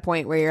be at a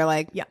point where you're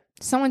like, yeah.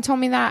 Someone told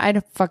me that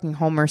I'd fucking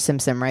Homer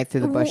Simpson right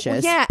through the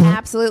bushes. Yeah,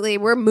 absolutely.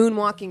 We're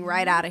moonwalking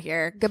right out of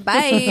here.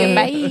 Goodbye.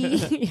 Bye.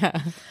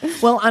 Yeah.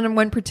 Well, on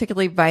one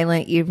particularly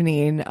violent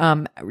evening,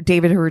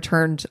 David, who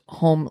returned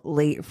home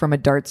late from a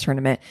darts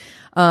tournament,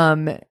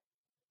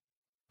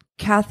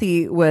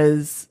 Kathy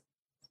was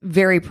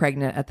very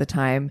pregnant at the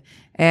time,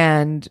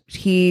 and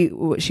she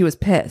was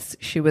pissed.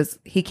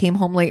 He came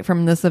home late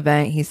from this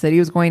event. He said he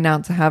was going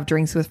out to have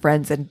drinks with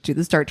friends and do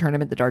this dart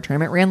tournament. The dart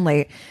tournament ran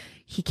late.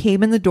 He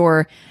came in the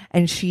door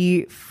and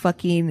she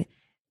fucking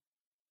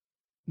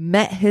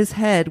met his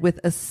head with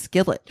a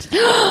skillet.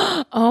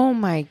 Oh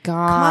my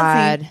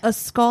God. Causing a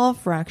skull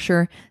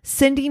fracture,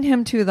 sending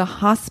him to the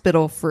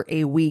hospital for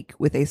a week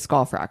with a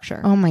skull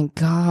fracture. Oh my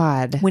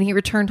God. When he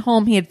returned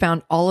home, he had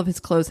found all of his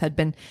clothes had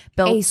been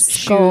belts, A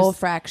skull shoes,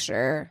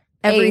 fracture.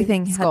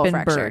 everything A had skull been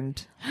fracture.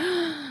 burned.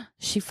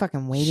 She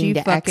fucking waiting She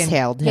to fucking-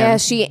 exhale him. Yeah,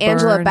 she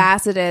Angela Burned.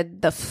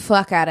 Bassetted the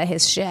fuck out of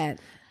his shit.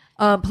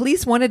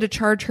 Police wanted to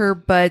charge her,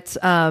 but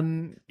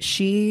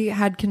she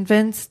had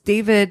convinced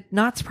David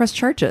not to press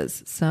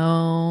charges.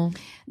 So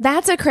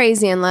That's a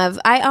crazy in love.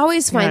 I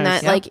always find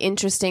Yes. that Yeah. like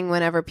interesting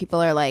whenever people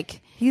are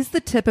like, he's the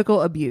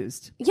typical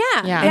abused. yeah,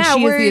 Yeah. And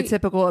she where- is the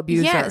typical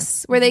abuser.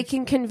 Yes, where they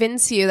can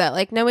convince you that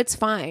like, no, it's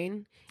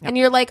fine. And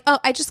you're like, oh,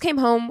 I just came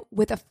home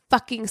with a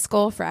fucking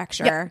skull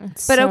fracture.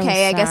 It's But so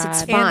okay, I guess it's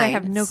sad. fine. And I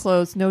have no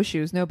clothes, no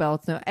shoes, no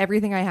belts, no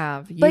everything I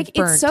have. You've like,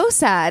 burnt. it's so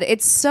sad.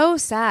 It's so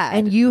sad.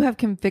 And you have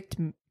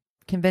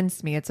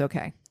convinced me it's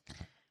okay.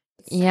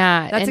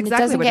 Yeah, That's and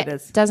exactly doesn't what get, it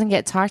is. Doesn't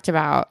get talked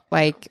about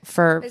like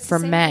for It's the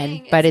same men,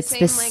 thing. but It's it's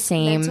the the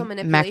same, like, mental same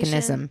manipulation.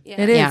 mechanism.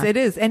 Yeah. It is. Yeah. It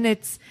is. And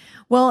it's,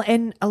 well,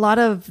 and a lot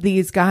of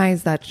these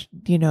guys that,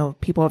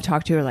 people have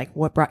talked to are like,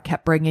 what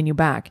kept bringing you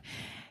back?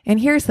 And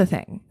here's the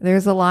thing.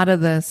 There's a lot of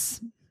this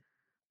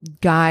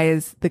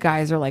the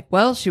guys are like,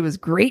 well, she was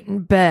great in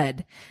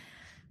bed.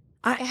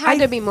 it had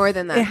to be more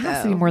than that. It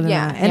has to be though. more than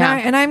Yeah. that. And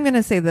Yeah. I'm going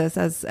to say this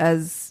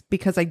as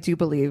because I do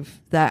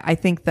believe that I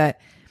think that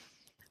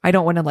I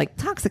don't want to like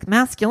toxic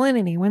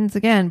masculinity once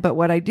again, but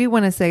what I do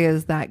want to say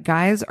is that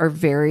guys are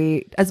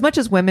very, as much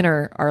as women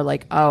are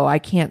like, oh, I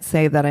can't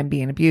say that I'm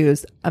being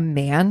abused. A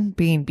man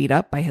being beat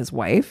up by his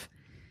wife.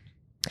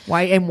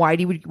 Why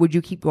would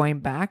you keep going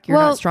back? You're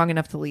Well- not strong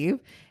enough to leave.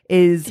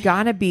 Is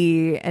gotta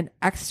be an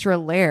extra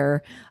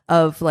layer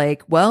of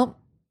like, well,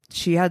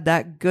 she had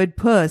that good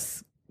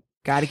puss.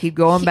 Got to keep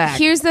going back.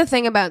 Here's the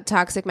thing about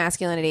toxic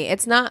masculinity.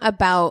 It's not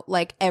about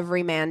like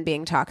every man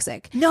being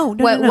toxic. No.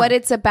 What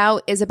it's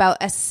about is about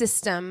a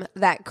system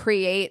that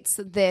creates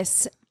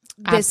this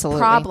Absolutely.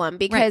 problem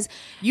because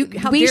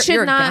we should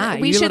you're a not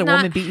guy. we You should let a not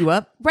woman beat you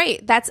up.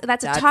 Right. That's a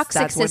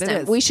toxic that's what it system.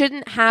 is. We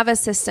shouldn't have a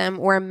system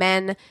where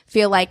men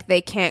feel like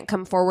they can't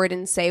come forward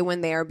and say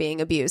when they are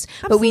being abused.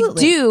 Absolutely. But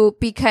we do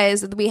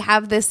because we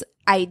have this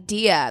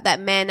idea that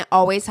men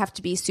always have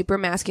to be super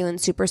masculine,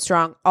 super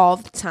strong all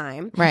the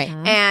time. Right.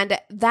 And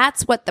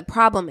that's what the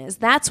problem is.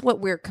 That's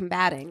what we're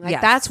combating. Like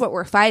Yes. that's what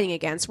we're fighting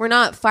against. We're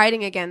not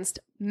fighting against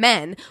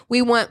men.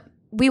 We want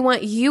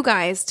you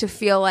guys to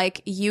feel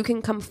like you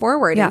can come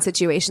forward Yeah. in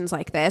situations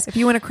like this. If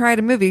you want to cry at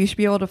a movie, you should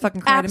be able to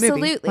fucking cry at a movie.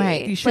 Absolutely.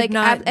 Right. You should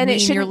not and mean it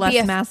shouldn't you're less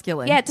be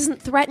masculine. Yeah, it doesn't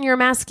threaten your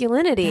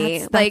masculinity.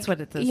 That's like what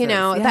it is. you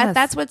know, Yes.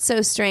 that's what's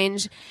so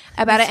strange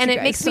about it. And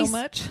it makes me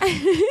much.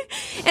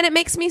 and it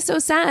makes me so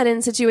sad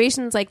in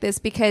situations like this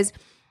because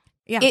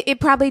Yeah.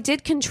 it probably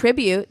did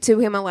contribute to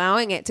him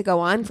allowing it to go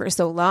on for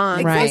so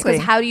long. Right.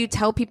 Because how do you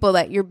tell people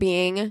that you're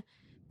being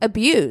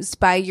abused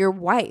by your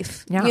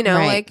wife? Yeah. You know,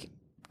 Right. like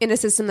in a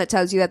system that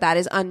tells you that that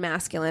is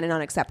unmasculine and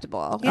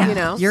unacceptable. Yeah. You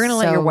know, You're going to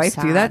let So your wife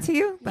do that sad. to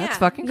you? That's Yeah.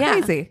 fucking Yeah.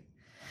 crazy.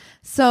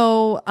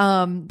 So,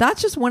 that's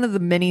just one of the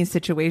many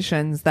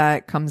situations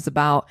that comes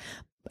about.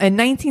 In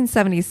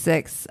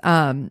 1976,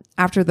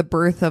 after the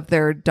birth of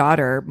their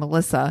daughter,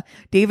 Melissa,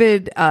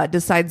 David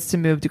decides to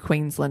move to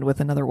Queensland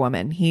with another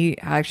woman. He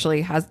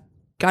actually has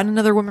got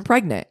another woman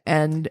pregnant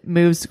and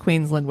moves to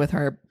Queensland with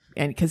her,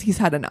 and because he's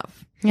had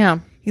enough. Yeah.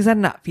 He's had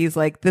enough. He's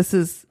like, this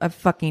is a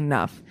fucking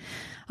enough.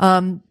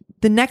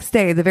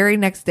 The very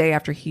next day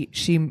after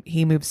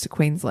he moves to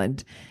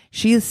Queensland,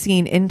 she is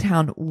seen in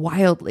town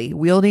wildly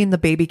wielding the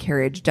baby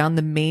carriage down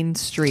the main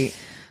street.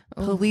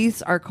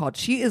 Police are called.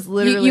 She is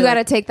literally you got to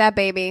like, take that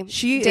baby.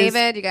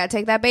 David, you got to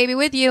take that baby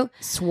with you.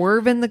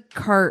 swerving the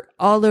cart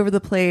all over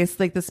the place,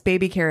 like this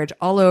baby carriage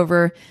all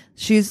over.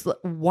 She's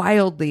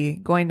wildly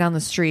going down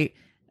the street.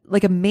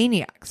 like a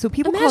maniac. So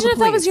people called the Imagine if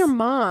police. that was your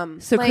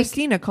mom. So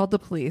Christina called the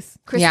police.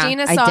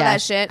 Christina I saw did.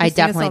 that shit. I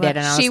definitely did,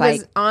 and I She was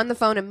was on the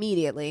phone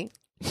immediately.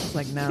 She's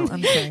like, no,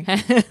 I'm sorry.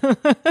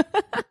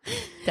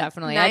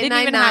 Definitely. I didn't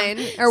even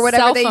 999 have or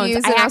whatever cell they phones. use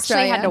in I actually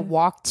Australia. had to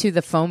walk to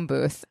the phone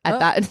booth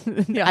at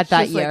Yeah, at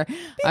that she's like, year.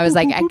 I was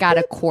like, I got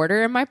a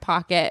quarter in my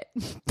pocket,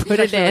 put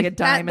it Like a in.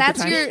 dime at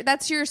the time.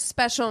 that's your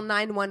special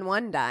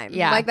 911 dime.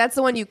 Yeah. Like that's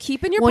the one you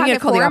keep in your Well, you pocket had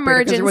to call for the operator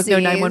because emergencies. there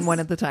was no 911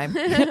 at the time.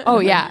 Oh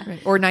yeah,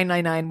 Or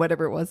 999,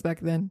 whatever it was back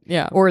then.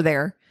 Yeah. Or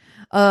there.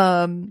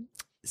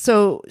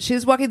 So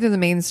she's walking through the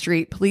main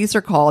street. Police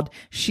are called.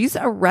 She's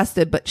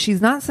arrested, but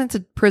she's not sent to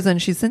prison.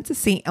 She's sent to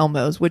St.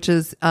 Elmo's, which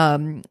is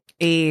St.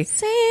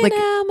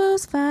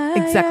 Elmo's fire.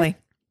 Exactly.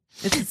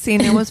 It's a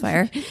St. Elmo's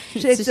fire.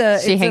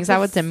 she hangs out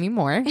with Demi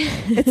Moore.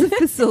 It's a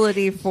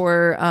facility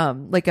for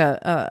like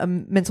a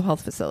mental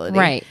health facility.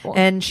 Right.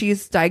 And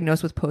she's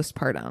diagnosed with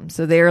postpartum.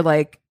 So they're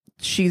like,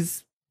 she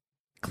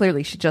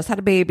just had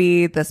a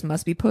baby. This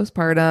must be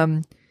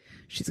postpartum.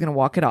 She's going to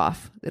walk it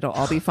off. It'll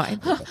all be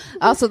fine.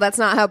 Also, that's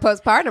not how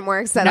postpartum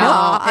works at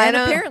all. And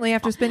apparently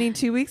after spending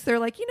 2 weeks, they're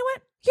like, you know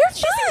what?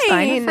 You're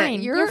fine.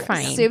 fine. You're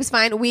fine. Soup's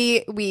fine.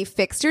 We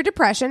fixed her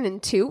depression in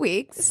 2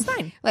 weeks. It's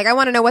fine. Like, I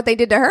want to know what they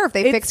did to her if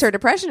they fixed her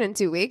depression in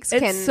 2 weeks.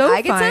 It's Can so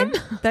I get fine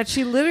some? that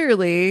she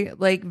literally,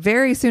 like,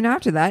 very soon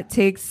after that,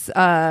 takes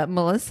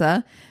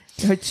Melissa,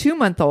 her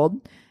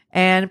 2-month-old,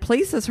 and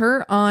places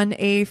her on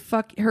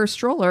her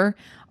stroller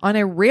on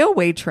a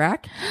railway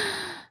track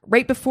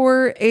right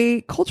before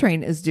a coal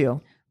train is due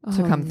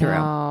to come through.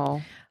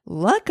 No.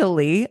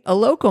 Luckily, a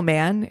local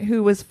man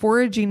who was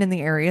foraging in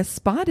the area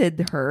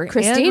spotted her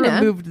Christina. and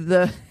removed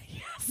the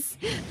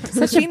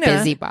Such a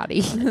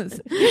busybody.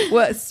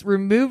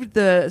 removed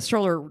the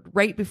stroller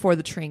right before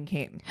the train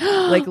came.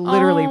 Like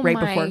literally right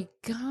before. Oh my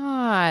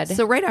God.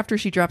 So right after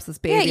she drops this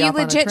baby, Yeah, you off on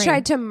the legit train-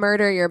 tried to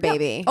murder your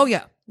baby. Oh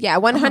yeah, Yeah,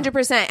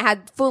 100%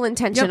 had full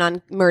intention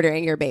on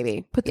murdering your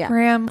baby. put the Yeah.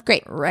 pram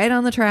Great. right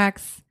on the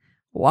tracks,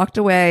 walked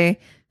away.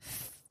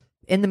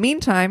 In the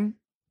meantime,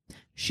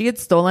 she had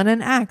stolen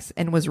an axe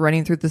and was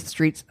running through the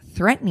streets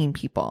threatening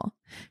people.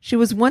 She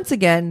was once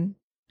again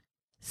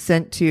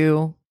sent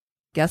to,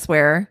 guess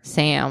where?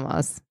 St.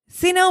 Elmo's.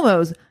 St.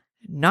 Elmo's,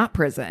 not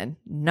prison,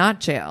 not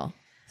jail.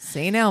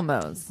 St.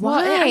 Elmo's. Well,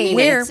 I mean,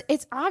 Where-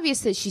 it's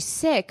obvious that she's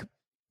sick.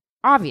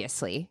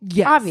 Obviously.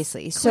 Yes,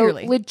 Obviously.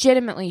 clearly. So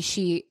legitimately,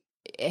 she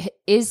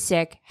is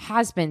sick,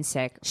 has been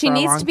sick. She for a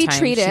needs long to be time.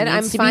 treated. She needs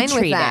I'm to be fine with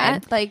treated.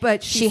 that. Like,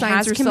 But she She signs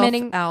has herself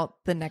committing- out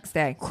the next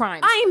day.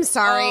 Crimes. I'm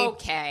sorry.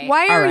 Okay.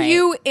 Why All are right.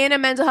 you in a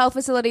mental health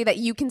facility that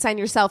you can sign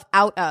yourself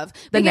out of?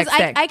 The Because next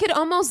day. I could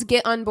almost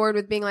get on board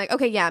with being like,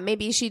 okay, yeah,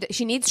 maybe she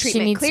needs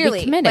treatment. needs to be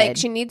clearly, committed. like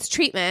she needs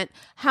treatment.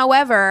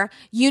 However,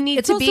 you need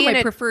It's to also be in my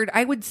a preferred.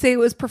 I would say it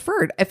was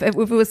preferred. If it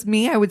was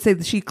me, I would say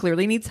that she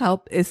clearly needs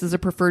help. This is a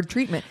preferred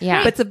treatment.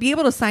 Yeah. But to be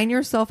able to sign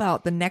yourself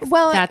out the next.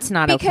 well, That's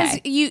not because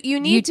okay. you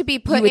need to be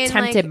put You in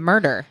attempted like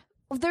murder.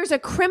 there's a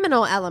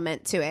criminal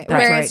element to it That's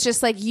where right. it's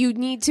just like you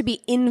need to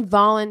be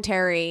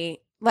involuntarily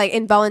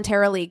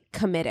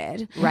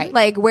committed. Right.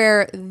 Like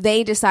where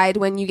they decide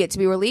when you get to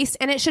be released,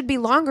 and it should be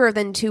longer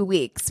than 2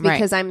 weeks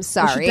because Right. I'm It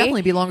sorry. should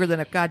definitely be longer than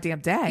a goddamn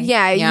day.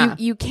 Yeah, Yeah.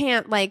 you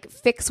can't like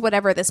fix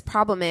whatever this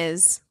problem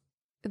is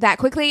that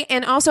quickly.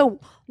 And also,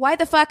 why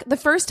the fuck the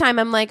first time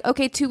I'm like,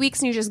 okay, 2 weeks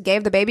and you just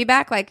gave the baby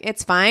back, like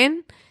it's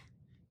fine.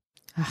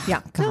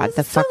 Yeah. God, No, the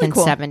it's totally fucking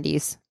cool.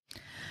 70s.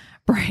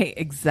 Right.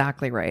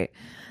 Exactly right.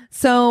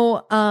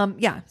 So,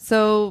 yeah.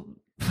 So,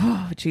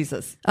 oh,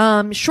 Jesus.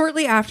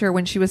 Shortly after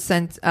when she was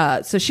sent,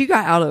 so she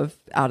got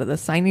out of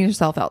this, signing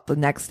herself out the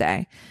next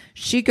day.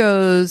 She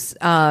goes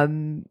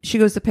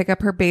to pick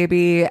up her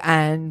baby,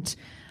 and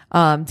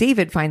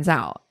David finds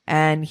out,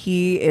 and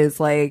he is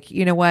like,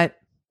 you know what?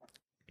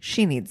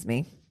 She needs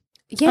me.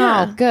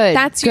 Yeah, Oh, good.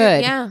 That's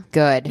good. yeah,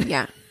 Good.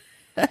 yeah.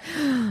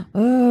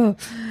 Oh,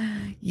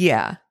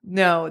 yeah.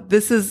 No,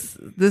 this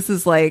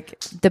is like,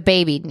 The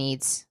baby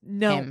needs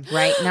no. him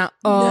right now.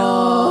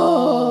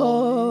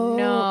 Oh,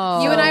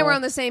 no. You and I were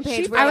on the same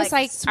page. We're I was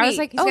like,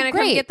 sweet. He's oh, gonna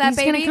great. come get that He's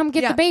baby. gonna come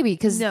get Yeah. the baby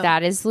because No.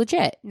 that is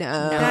legit. No,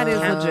 That is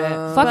legit.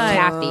 Fuck But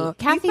Kathy. he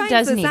Kathy finds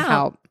does this need out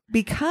help.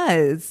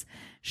 because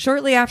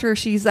shortly after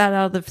she's out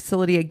of the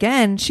facility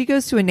again, she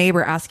goes to a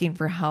neighbor asking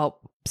for help.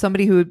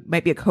 Somebody who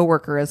might be a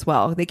coworker as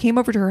well. They came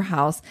over to her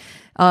house,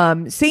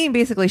 saying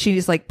basically,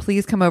 she's like,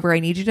 please come over. I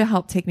need you to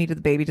help take me to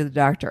the baby to the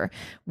doctor.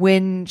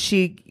 When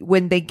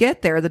they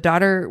get there, the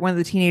daughter, one of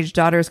the teenage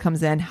daughters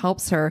comes in,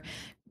 helps her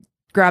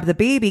grab the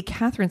baby.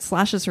 Catherine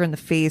slashes her in the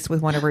face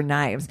with one of her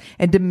knives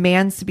and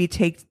demands to be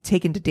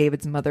taken to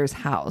David's mother's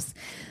house.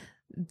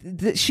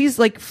 She's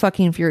like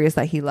fucking furious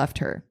that he left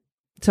her.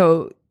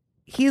 So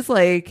he's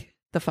like,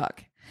 the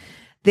fuck.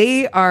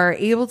 They are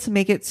able to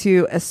make it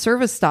to a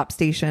service stop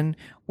station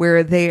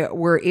where they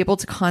were able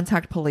to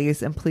contact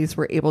police, and police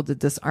were able to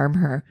disarm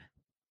her.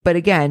 But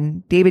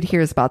again, David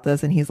hears about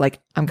this and he's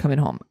like, I'm coming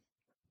home.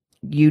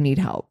 You need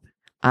help.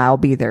 I'll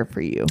be there for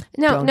you.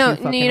 No, Don't no. you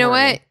fucking You know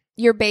worry. what?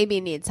 your baby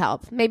needs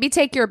help. Maybe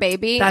take your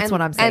baby. That's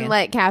what I'm saying. And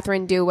let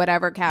Catherine do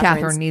whatever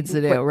Catherine needs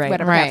to do, right?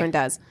 Whatever Catherine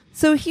does.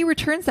 So he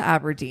returns to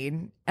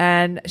Aberdeen,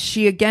 and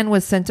she again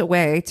was sent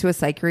away to a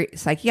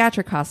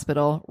psychiatric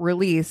hospital,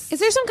 released. Is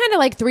there some kind of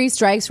like 3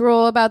 strikes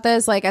rule about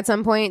this? Like at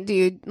some point, do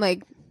you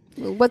like,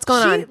 what's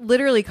going on? She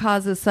literally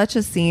causes such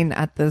a scene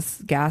at the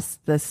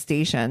service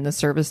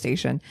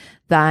station,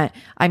 that,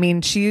 I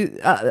mean,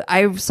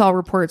 I saw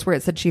reports where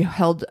it said she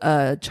held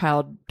a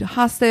child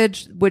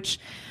hostage, which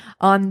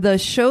on the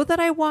show that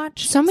I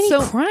watched. So many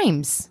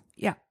crimes.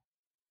 Yeah.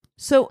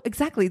 So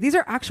exactly. These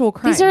are actual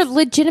crimes. These are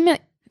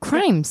legitimate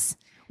crimes.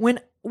 When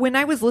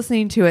I was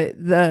listening to it,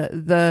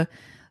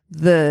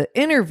 the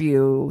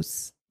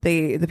interviews,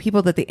 the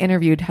people that they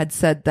interviewed had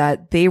said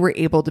that they were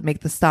able to make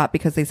the stop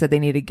because they said they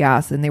needed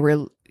gas,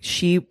 and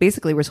she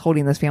basically was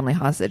holding this family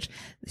hostage.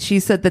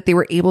 She said that they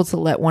were able to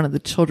let one of the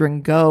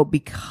children go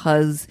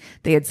because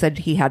they had said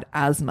he had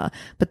asthma.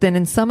 But then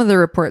in some of the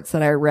reports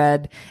that I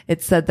read,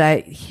 it said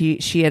that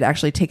she had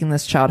actually taken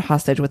this child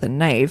hostage with a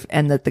knife,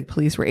 and that the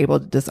police were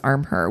able to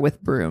disarm her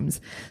with brooms.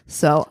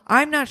 So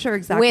I'm not sure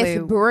exactly.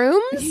 With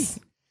brooms?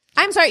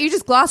 I'm sorry, you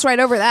just glossed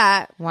right over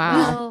that.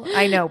 Wow.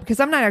 I know,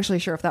 because I'm not actually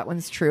sure if that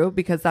one's true,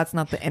 because that's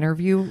not the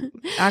interview,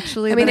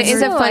 actually. I mean, it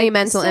is a funny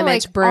mental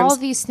image. Like, brooms. all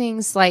these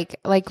things, like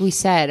we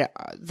said,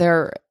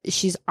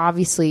 she's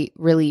obviously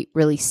really,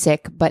 really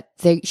sick, but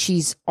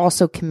she's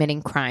also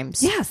committing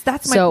crimes. Yes,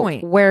 that's my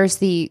point. Where's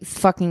the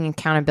fucking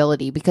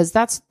accountability? Because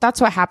that's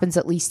what happens,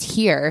 at least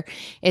here.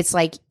 It's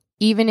like,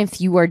 even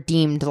if you are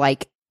deemed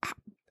like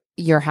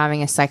you're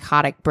having a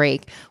psychotic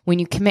break, when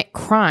you commit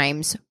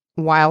crimes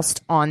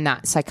whilst on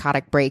that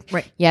psychotic break,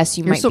 right? Yes,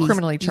 you're still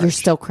criminally charged. You're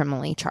still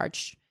criminally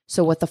charged.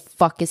 So what the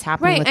fuck is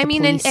happening? Right. With the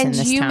police and in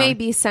this you town? may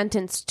be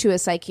sentenced to a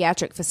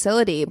psychiatric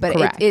facility, but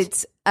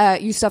it's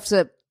you still have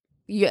to.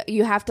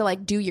 You have to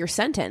like do your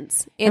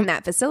sentence in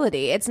that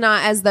facility. It's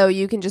not as though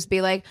you can just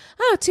be like,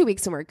 oh, 2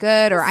 weeks and we're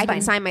good, or I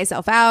can sign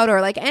myself out,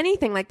 or like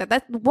anything like that.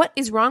 That's what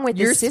is wrong with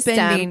this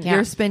system.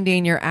 You're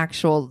spending your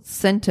actual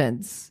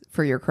sentence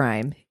for your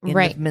crime in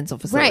the mental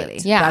facility.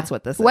 Right. Yeah. That's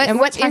what this is. And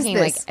what we're talking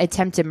is like this?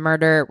 attempted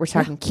murder. We're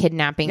talking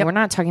kidnapping. We're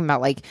not talking about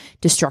like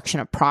destruction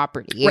of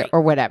property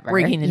or whatever.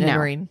 Breaking and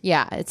entering.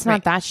 Yeah. It's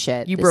not that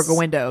shit. You broke a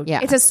window. Yeah.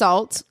 It's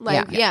assault.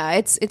 Like,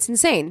 it's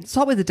insane.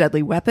 Assault with a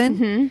deadly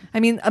weapon. I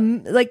mean,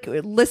 like,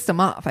 list them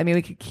off. I mean,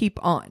 we could keep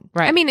on.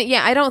 Right. I mean,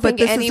 I don't think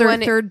this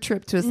anyone. is their third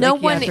trip to a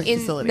psychiatric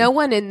facility. No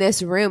one in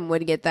this room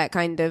would get that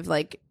kind of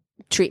like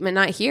treatment.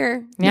 Not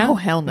here. Yeah. No,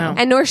 hell no.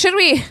 And nor should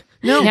we.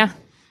 No. Yeah.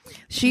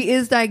 She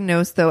is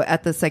diagnosed, though,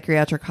 at the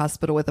psychiatric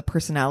hospital with a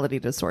personality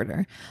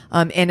disorder,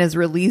 and is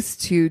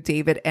released to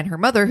David and her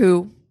mother,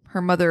 who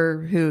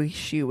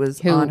she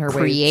was on her way to.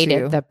 Who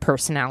created the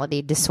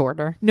personality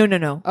disorder.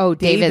 No. Oh,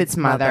 David's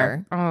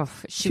mother. Oh,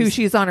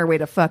 she's on her way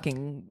to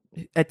fucking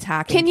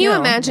attack. Can you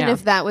imagine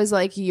if that was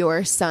like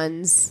your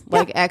son's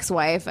like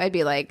ex-wife? I'd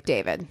be like,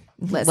 David,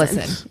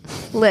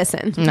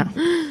 listen.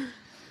 No.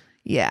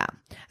 Yeah.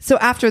 So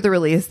after the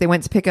release, they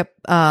went to pick up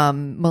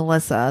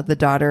Melissa, the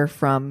daughter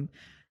from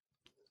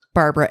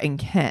Barbara and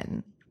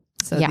Ken.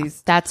 So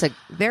that's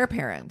their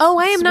parents. Oh,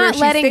 I am not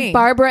letting staying.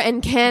 Barbara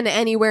and Ken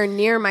anywhere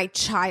near my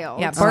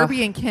child. Yeah,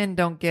 Barbie and Ken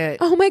don't get.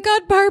 Oh my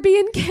God, Barbie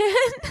and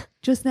Ken.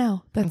 Just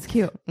now. That's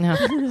cute. No.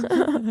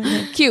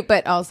 Cute,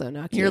 but also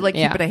not cute. You're like,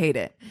 cute, but I hate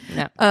it.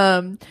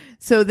 No.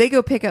 So they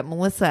go pick up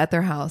Melissa at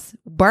their house.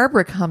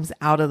 Barbara comes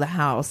out of the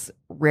house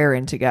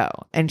raring to go.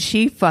 And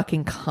she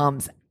fucking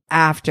comes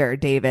after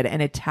David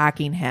and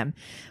attacking him,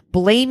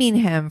 blaming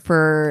him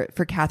for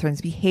Catherine's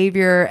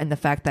behavior and the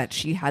fact that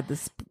she had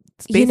this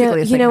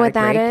basically you know what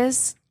that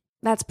is?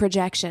 That's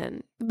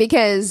projection.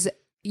 Because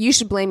you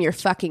should blame your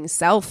fucking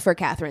self for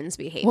Catherine's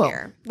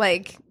behavior.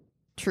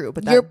 True,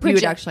 but you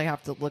would actually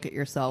have to look at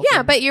yourself.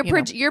 Yeah, but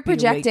you're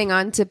projecting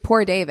onto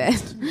poor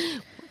David.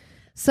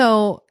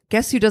 So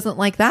guess who doesn't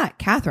like that?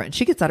 Catherine.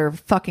 She gets out of her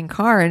fucking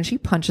car and she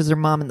punches her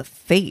mom in the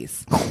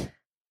face.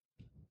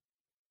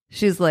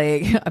 She's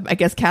like, I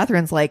guess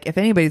Catherine's like, if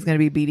anybody's going to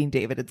be beating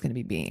David, it's going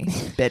to be me.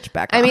 Bitch,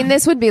 back I mean,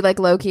 this would be like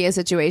low-key a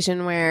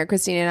situation where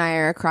Christina and I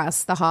are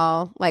across the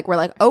hall. Like, we're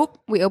like,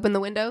 we open the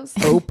windows.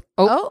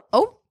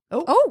 Oh,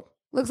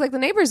 looks like the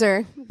neighbors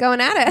are going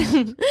at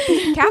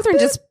it. Catherine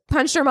just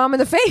punched her mom in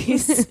the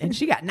face. And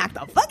she got knocked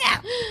the fuck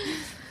out.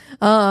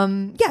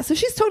 Yeah, so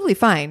she's totally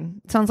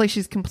fine. Sounds like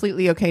she's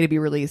completely okay to be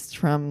released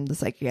from the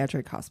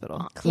psychiatric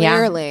hospital.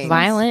 Clearly. Yeah,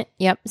 violent.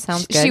 Yep,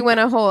 sounds good. She went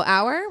a whole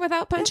hour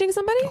without punching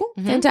somebody? Cool.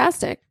 Mm-hmm.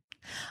 Fantastic.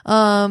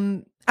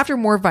 After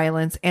more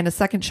violence and a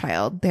second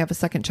child, they have a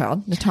second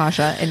child,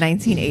 Natasha, in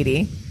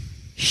 1980.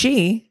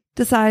 She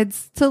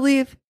decides to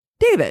leave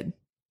David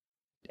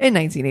in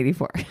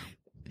 1984.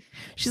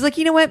 She's like,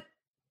 you know what?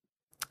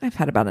 I've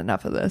had about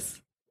enough of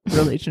this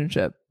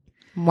relationship.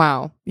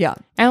 Wow. Yeah.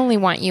 I only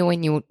want you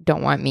when you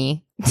don't want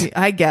me.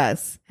 I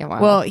guess. Yeah,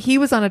 wow. Well, he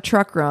was on a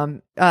truck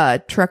run.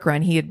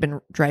 He had been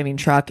driving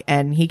truck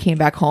and he came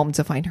back home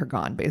to find her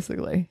gone,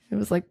 basically. It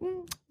was like,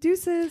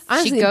 Deuces.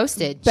 Honestly, she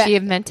ghosted. She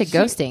invented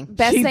ghosting.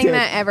 Best She thing did.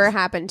 that ever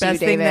happened to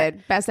Best you, thing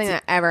David. Best thing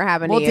that ever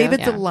happened Well, to you.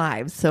 David's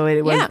alive, so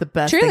it was Yeah, the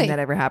best truly. thing that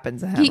ever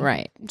happened to him.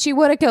 Right. She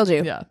would have killed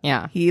you.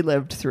 Yeah. He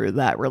lived through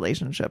that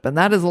relationship, and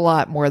that is a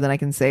lot more than I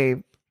can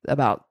say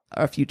about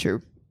a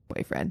future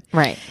boyfriend.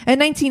 Right. In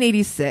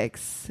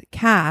 1986,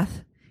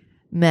 Kath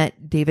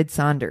met David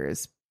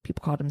Saunders.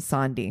 People called him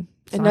Sandy.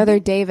 Another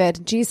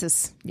David.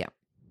 Jesus. Yeah.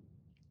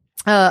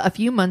 A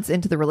few months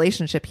into the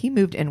relationship, he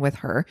moved in with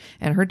her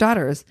and her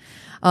daughters.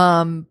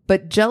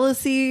 But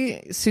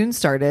jealousy soon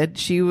started.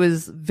 She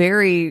was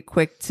very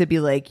quick to be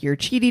like, you're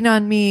cheating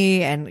on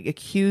me, and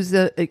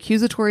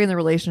accusatory in the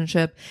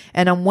relationship.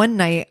 And on one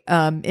night,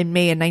 in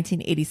May of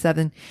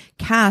 1987,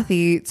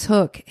 Kathy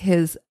took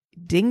his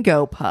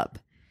dingo pup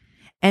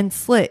and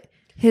slit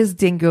his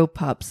dingo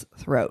pup's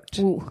throat.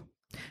 Ooh.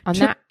 On To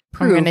that, I'm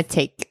prove- going to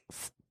take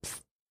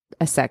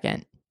a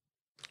second.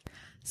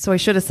 So I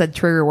should have said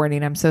trigger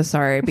warning. I'm so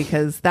sorry,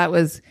 because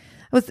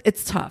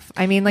it's tough.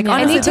 I mean, like, Yeah.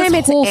 honestly, Anytime this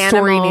it's whole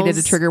story animals-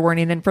 needed a trigger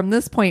warning. And from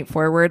this point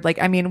forward, like,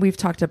 I mean, we've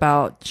talked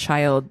about this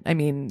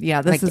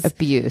Like is,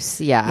 abuse.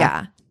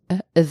 Yeah.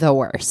 The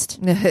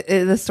worst.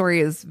 the story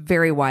is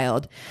very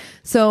wild.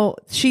 So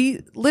she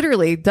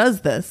literally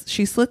does this.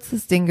 She slits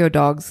this dingo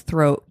dog's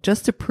throat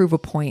just to prove a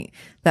point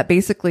that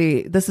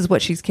basically this is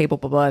what she's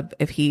capable of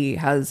if he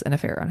has an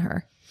affair on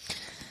her.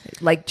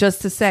 Like,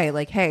 just to say,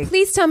 like, hey,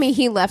 Please tell me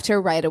he left her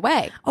right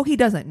away. oh, he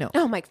doesn't know.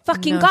 Oh my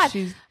fucking No, God.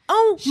 she's-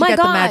 Oh She my got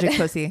God. the magic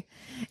pussy.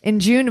 In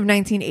June of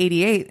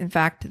 1988, in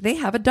fact, they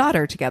have a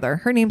daughter together.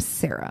 Her name's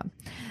Sarah.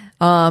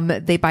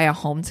 They buy a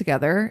home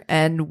together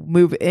and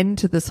move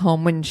into this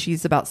home when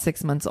she's about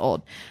 6 months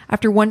old.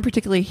 After one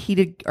particularly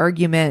heated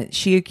argument,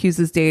 she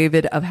accuses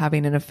David of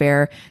having an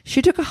affair.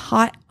 She took a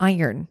hot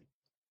iron,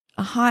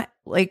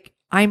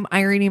 I'm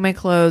ironing my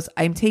clothes.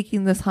 I'm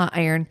taking this hot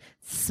iron,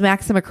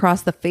 smacks him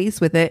across the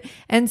face with it,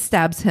 and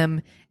stabs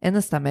him in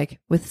the stomach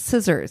with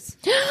scissors.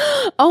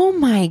 Oh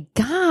my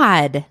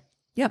God.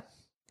 Yep.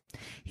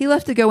 He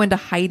left to go into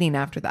hiding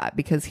after that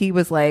because he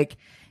was like,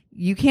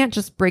 you can't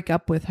just break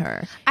up with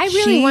her. I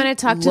really She want to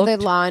talk to the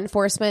looked- law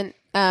enforcement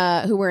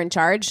who were in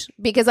charge,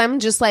 because I'm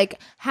just like,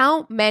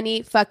 how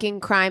many fucking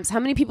crimes? How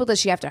many people does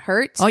she have to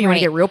hurt? Oh, you want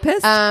to get real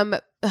pissed?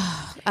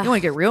 You want to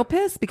get real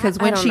pissed? Because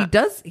I when don't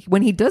know.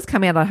 he does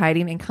come out of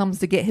hiding and comes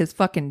to get his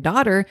fucking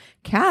daughter,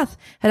 Kath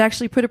had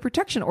actually put a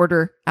protection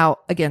order out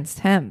against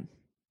him.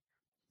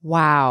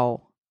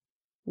 Wow.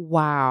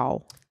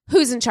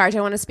 Who's in charge?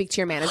 I want to speak to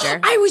your manager.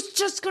 I was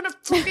just going to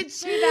fucking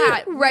say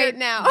that Right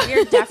now.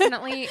 We're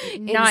definitely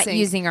not Insane.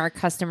 using our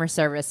customer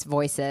service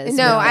voices.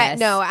 No, with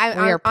this. I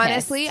We're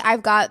honestly, pissed.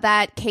 I've got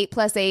that Kate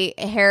plus a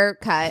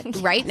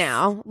haircut right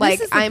now.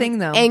 Like, is the I'm thing,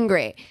 though.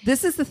 angry.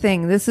 This is the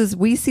thing.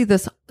 We see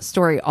this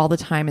story all the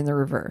time in the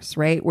reverse,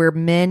 right? Where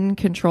men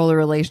control a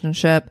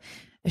relationship.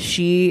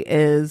 She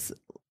is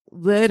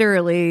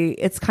literally,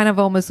 it's kind of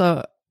almost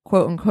a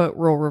quote unquote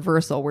role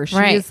reversal where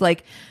she's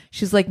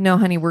like, no,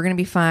 honey, we're going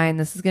to be fine.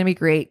 This is going to be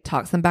great.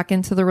 Talks them back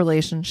into the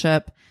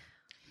relationship.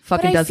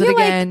 Fucking But does it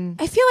again.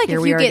 I feel like Here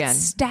if we you are get again.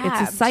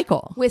 stabbed It's a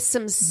cycle. with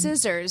some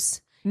scissors,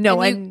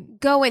 No, and you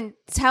go and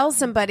tell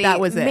somebody That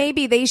was it.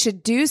 maybe they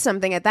should do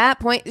something at that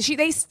point.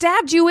 They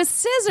stabbed you with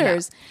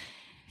scissors.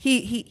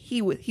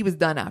 He was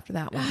done after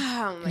that one.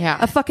 Oh my Yeah.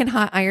 A fucking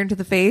hot iron to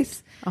the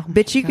face.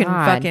 Bitch, you can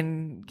God.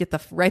 fucking get the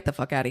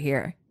fuck out of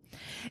here.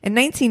 In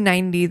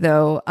 1990,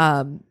 though,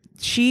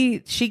 she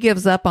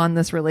gives up on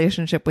this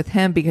relationship with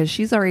him because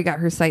she's already got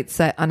her sights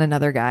set on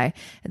another guy.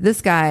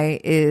 This guy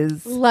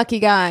is lucky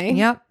guy.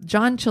 Yep,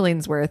 John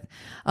Chillingsworth.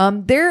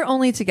 They're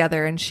only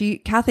together, and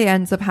Kathy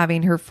ends up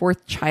having her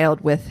fourth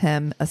child with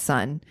him, a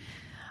son.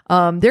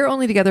 They're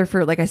only together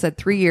for, like I said,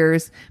 3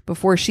 years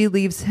before she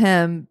leaves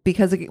him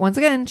because, once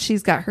again,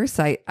 she's got her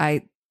sight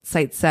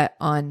set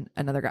on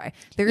another guy.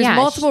 There's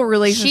multiple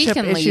relationship she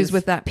can issues leave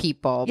with that.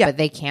 people, Yeah. but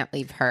they can't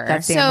leave her.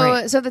 That's damn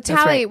right. So the That's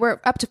tally, right. we're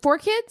up to 4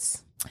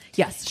 kids.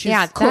 Yes, she's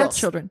Yeah, four that's-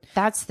 children.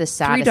 That's the 3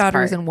 saddest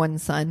daughters part. and 1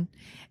 son.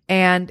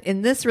 And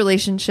in this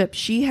relationship,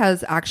 she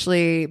has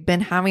actually been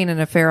having an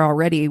affair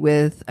already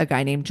with a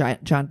guy named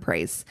John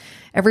Price.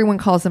 Everyone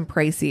calls him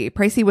Pricey.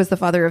 Pricey was the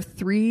father of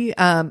three,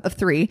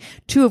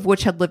 2 of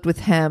which had lived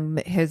with him,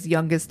 his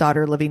youngest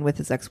daughter living with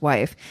his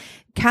ex-wife.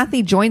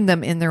 Kathy joined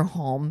them in their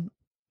home.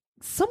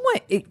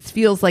 Somewhat, it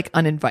feels like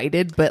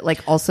uninvited, but like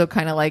also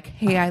kind of like,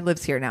 hey, I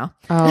lives here now.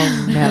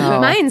 Oh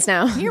no. Mine's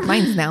now. Your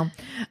mind's now.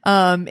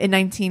 In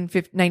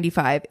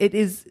 1995, it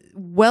is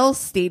well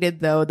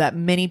stated though that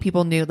many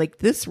people knew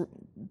like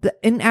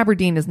in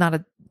Aberdeen is not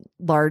a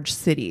large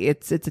city.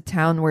 It's a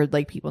town where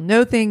like people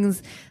know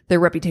things.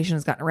 Their reputation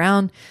has gotten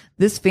around.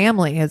 This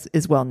family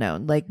is well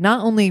known. Like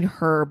not only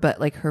her, but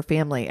like her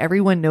family.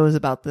 Everyone knows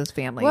about this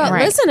family. Well,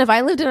 Right. listen, if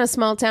I lived in a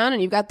small town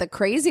and you've got the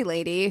crazy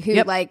lady who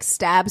Yep. like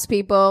stabs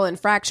people and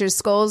fractures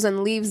skulls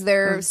and leaves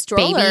their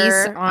stroller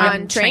babies on on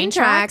train train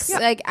tracks,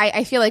 tracks. like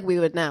I feel like we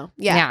would know.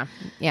 Yeah.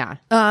 Yeah.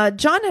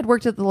 John had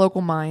worked at the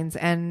local mines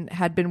and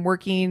had been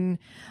working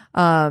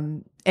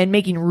and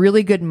making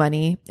really good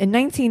money. In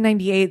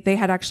 1998, they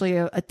had actually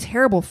a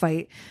terrible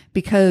fight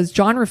because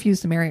John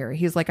refused to marry her.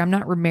 He's like, I'm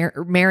not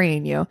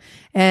marrying you.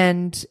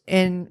 And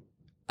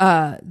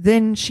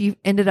then she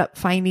ended up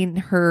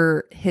finding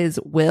his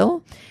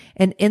will.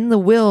 And in the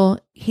will,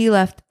 he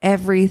left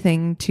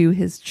everything to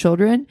his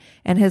children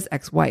and his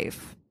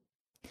ex-wife,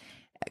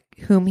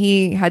 whom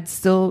he had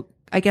still,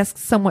 I guess,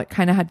 somewhat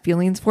kind of had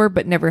feelings for,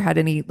 but never had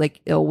any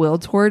like ill will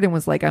toward, and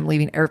was like, I'm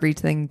leaving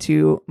everything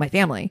to my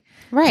family.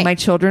 Right. My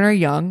children are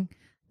young.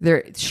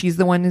 She's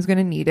the one who's going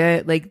to need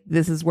it. Like,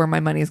 this is where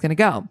my money is going to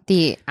go.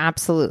 The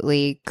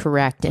absolutely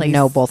correct and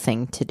noble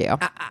thing to do.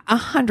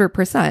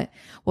 100%.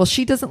 Well,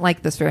 she doesn't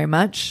like this very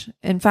much.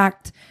 In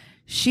fact,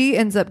 she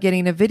ends up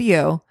getting a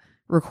video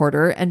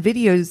recorder and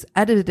videos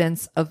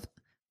evidence of,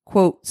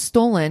 quote,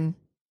 stolen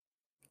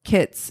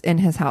kits in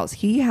his house.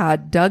 He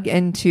had dug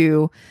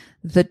into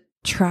the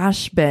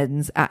trash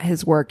bins at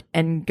his work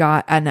and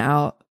got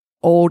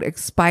old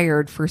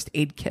expired first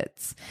aid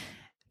kits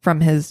from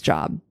his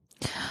job.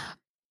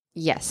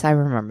 Yes, I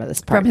remember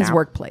this part from his now.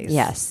 Workplace.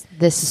 Yes,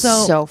 this is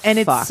so and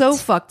fucked. It's so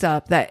fucked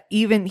up that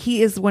even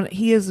he is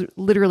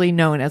literally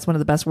known as one of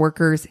the best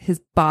workers. His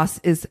boss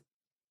is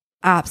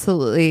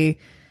absolutely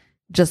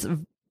just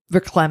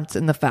verklempt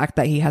in the fact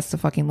that he has to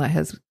fucking let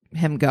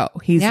him go.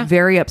 He's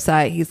very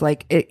upset. He's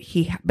like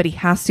but he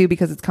has to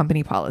because it's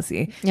company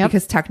policy. Yep.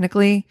 Because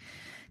technically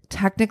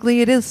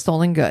it is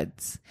stolen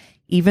goods.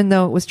 Even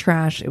though it was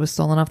trash, it was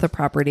stolen off the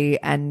property.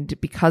 And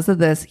because of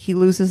this, he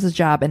loses his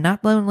job. And not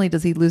only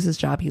does he lose his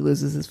job, he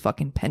loses his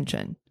fucking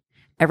pension.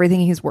 Everything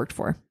he's worked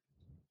for.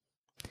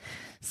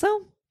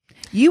 So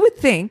you would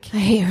think, I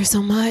hate her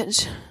so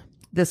much,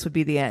 this would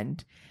be the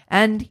end.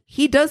 And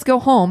he does go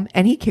home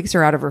and he kicks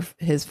her out of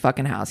his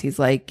fucking house. He's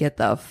like, get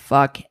the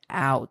fuck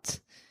out.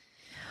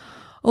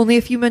 Only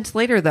a few months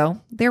later,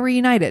 though, they're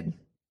reunited.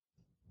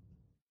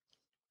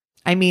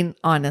 I mean,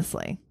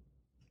 honestly.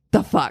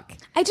 The fuck?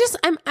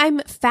 I'm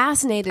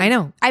fascinated. I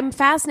know. I'm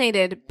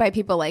fascinated by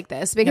people like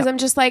this because I'm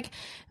just like,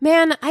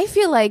 man, I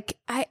feel like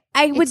I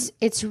would.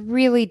 It's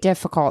really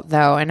difficult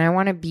though, and I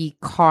want to be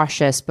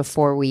cautious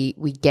before we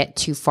get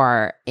too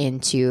far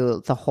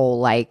into the whole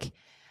like,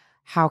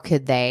 how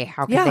could they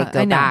go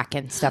back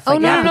and stuff like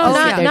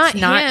that?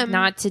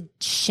 Not to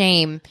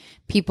shame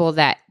people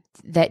that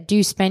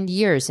do spend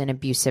years in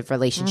abusive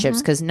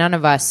relationships because none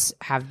of us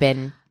have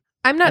been.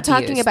 I'm not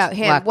talking about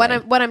him. Luckily.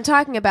 What I'm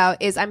talking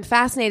about is I'm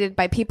fascinated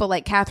by people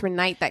like Catherine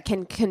Knight that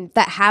can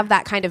that have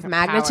that kind of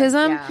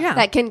magnetism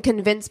that can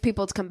convince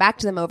people to come back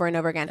to them over and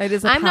over again. It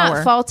is I'm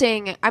not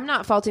faulting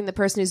the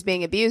person who's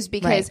being abused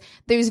because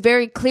there's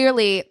very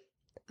clearly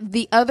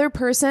the other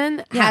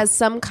person has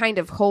some kind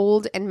of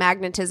hold and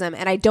magnetism,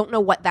 and I don't know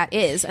what that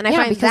is. And I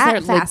find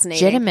that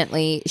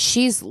fascinating.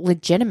 She's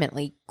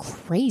legitimately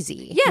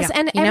crazy. Yes,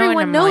 and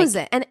everyone knows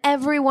it. And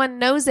everyone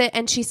knows it,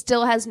 and she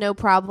still has no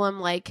problem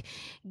like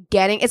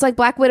getting. It's like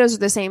Black Widows are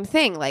the same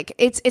thing. Like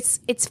it's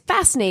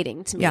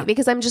fascinating to me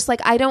because I'm just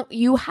like,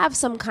 you have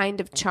some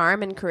kind of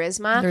charm and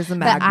charisma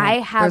that I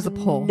have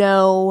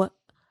no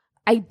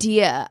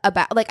idea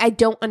about. Like, I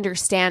don't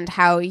understand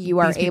how you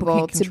are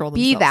able to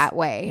be that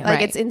way.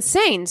 Like, it's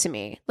insane to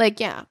me.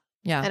 Like, I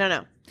don't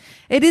know.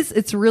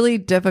 It's really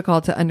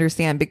difficult to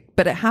understand,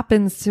 but it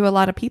happens to a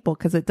lot of people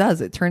because it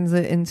turns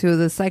it into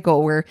the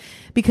cycle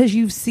because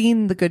you've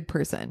seen the good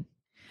person.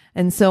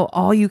 And so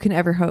all you can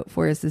ever hope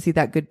for is to see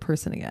that good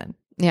person again.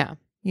 Yeah.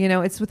 You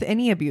know, it's with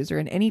any abuser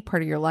in any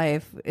part of your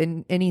life,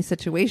 in any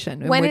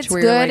situation. When it's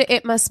good,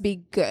 it must be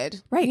good.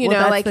 Right. You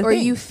know, like, or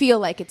you feel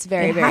like it's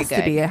very, very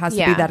good. It has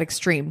to be that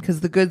extreme because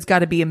the good's got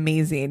to be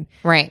amazing.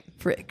 Right.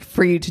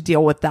 For you to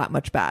deal with that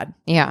much bad.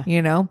 Yeah.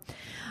 You know?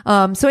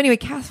 So anyway,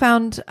 Kath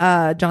found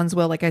John's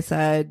will, like I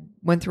said,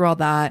 went through all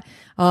that.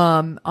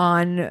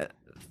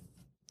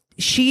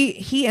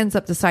 He ends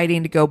up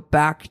deciding to go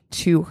back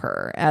to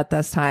her at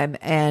this time,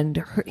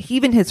 and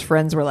even his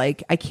friends were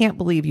like, I can't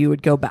believe you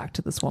would go back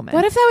to this woman.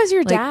 What if that was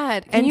your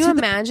dad? Can you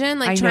imagine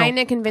trying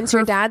to convince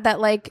your dad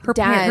that like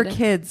her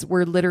kids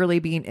were literally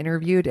being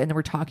interviewed and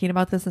we're talking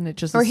about this, and it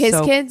just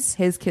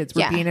his kids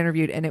were being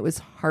interviewed, and it was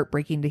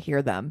heartbreaking to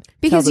hear them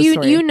because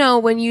you know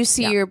when you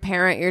see your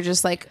parent, you're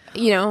just like,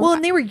 you know, well,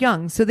 and they were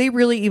young, so they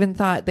really even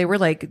thought they were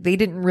like, they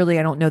didn't really,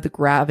 I don't know if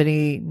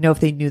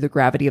they knew the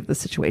gravity of the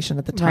situation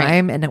at the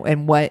time,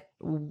 and what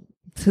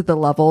to the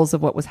levels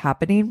of what was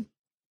happening.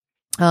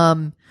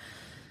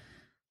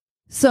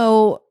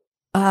 So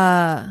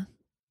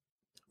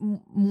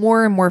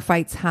more and more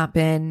fights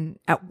happen.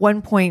 At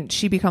one point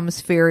she becomes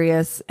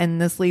furious,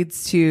 and this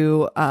leads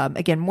to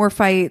again more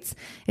fights.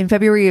 In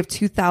February of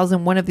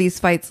 2000, one of these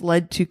fights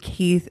led to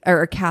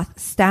Kath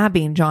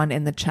stabbing John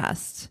in the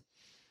chest.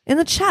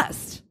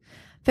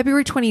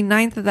 February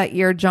 29th of that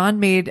year,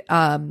 John made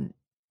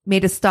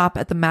a stop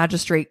at the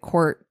magistrate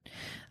court.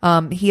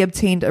 He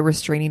obtained a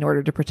restraining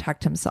order to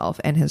protect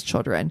himself and his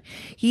children.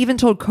 He even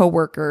told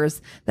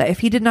coworkers that if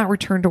he did not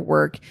return to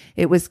work,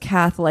 it was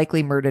Kath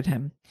likely murdered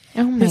him.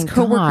 Oh my His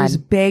coworkers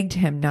begged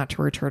him not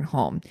to return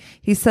home.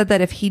 He said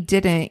that if he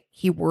didn't,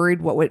 he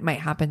worried what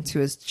might happen to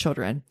his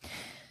children.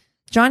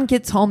 John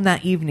gets home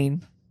that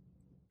evening,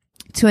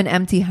 to an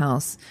empty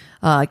house.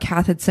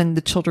 Kath had sent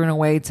the children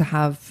away to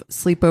have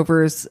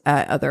sleepovers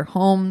at other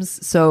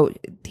homes. So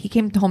he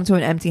came home to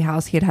an empty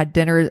house. He had had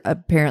dinner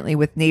apparently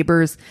with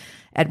neighbors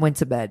and went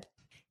to bed.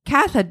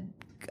 Kath had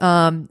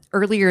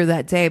earlier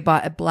that day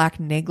bought a black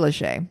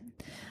negligee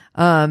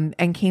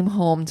and came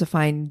home to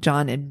find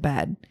John in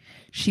bed.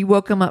 She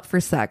woke him up for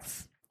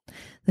sex.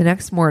 The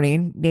next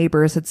morning,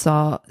 neighbors had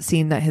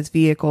seen that his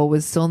vehicle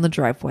was still in the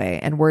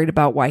driveway and worried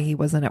about why he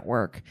wasn't at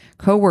work.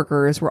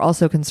 Coworkers were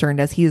also concerned,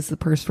 as he is the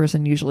first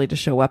person usually to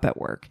show up at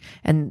work.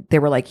 And they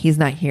were like, he's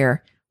not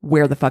here.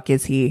 Where the fuck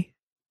is he?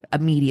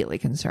 Immediately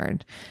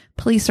concerned.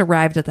 Police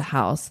arrived at the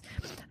house.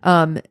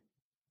 The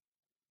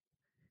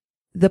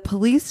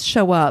police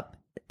show up.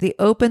 They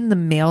open the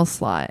mail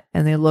slot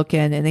and they look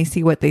in and they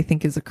see what they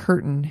think is a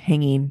curtain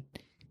hanging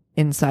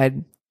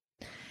inside.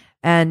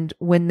 And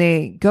when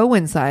they go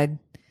inside,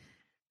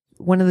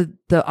 one of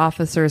the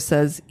officers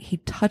says he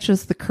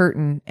touches the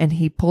curtain and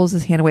he pulls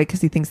his hand away because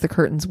he thinks the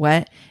curtain's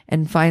wet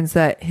and finds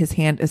that his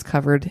hand is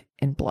covered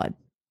in blood.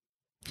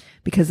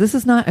 Because this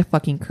is not a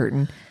fucking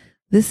curtain.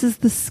 This is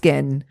the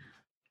skin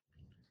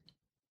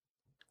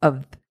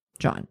of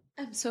John.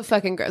 I'm so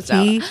fucking grossed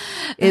out. He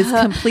is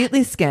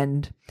completely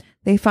skinned.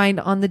 They find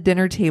on the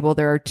dinner table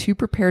there are 2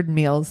 prepared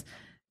meals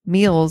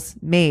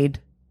made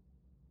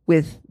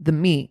with the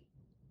meat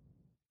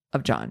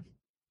of John.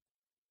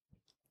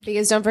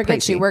 Because don't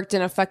forget, she worked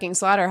in a fucking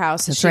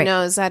slaughterhouse. So That's she right.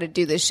 knows how to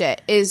do this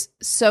shit. Is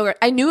so.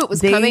 I knew it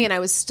was coming, and I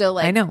was still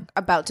like,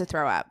 about to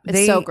throw up.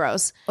 It's so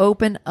gross.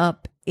 Open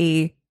up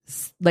a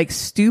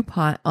stew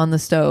pot on the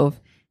stove,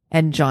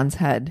 and John's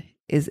head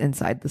is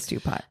inside the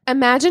stew pot.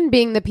 Imagine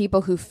being the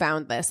people who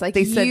found this. Like,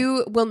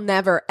 you will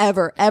never,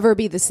 ever, ever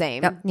be the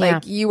same. Yep.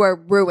 Like, you are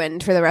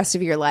ruined for the rest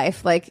of your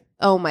life. Like,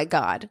 oh my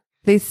God.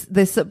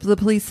 The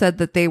police said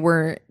that they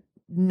were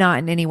not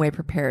in any way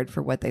prepared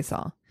for what they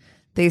saw.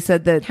 They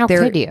said that how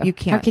could you? You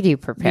can't. How could you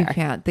prepare? You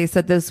can't. They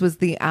said this was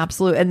the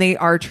absolute, and they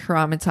are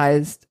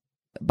traumatized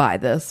by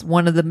this.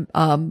 One of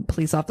the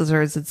police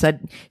officers had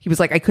said he was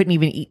like, I couldn't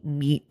even eat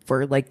meat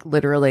for like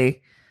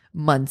literally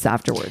months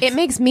afterwards. It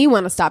makes me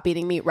want to stop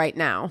eating meat right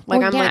now.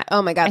 Like, I'm like,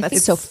 oh my God,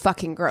 that's so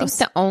fucking gross.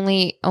 I think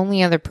the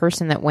only other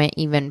person that went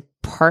even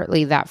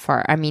partly that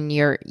far. I mean,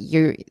 you're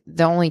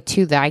the only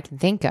 2 that I can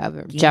think of: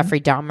 are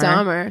Jeffrey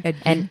Dahmer,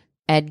 and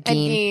Ed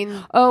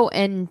Gein. Oh,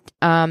 and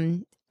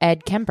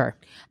Ed Kemper.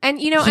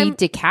 And you know, he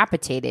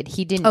decapitated.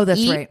 He didn't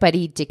eat, right. But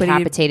he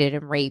decapitated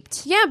and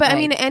raped. Yeah, but I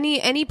mean,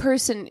 any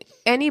person,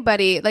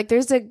 anybody, like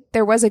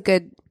there was a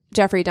good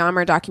Jeffrey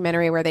Dahmer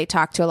documentary where they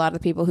talked to a lot of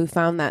the people who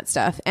found that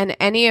stuff, and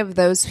any of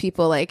those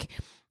people, like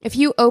if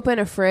you open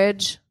a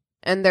fridge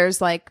and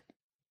there's like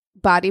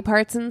body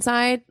parts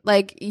inside,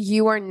 like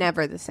you are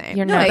never the same.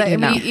 You're not.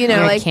 Like, you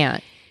know, like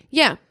can't.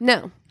 Yeah,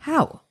 no.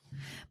 How?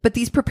 But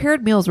these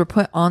prepared meals were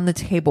put on the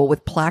table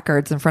with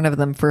placards in front of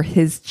them for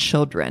his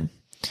children.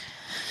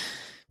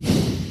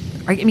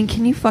 I mean,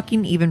 can you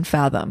fucking even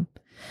fathom?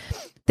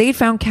 They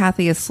found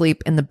Kathy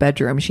asleep in the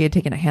bedroom. She had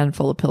taken a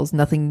handful of pills,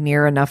 nothing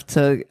near enough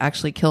to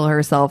actually kill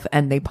herself,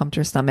 and they pumped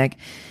her stomach.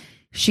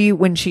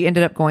 When she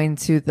ended up going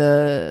to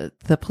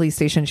the police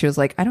station, she was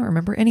like, I don't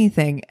remember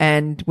anything,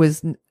 and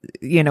was,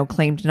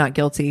 claimed not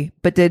guilty,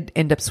 but did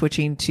end up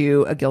switching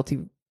to a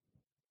guilty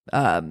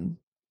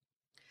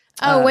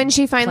when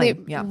she finally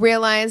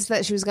realized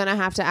that she was going to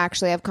have to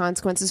actually have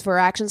consequences for her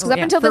actions. Because up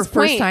until this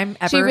point,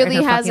 she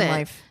really hasn't.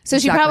 Life. So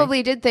she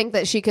probably did think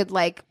that she could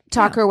like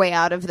talk her way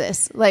out of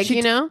this. Like,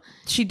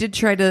 she did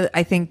try to,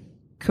 I think,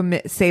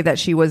 say that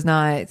she was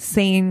not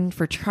sane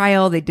for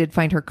trial. They did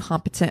find her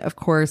competent, of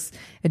course,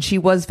 and she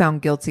was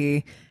found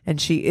guilty.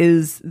 And she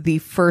is the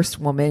first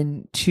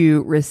woman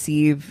to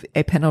receive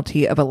a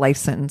penalty of a life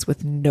sentence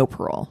with no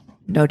parole.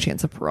 No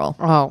chance of parole.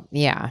 Oh,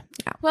 yeah.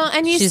 Well,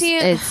 and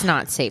it's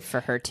not safe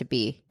for her to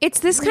be. It's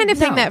this kind of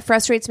thing that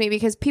frustrates me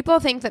because people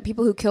think that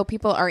people who kill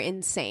people are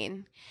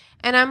insane.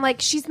 And I'm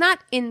like, she's not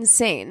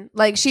insane.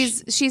 Like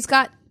she's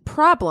got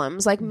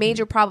problems, like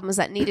major problems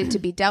that needed to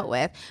be dealt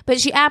with,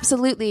 but she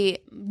absolutely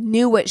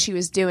knew what she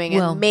was doing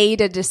and made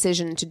a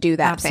decision to do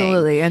that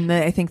absolutely thing. And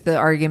I think the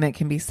argument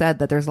can be said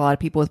that there's a lot of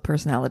people with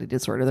personality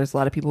disorder. There's a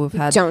lot of people who've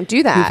had don't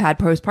do that, who've had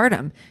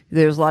postpartum.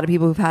 There's a lot of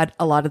people who've had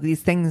a lot of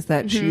these things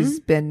that she's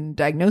been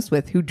diagnosed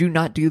with who do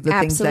not do the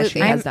things that she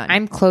has done.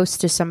 I'm close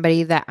to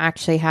somebody that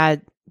actually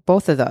had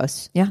both of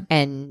those. Yeah.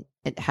 And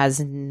it has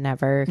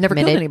never killed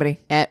anybody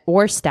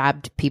or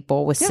stabbed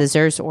people with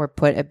scissors or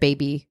put a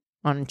baby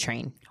on a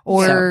train.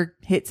 Or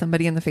hit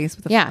somebody in the face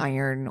with a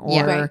iron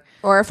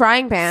or a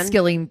frying pan.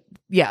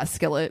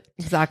 Skillet.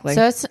 Exactly.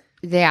 So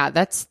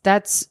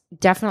that's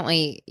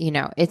definitely,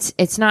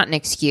 it's not an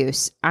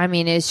excuse. I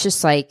mean, it's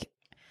just like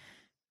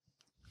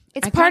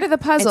it's part of the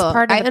puzzle.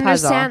 I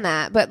understand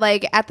that, but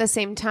like at the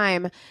same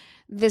time,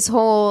 this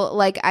whole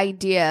like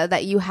idea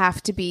that you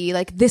have to be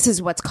like, this is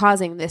what's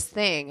causing this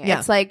thing. Yeah.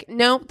 It's like,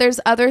 no,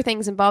 there's other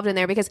things involved in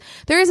there because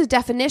there is a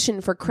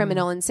definition for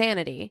criminal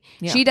insanity.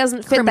 Yeah. She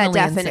doesn't fit Criminally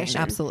that insane,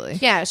 definition. absolutely.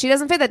 Yeah. She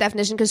doesn't fit that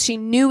definition because she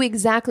knew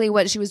exactly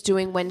what she was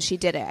doing when she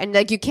did it. And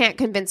like, you can't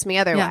convince me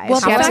otherwise. Yeah. Well,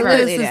 She the fact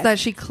absolutely is did. that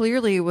she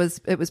clearly it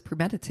was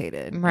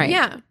premeditated. Right.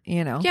 Yeah.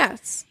 You know?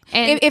 Yes.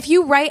 And- if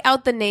you write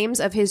out the names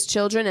of his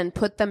children and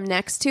put them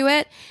next to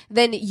it,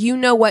 then you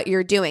know what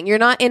you're doing. You're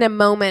not in a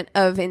moment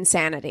of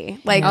insanity.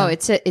 Like, Oh,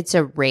 it's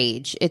a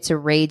rage. It's a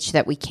rage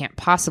that we can't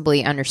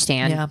possibly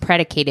understand, Yeah.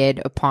 predicated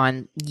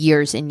upon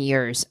years and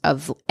years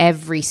of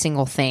every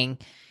single thing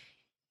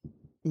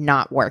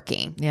not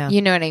working. Yeah.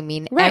 You know what I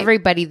mean? Right.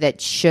 Everybody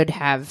that should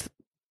have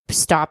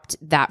stopped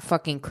that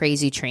fucking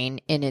crazy train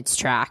in its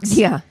tracks.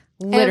 Yeah.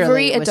 Literally,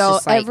 every it was adult,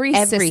 just like every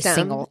system,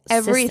 single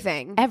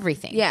everything. system,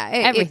 everything. Yeah,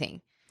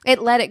 everything. It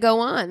let it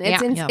go on.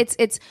 It's Yeah.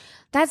 it's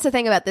that's the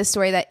thing about this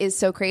story that is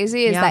so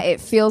crazy is Yeah. that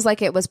it feels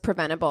like it was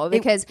preventable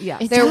because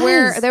It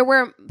there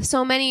were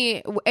so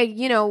many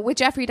with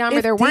Jeffrey Dahmer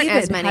If there weren't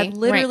David as many. had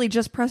literally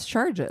just pressed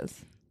charges.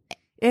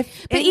 But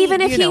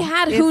even if he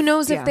had, who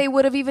knows if yeah. they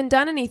would have even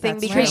done anything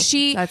That's because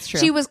true. That's true.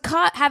 she was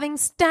caught having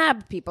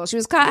stabbed people. She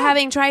was caught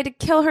having tried to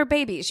kill her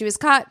baby. She was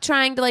caught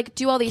trying to like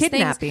do all these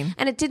Kidnapping. things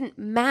and it didn't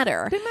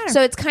matter. Didn't matter.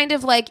 So it's kind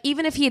of like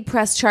even if he had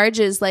pressed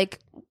charges, like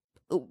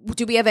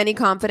do we have any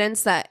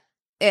confidence that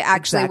it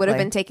actually would have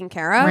Exactly. been taken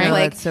care of? Right. No,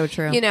 Like that's so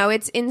true. You know,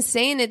 it's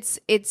insane. It's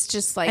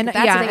just like And that's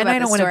the yeah, thing and about I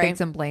don't the want to story.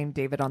 victim blame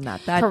David on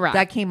that. That Correct.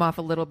 that came off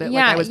a little bit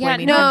Yeah, like I was yeah,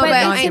 blaming no, him No, for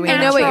but not I doing know what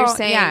that. you're Natural-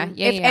 saying.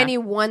 yeah, If yeah. any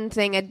one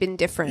thing had been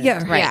different,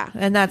 Yeah, right. yeah.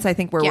 And that's I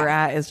think where Yeah. we're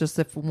at is just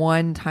if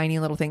one tiny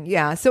little thing.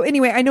 Yeah. So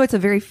anyway, I know it's a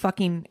very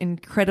fucking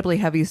incredibly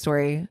heavy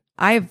story.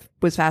 I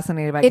was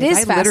fascinated by it. It 'cause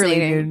is I literally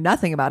fascinating. knew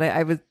nothing about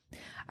it.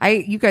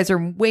 You guys are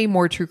way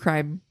more true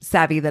crime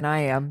savvy than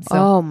I am. So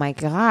Oh my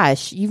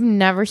gosh. You've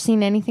never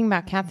seen anything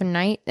about Catherine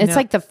Knight? It's No.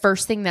 like the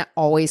first thing that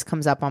always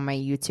comes up on my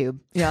YouTube.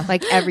 Yeah.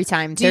 Like every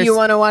time. Do you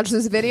want to watch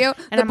this video?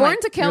 And The I'm Born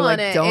like- to Kill You're on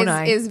like, it don't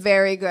I? is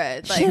very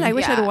good. Like, Shit, I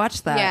wish I'd yeah.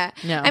 watched that. Yeah.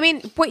 No. I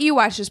mean, what you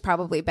watched is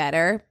probably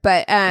better,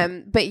 but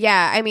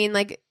yeah, I mean,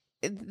 like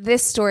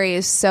this story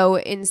is so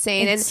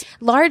insane, It's-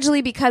 and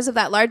largely because of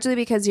that. Largely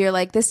because you're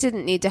like, this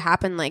didn't need to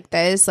happen like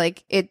this.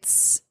 Like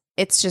it's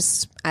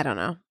just I don't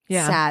know.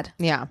 Yeah. Sad,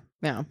 Yeah.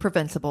 Yeah.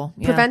 preventable.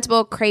 Yeah.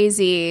 preventable,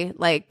 crazy.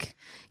 Like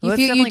Well,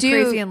 it's you definitely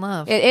do crazy in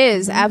love. It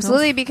is Mhm.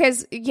 absolutely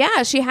because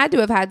yeah, she had to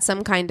have had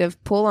some kind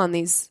of pull on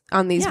these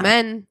Yeah.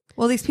 men.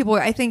 Well, these people,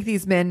 I think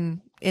these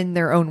men in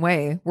their own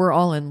way were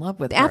all in love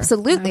with her.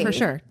 Absolutely. For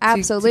sure.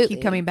 Absolutely. To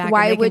keep coming back.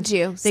 Why and they would can-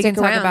 you? They Stick can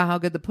talk around. about how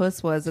good the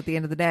puss was at the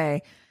end of the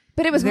day.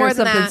 But it was There's more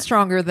than something that.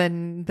 stronger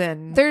than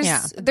There's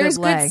Yeah. there's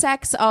Good good leg.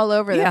 sex all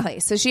over Yeah. the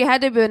place. So she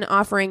had to have been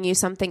offering you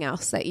something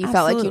else that you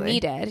felt like you Absolutely.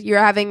 needed. You're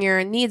having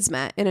your needs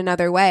met in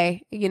another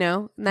way, you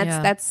know? And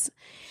Yeah. that's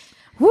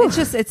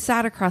it's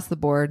sad across the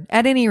board.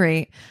 At any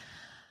rate,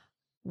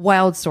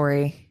 wild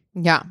story.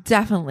 Yeah.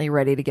 Definitely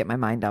ready to get my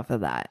mind off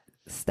of that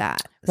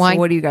stat. Well, so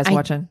what are you guys I-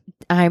 watching?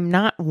 I'm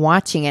not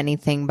watching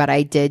anything, but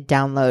I did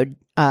download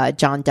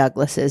John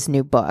Douglas's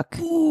new book.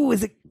 Ooh,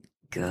 is it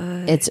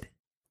good? It's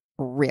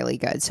really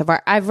good so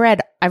far. I've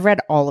read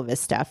all of his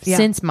stuff Yeah.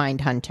 since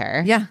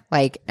Mindhunter. Yeah.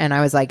 Like, and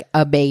I was like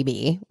a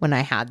baby when I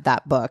had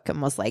that book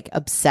and was like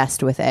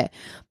obsessed with it.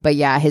 But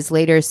yeah, his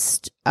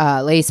latest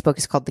book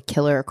is called The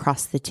Killer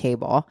Across the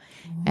Table.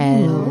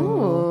 And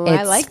Ooh,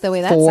 I it's like the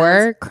way that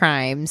 4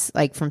 crimes,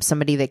 like from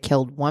somebody that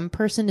killed one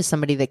person to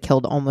somebody that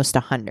killed almost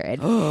 100.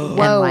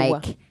 Whoa. And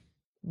like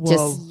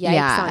just Yikes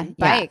yeah, on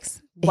yeah.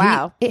 bikes.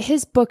 Wow.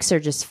 His books are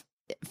just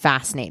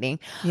fascinating.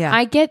 Yeah.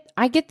 I get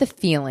the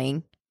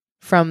feeling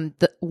from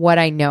what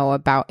I know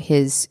about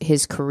his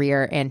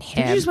career and Did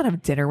him. you just want to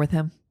have dinner with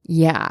him?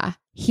 Yeah,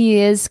 he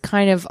is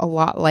kind of a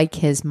lot like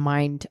his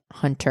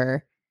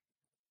Mindhunter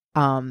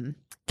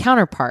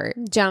counterpart.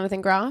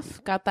 Jonathan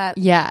Groff got that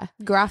Yeah,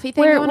 Groffy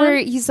thing where going on?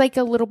 he's like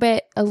a little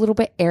bit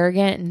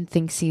arrogant and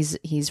thinks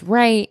he's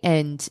right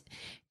and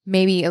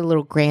maybe a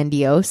little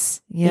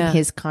grandiose Yeah. in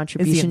his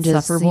contribution to this.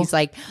 insufferable? He's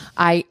like,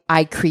 I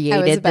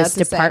created about this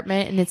to say.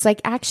 department, and it's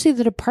like actually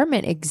the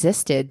department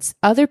existed.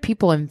 Other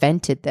people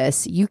invented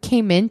this. You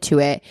came into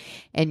it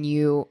and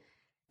you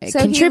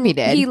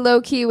contributed. He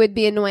low key would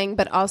be annoying,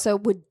 but also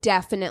would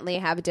definitely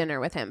have dinner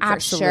with him for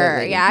Absolutely.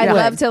 sure. Yeah, I'd Yeah.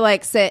 love to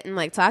like sit and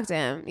like talk to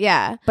him.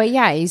 Yeah. But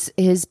yeah,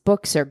 his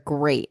books are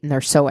great and they're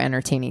so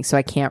entertaining. So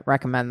I can't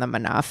recommend them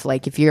enough.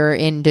 Like if you're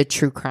into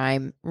true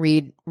crime,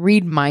 read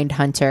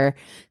Mindhunter,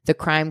 the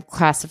crime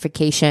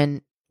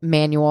classification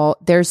manual.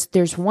 There's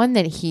one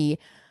that he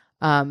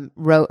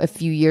wrote a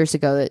few years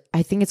ago that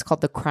I think it's called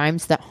The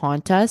Crimes That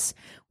Haunt Us,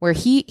 where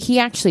he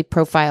actually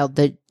profiled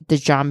the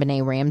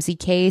JonBenet Ramsey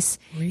case.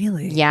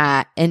 Really?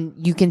 Yeah, and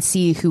you can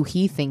see who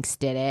he thinks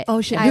did it.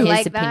 Oh, shit. and I his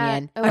like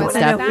opinion that. Oh, I and want to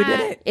stuff. know who did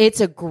it.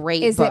 It's a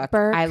great Is it book.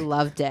 Burke? I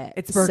loved it.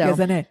 It's Burke, So-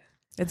 isn't it?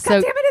 It's so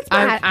God damn it, it's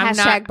Burke. I'm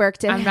Hashtag not, Burke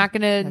did I'm it. not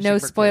gonna Hashtag no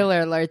Burke did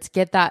spoiler alerts.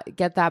 Get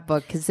that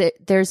book because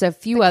there's a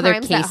few The other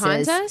Crimes That Haunt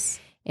cases Us?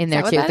 in Is there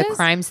that what too. that The is?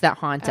 Crimes That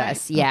Haunt All right.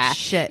 Us. Yeah,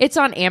 shit. it's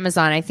on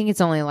Amazon. I think it's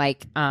only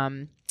like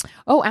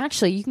Oh,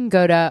 actually, you can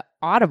go to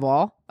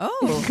Audible.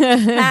 Oh.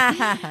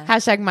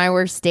 Hashtag My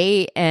Worst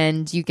Date,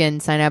 and you can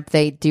sign up.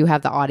 They do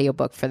have the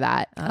audiobook for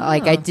that.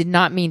 Like, I did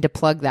not mean to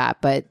plug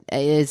that, but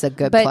it is a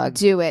good plug.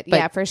 Do it.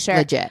 Yeah, for sure.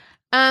 Legit.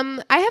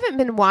 I haven't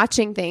been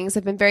watching things.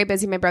 I've been very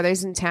busy. My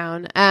brother's in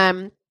town.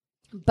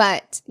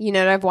 But you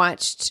know what I've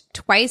watched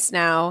twice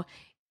now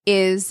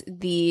is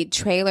the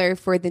trailer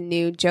for the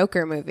new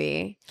Joker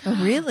movie.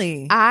 Oh,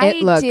 really? I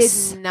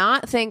did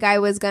not think I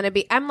was going to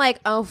be. I'm like,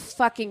 oh,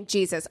 fucking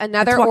Jesus.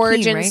 Another Joaquin,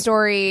 origin right?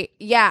 story.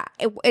 Yeah,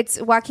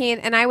 it's Joaquin.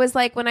 And I was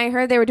like, when I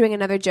heard they were doing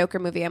another Joker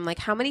movie, I'm like,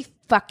 how many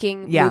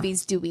fucking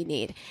movies do we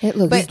need? It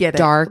looks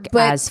dark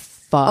but- as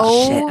fuck.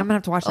 Oh, Shit, I'm going to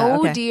have to watch that. Oh,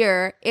 Okay.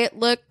 dear. It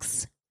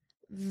looks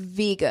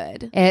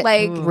good. It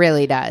like,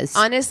 really does.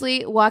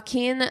 honestly,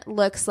 Joaquin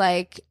looks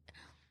like,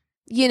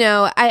 you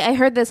know, I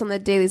heard this on the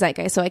Daily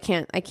Zeitgeist, so I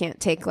can't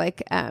take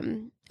like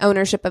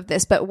ownership of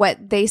this, but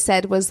what they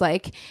said was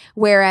like,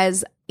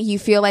 whereas you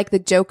feel like the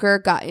Joker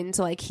got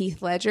into like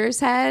Heath Ledger's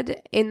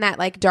head in that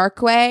like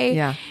dark way,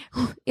 Yeah.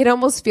 it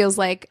almost feels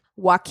like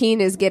Joaquin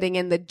is getting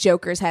in the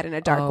Joker's head in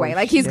a dark way.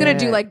 Like he's gonna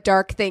do like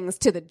dark things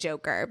to the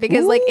Joker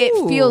because like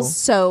it feels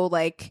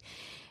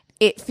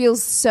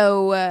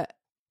so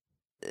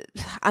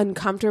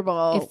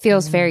uncomfortable. It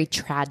feels very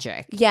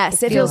tragic.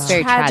 Yes, it feels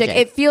very tragic.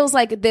 It feels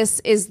like this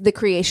is the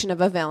creation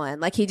of a villain.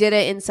 Like he did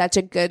it in such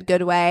a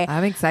good way.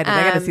 I'm excited.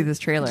 I got to see this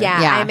trailer.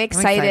 Yeah, I'm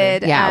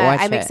excited. Yeah,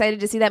 I'm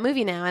excited to see that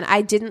movie now, and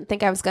I didn't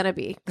think I was gonna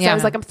be. I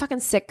was like, I'm fucking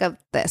sick of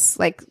this.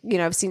 Like, you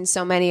know, I've seen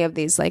so many of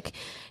these like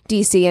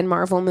DC and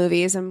Marvel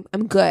movies. I'm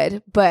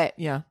good, but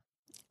Yeah.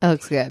 It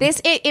looks good.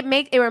 this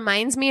it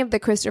reminds me of the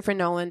Christopher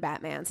Nolan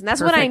Batmans, and that's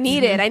what I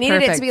needed. I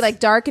needed it to be like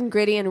dark and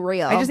gritty and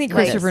real. I just need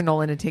Christopher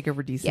Nolan to take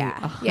over DC. Yeah,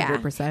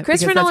 100%.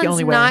 Christopher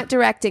Nolan's not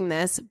directing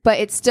this, but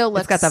it still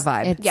looks. It's got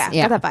that vibe. It's got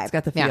that vibe. It's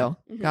got the feel.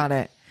 Got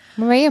it.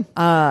 What about you?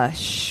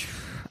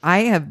 I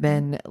have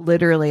been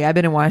I've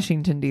been in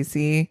Washington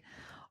DC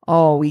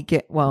all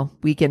weekend. Well,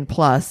 weekend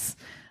plus,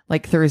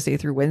 like Thursday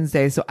through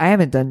Wednesday. So I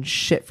haven't done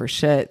shit for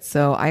shit.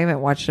 So I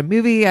haven't watched a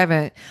movie.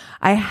 I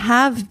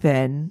have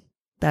been.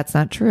 That's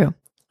not true.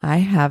 I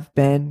have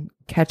been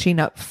catching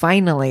up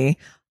finally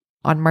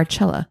on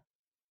Marcella.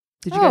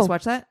 Did you guys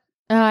watch that?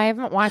 I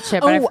haven't watched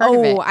it, but I've heard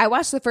of it. I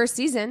watched the first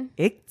season.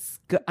 It's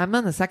good. I'm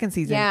on the second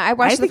season. Yeah, I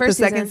watched the first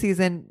season. The second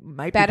season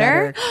might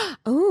Better? be better.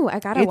 Oh, I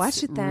gotta It's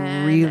watch it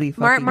then. really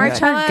fucking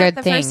Marcella, good.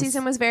 the Good first things.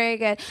 season was very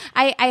good.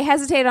 I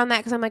hesitated on that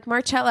because I'm like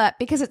Marcella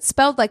because it's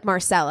spelled like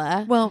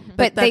Marcella. Well,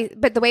 but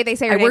the way they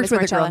say her I name worked is with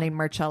a Marcella. girl named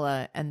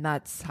Marcella, and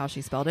that's how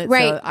she spelled it.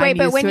 Right, so I'm right.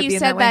 But used when to it you being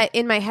said way. that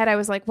in my head, I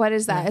was like, "What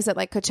is that? Is it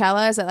like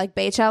Coachella? Is it like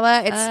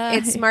Baychella?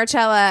 It's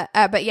Marcella,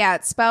 but yeah,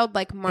 it's spelled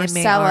like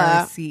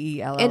Marcella, Marcella,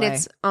 and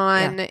it's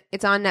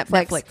on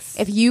Netflix. Netflix.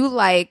 If you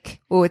like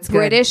it's good.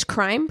 British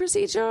crime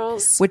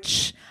procedurals,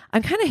 Which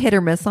I'm kind of hit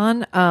or miss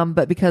on,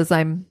 but because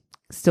I'm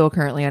still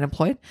currently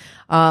unemployed,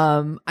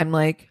 I'm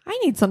like, I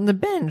need something to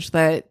binge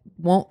that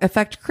won't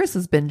affect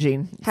Chris's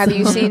binging. have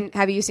you seen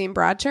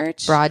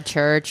Broadchurch?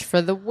 Broadchurch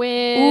for the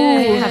win.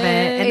 I haven't,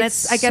 and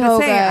It's that's I gotta so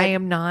say, good.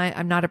 I'm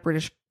not a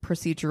British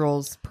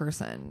procedurals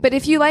person. But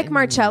if you like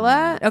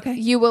Marcella, Okay.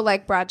 you will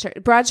like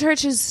Broadchurch.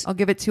 Broadchurch is I'll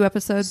give it 2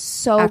 episodes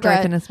so after I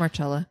good. finish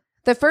Marcella.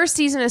 The first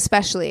season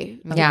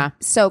especially. Yeah.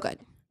 So good.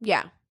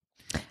 Yeah.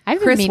 I've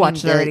been Chris meaning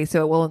watched it to- already,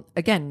 so it will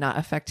again not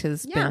affect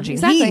his Yeah, binging.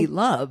 exactly. He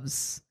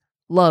loves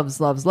a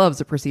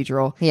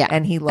procedural. Yeah.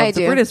 And he I loves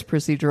a do. British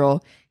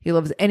procedural. He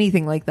loves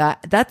anything like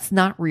that. That's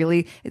not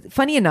really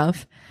funny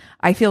enough.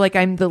 I feel like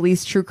I'm the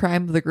least true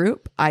crime of the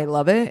group. I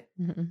love it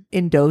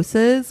in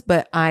doses,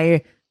 but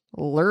I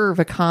love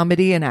a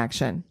comedy and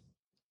action.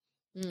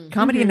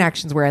 Comedy and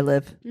action's where I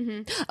live.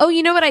 Oh,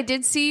 you know what I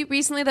did see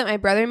recently that my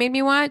brother made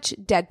me watch?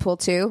 Deadpool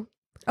 2.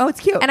 Oh,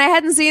 it's cute. And I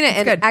hadn't seen it,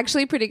 and good.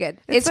 actually pretty good.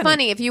 It's funny.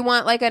 funny if you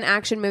want like an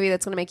action movie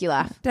that's going to make you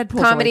laugh.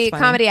 Deadpool's comedy, always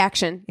funny. comedy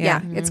action.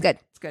 Yeah. Yeah, it's good.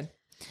 It's good.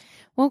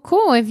 Well,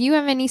 cool. If you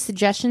have any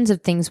suggestions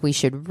of things we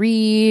should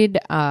read,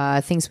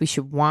 things we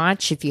should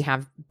watch, if you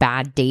have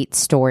bad date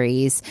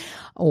stories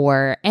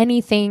or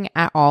anything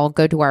at all,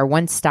 go to our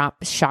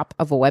one-stop shop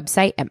of a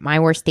website at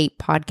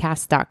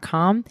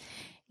myworstdatepodcast.com.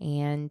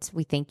 And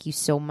we thank you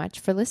so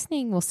much for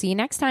listening. We'll see you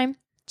next time.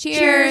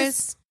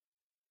 Cheers.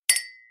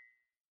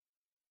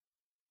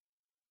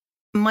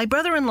 My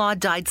brother-in-law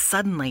died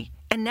suddenly,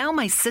 and now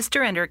my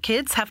sister and her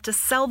kids have to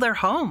sell their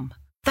home.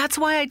 That's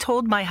why I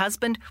told my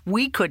husband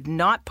we could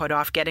not put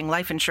off getting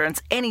life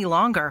insurance any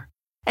longer.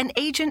 An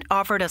agent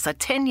offered us a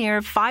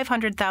 10-year,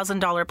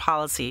 $500,000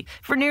 policy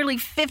for nearly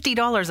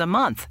 $50 a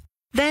month.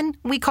 Then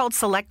we called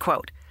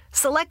SelectQuote.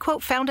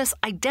 SelectQuote found us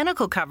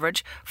identical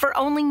coverage for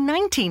only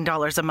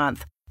 $19 a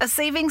month, a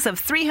savings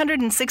of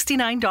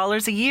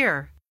 $369 a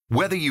year.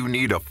 Whether you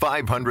need a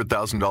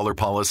 $500,000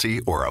 policy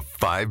or a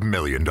 $5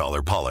 million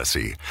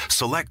policy,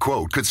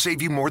 SelectQuote could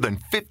save you more than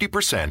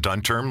 50%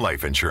 on term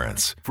life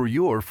insurance. For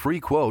your free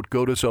quote,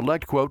 go to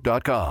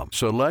SelectQuote.com.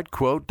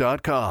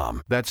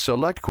 SelectQuote.com. That's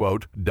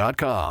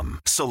SelectQuote.com.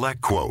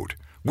 SelectQuote.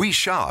 We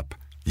shop,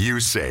 you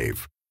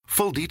save.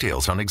 Full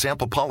details on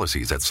example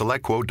policies at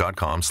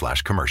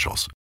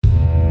SelectQuote.com/commercials.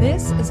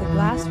 This is a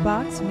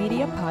Glassbox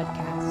Media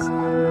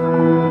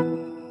podcast.